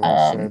very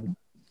well said.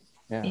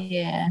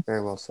 Yeah.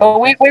 Very well said. Well,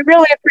 we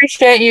really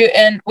appreciate you,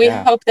 and we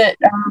hope that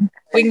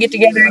we can get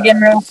together again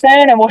real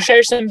soon, and we'll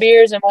share some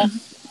beers, and we'll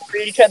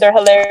read each other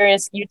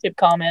hilarious YouTube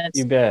comments.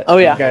 You bet. Oh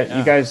yeah.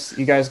 You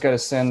guys got to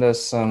send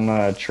us some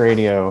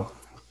Tradio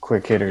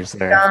quick hitters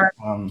there.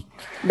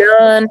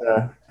 Done.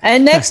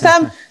 And next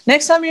time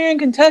you're in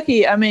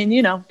Kentucky, I mean,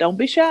 don't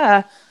be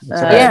shy.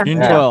 June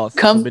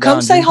 12th.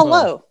 Come say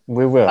hello.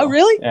 We will. Oh,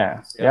 really?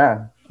 Yeah.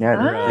 Be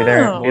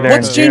there.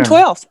 What's June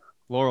 12th?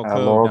 Laurel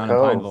Cove down in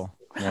Pineville.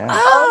 Yeah.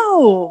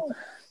 Oh,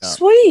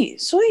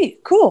 sweet,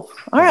 cool.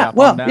 All right,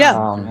 well,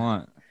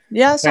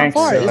 yeah, it's not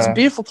far. It's a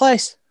beautiful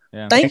place.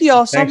 Yeah. Thank you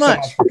all so much. So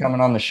much for coming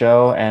on the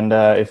show. And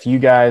if you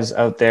guys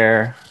out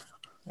there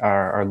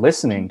are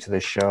listening to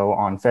this show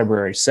on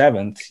February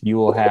 7th, you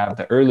will have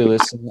the early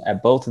listen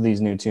at both of these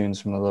new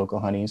tunes from the local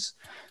honeys.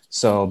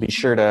 So be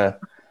sure to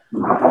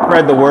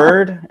spread the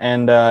word,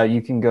 and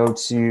you can go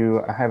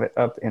to, I have it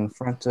up in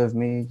front of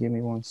me. Give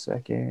me 1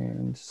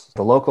 second.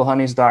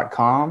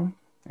 thelocalhoneys.com.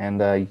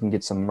 And you can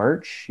get some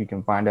merch. You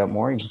can find out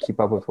more. You can keep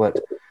up with what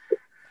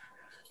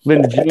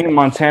Linda Jean and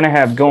Montana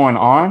have going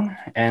on.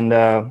 And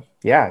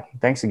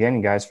thanks again,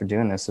 you guys, for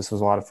doing this. This was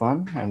a lot of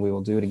fun, and we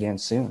will do it again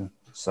soon.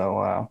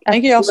 So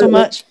thank you all so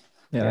much.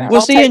 Yeah,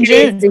 we'll see you in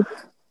June.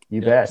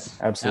 You bet.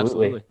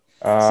 Absolutely.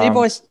 See you,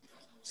 boys.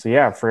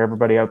 So for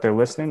everybody out there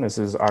listening, this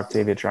is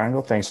Octavia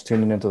Triangle. Thanks for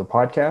tuning into the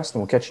podcast,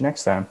 and we'll catch you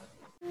next time.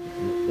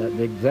 That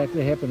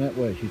exactly happened that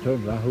way. She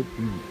told me, I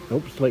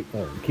hope sleep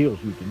falls and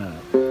kills you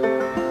tonight.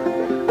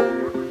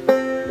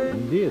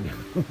 Did.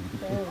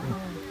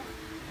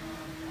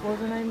 What was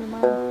the name of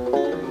mine?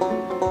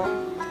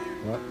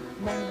 What?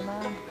 Name of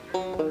mine?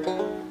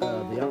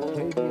 The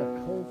Octavia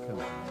Coal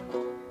Company.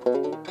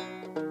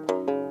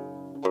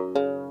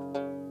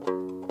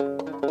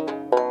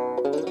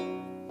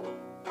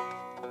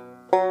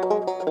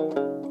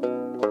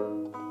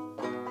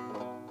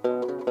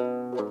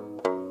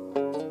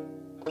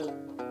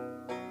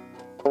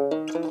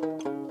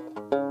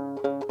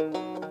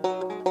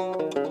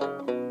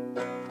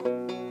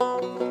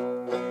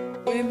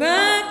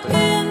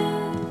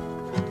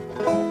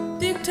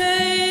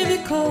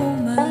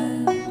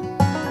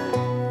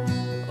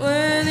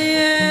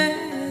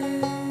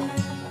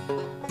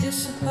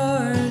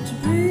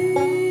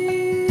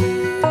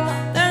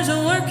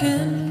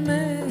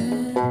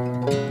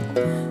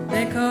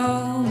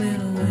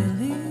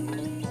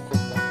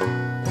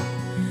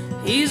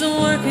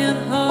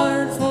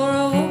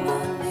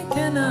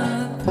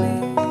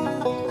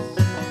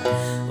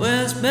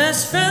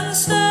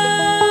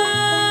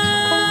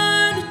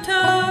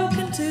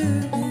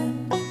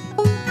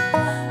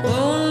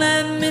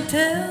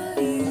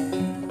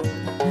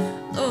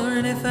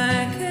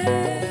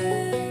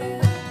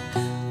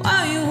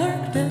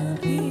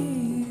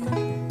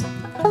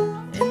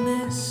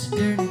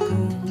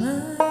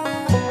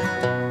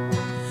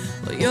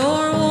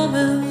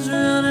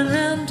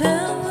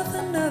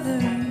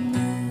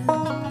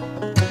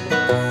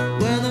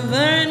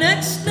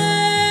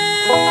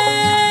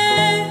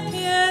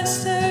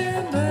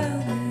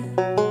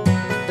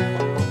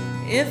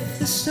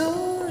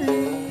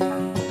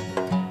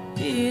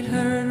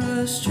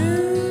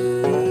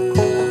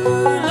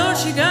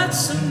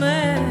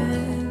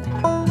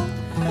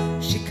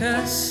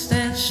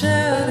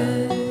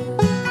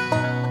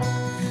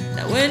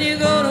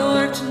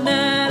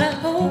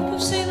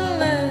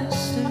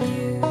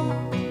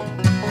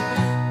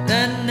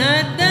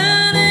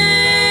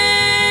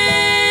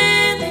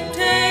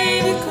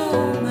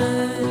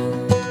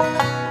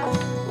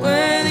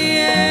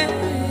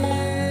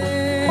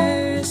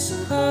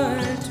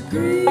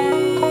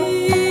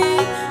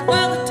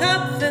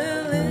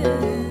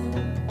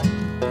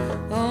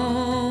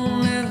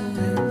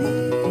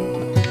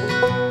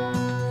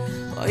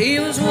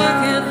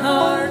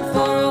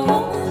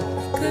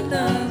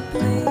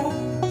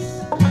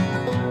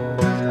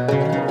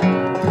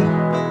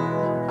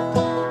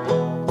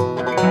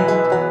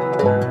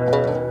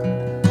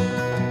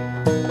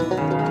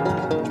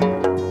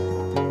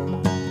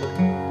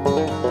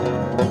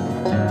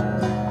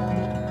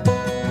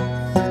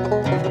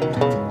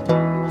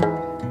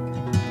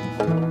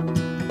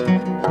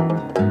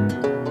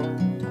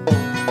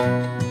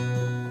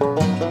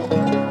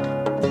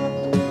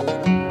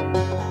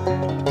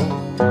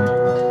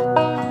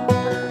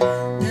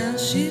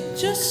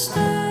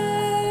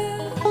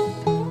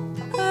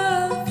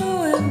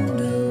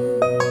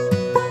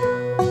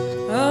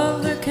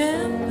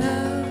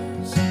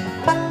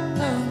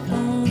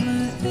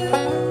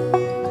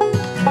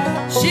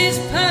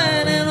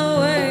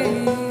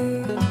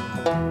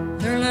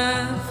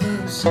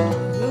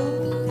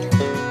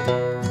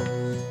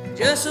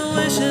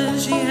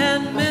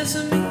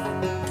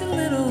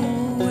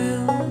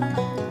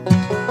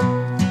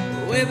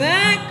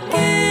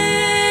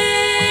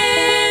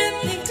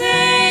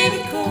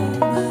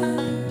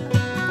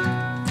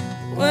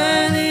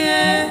 Where the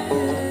air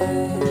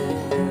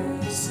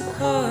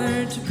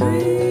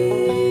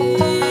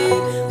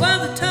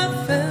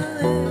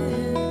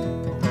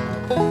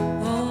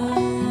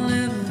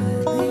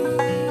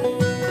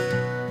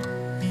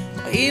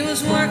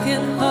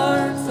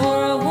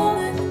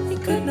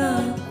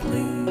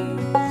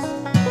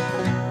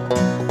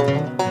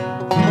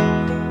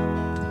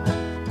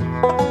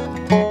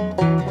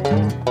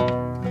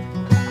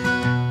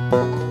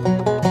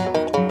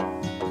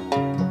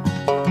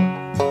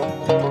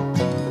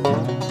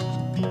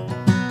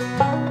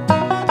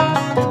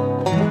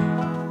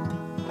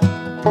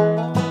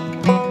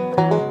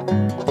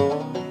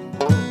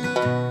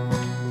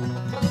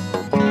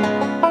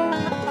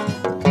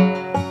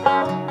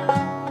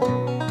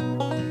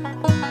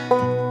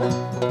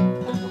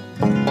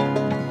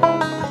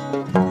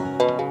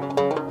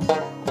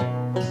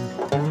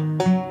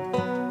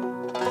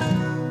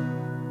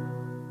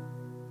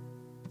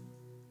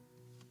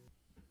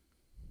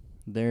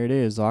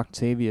is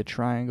Octavia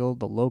Triangle,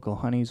 The Local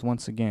Honeys.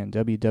 Once again,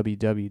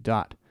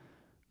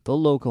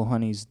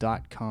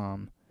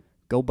 www.thelocalhoneys.com.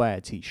 Go buy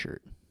a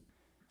t-shirt.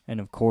 And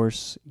of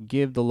course,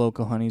 give The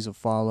Local Honeys a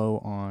follow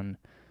on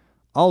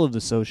all of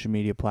the social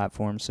media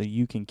platforms so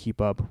you can keep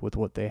up with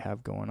what they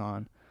have going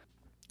on.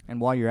 And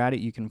while you're at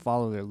it, you can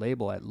follow their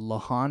label at La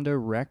Honda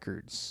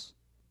Records.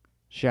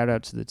 Shout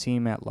out to the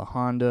team at La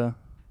Honda.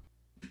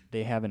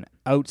 They have an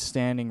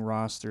outstanding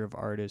roster of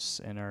artists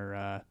and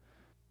are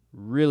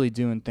really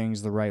doing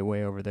things the right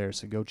way over there,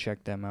 so go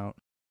check them out.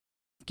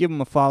 Give them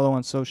a follow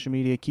on social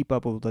media. Keep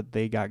up with what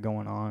they got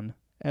going on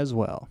as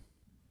well.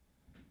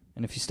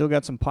 And if you still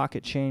got some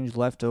pocket change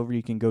left over,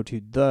 you can go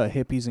to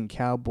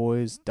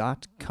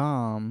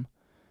thehippiesandcowboys.com.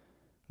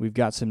 We've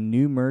got some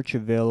new merch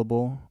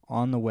available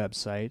on the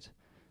website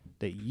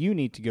that you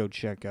need to go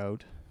check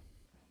out.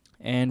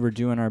 And we're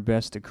doing our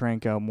best to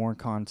crank out more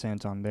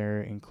content on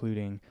there,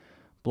 including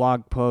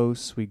blog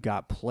posts. We've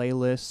got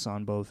playlists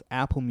on both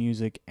Apple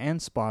Music and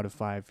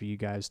Spotify for you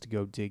guys to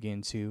go dig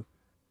into,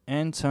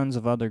 and tons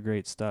of other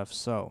great stuff.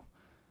 So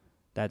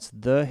that's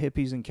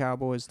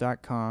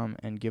thehippiesandcowboys.com,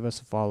 and give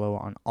us a follow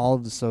on all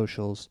of the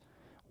socials.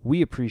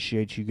 We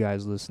appreciate you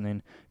guys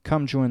listening.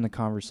 Come join the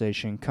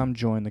conversation. Come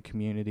join the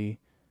community,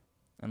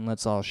 and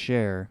let's all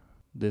share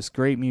this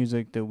great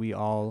music that we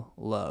all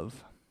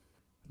love.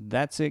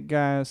 That's it,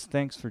 guys.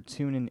 Thanks for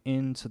tuning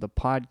in to the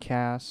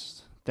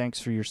podcast. Thanks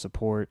for your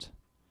support.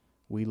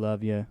 We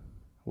love you.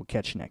 We'll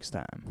catch you next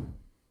time.